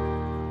wisdom.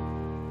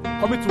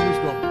 Commit to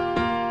wisdom.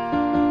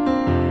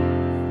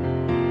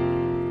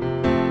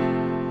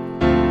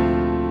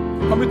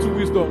 Commit to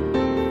wisdom.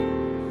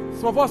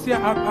 Some of us here,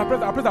 our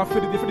friends are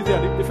failing. They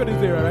fail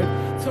this area,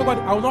 right? So God,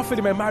 I will not fail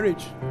in my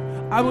marriage.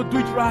 I will do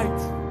it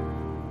right.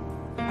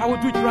 I will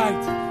do it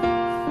right.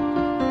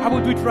 I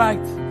will do it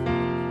right.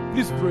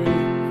 Please pray.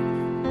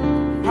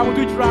 I will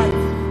do it right.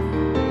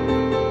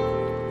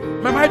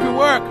 My marriage will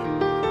work.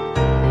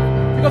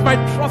 Because my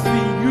trust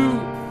in you.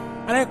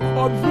 And I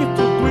commit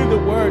to doing the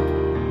word.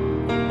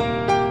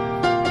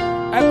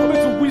 I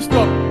commit to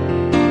wisdom.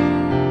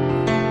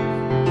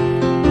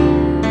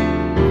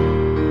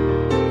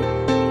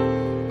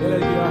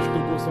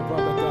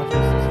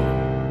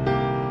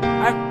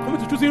 I commit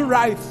to choosing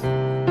right.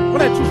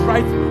 When I choose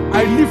right,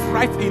 I live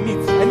right in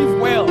it. I live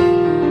well.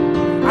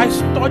 I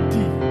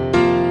study.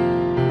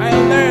 I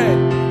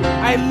learn.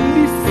 I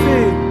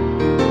listen.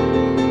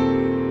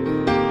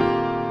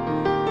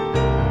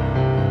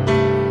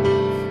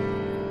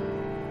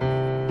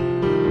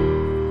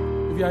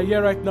 If you are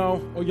here right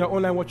now or you are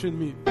online watching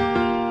me,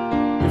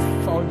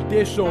 the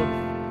foundation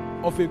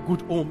of a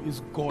good home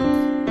is God.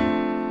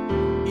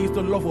 It is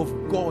the love of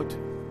God.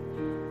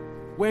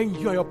 When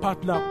you and your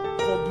partner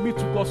commit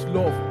to God's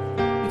love,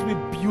 it will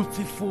be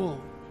beautiful.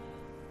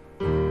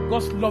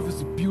 God's love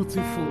is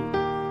beautiful.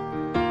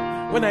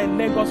 When I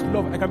learn God's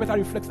love, I can better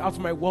reflect out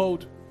to my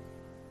world.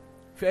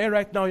 If you're here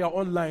right now, you're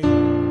online,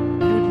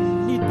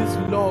 you need this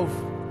love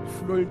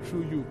flowing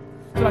through you,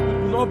 so that it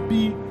will not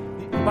be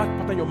the bad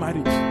pattern in your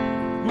marriage.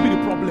 It will be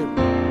the problem.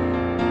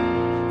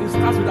 It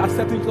starts with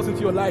accepting Jesus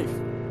into your life.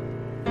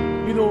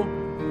 You know,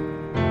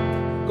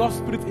 God's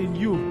Spirit in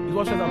you is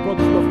what shines and brought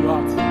this love in your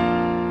heart.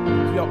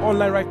 If you are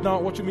online right now,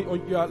 watching me, or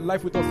you are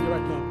live with us here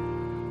right now,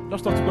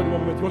 just talk to God in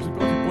one moment. You want to be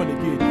born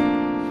again.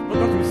 You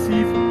want to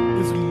receive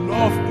His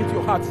love into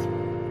your heart.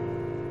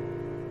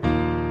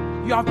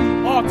 You have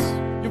been hurt.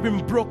 You've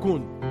been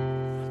broken.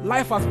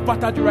 Life has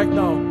battered you right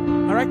now.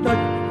 And right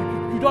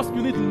now, you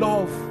need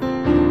love.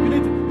 You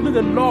need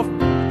the love,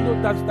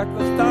 that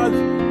stands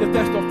the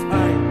test of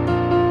time.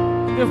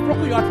 They've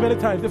broken your heart many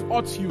times. They've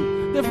hurt you.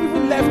 They've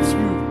even left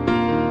you.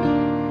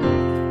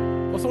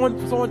 Or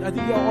someone, I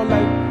think you're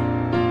online.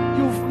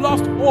 You've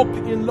lost hope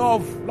in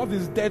love. Love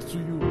is dead to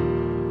you.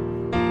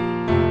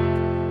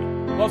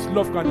 God's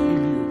love can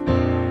heal you.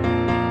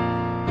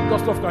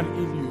 God's love can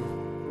heal you.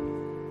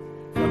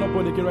 If you're not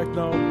born again right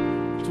now,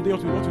 today you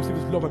want to receive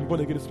His love and be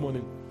born again this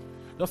morning.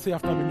 Just say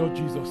after me, Lord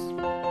Jesus.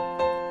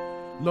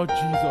 Lord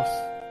Jesus,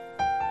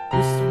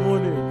 this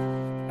morning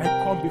I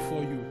come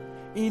before you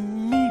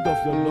in need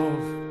of your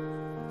love,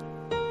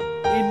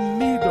 in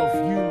need of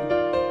you,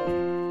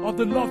 of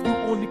the love you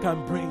only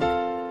can bring.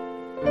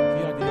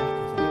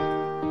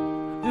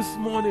 This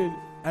morning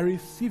I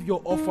receive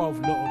your offer of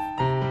love.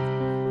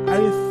 I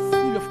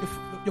receive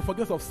your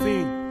forgiveness of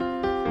sin.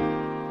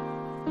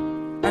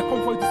 I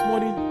come for you this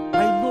morning.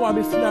 I know I'm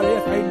a sinner.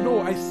 Yes, I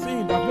know I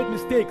sinned. I've made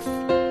mistakes.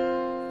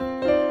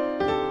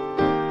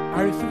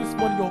 I receive this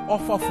morning your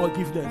offer of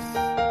forgiveness.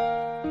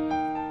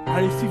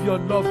 I receive your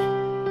love.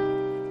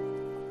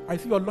 I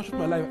receive your lordship in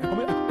my life.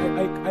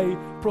 I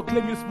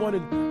proclaim you this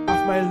morning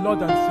as my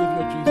Lord and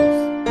Savior, Jesus.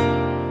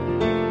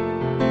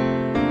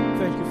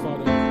 Thank you,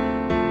 Father.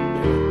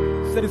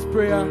 Amen. Say this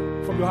prayer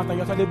from your heart and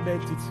you actually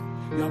meant it.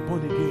 You are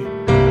born again.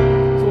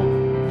 So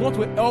we want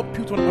to help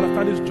you to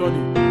understand this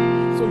journey.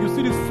 So you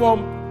see this form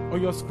on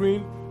your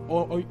screen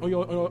or on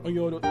your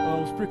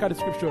Spreaker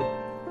description.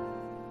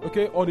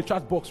 Okay, or the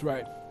chat box,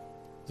 right?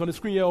 It's on the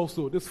screen here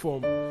also, this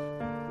form.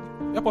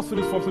 Help us fill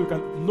this form so we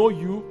can know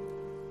you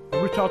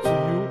and reach out to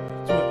you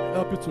to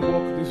help you to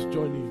walk this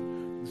journey.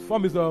 This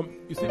form is,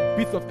 you see,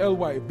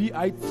 bit.ly,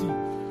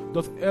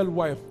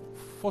 bit.ly,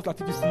 first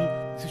TGC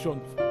decision.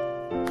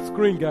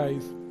 Screen,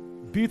 guys.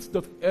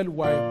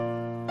 bit.ly,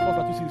 first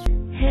TGC decision.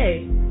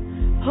 Hey,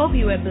 hope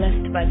you were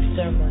blessed by the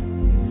sermon.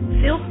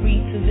 Feel free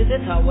to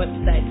visit our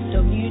website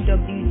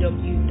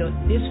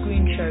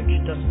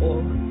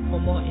www.thisgreenchurch.org for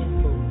more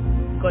info.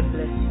 God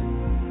bless you.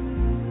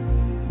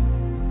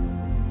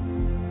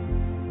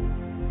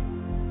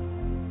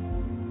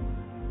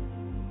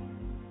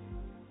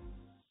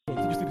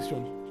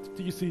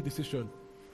 TGC decision.